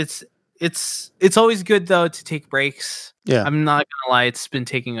that. It's always good though to take breaks. Yeah, I'm not gonna lie, it's been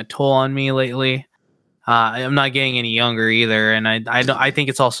taking a toll on me lately. I'm not getting any younger either, and I think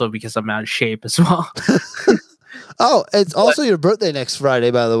it's also because I'm out of shape as well. Oh, it's also your birthday next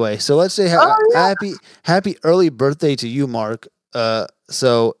Friday, by the way. So let's say happy early birthday to you, Mark. I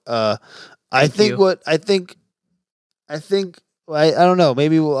think I don't know.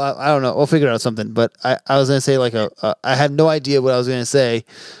 Maybe I don't know. We'll figure out something. But I was gonna say like I have no idea what I was gonna say,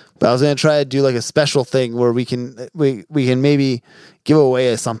 but I was gonna try to do like a special thing where we can maybe give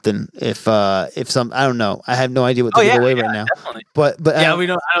away something if some, I don't know. I have no idea what to give away right now. Definitely. But yeah, I don't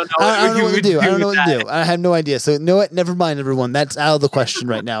know what to do. I don't know what to do. I have no idea. So you know what? Never mind, everyone. That's out of the question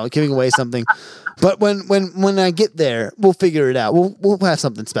right now. Giving away something. But when I get there, we'll figure it out. We'll have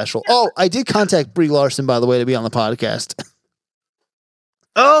something special. Oh, I did contact Brie Larson, by the way, to be on the podcast.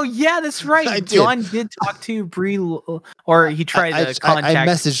 Oh yeah, that's right. John did talk to Brie, or he tried to contact. I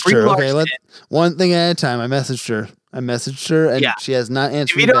messaged Brie her. Larson. Okay, one thing at a time. I messaged her, and she has not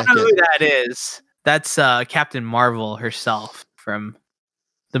answered. If you don't know who that is, that's Captain Marvel herself from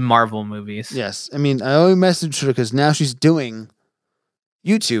the Marvel movies. Yes, I mean I only messaged her because now she's doing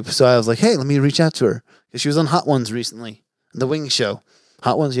YouTube. So I was like, hey, let me reach out to her, because she was on Hot Ones recently, the Wing Show.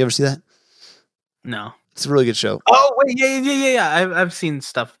 Hot Ones, you ever see that? No. It's a really good show. Oh wait, yeah. I've seen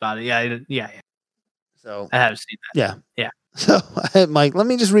stuff about it. Yeah. So I have seen that. Yeah. So I'm like, let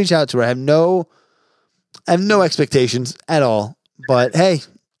me just reach out to her. I have no expectations at all. But hey,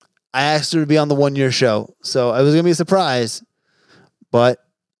 I asked her to be on the 1 year show, so it was gonna be a surprise. But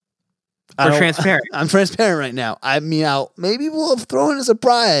we're transparent. I'm transparent right now. I mean, maybe we'll throw in a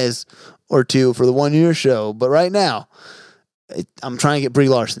surprise or two for the 1 year show. But right now, I'm trying to get Brie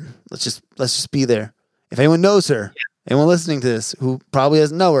Larson. Let's just be there. If anyone knows her, anyone listening to this who probably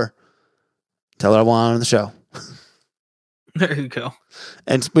doesn't know her, tell her I want her on the show. There you go.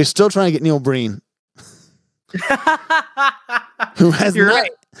 And we're still trying to get Neil Breen, who has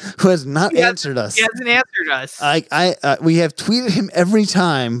not answered us. He hasn't answered us. We have tweeted him every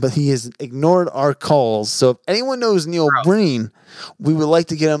time, but he has ignored our calls. So if anyone knows Neil Breen, we would like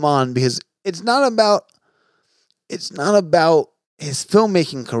to get him on, because it's not about his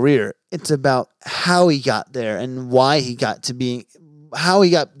filmmaking career. It's about how he got there and why he got to be, how he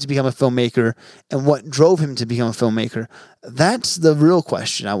got to become a filmmaker and what drove him to become a filmmaker. That's the real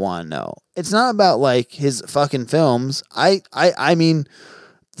question I want to know. It's not about like his fucking films. I mean,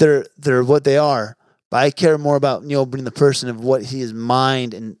 they're what they are, but I care more about Neil Breen, the person, of what his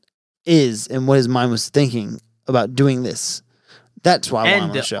mind is and what his mind was thinking about doing this. That's why I want him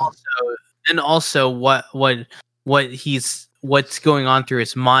on the show. Also what's going on through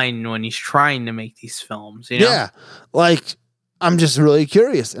his mind when he's trying to make these films, you know? Yeah. Like, I'm just really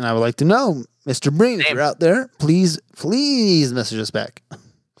curious, and I would like to know, Mr. Breen, if you're out there, please message us back.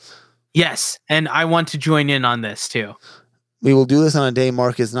 Yes, and I want to join in on this too. We will do this on a day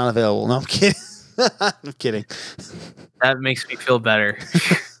Mark is not available. No, I'm kidding. I'm kidding. That makes me feel better.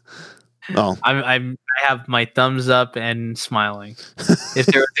 Oh, I have my thumbs up and smiling. If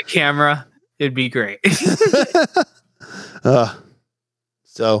there was a camera, it'd be great. But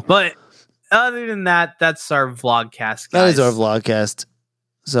other than that, that's our vlogcast, guys. That is our vlogcast.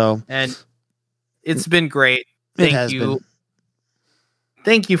 So, and it's been great. Thank you.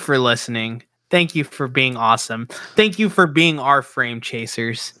 Thank you for listening. Thank you for being awesome. Thank you for being our frame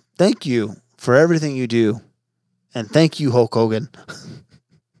chasers. Thank you for everything you do. And thank you, Hulk Hogan.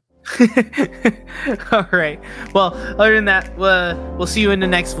 All right. Well, other than that, we'll see you in the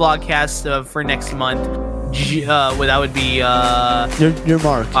next vlogcast for next month. That would be you're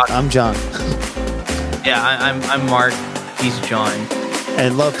Mark. I'm John. Yeah, I'm Mark. He's John.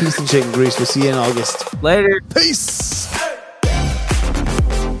 And love, peace, and chicken grease. We'll see you in August. Later. Peace.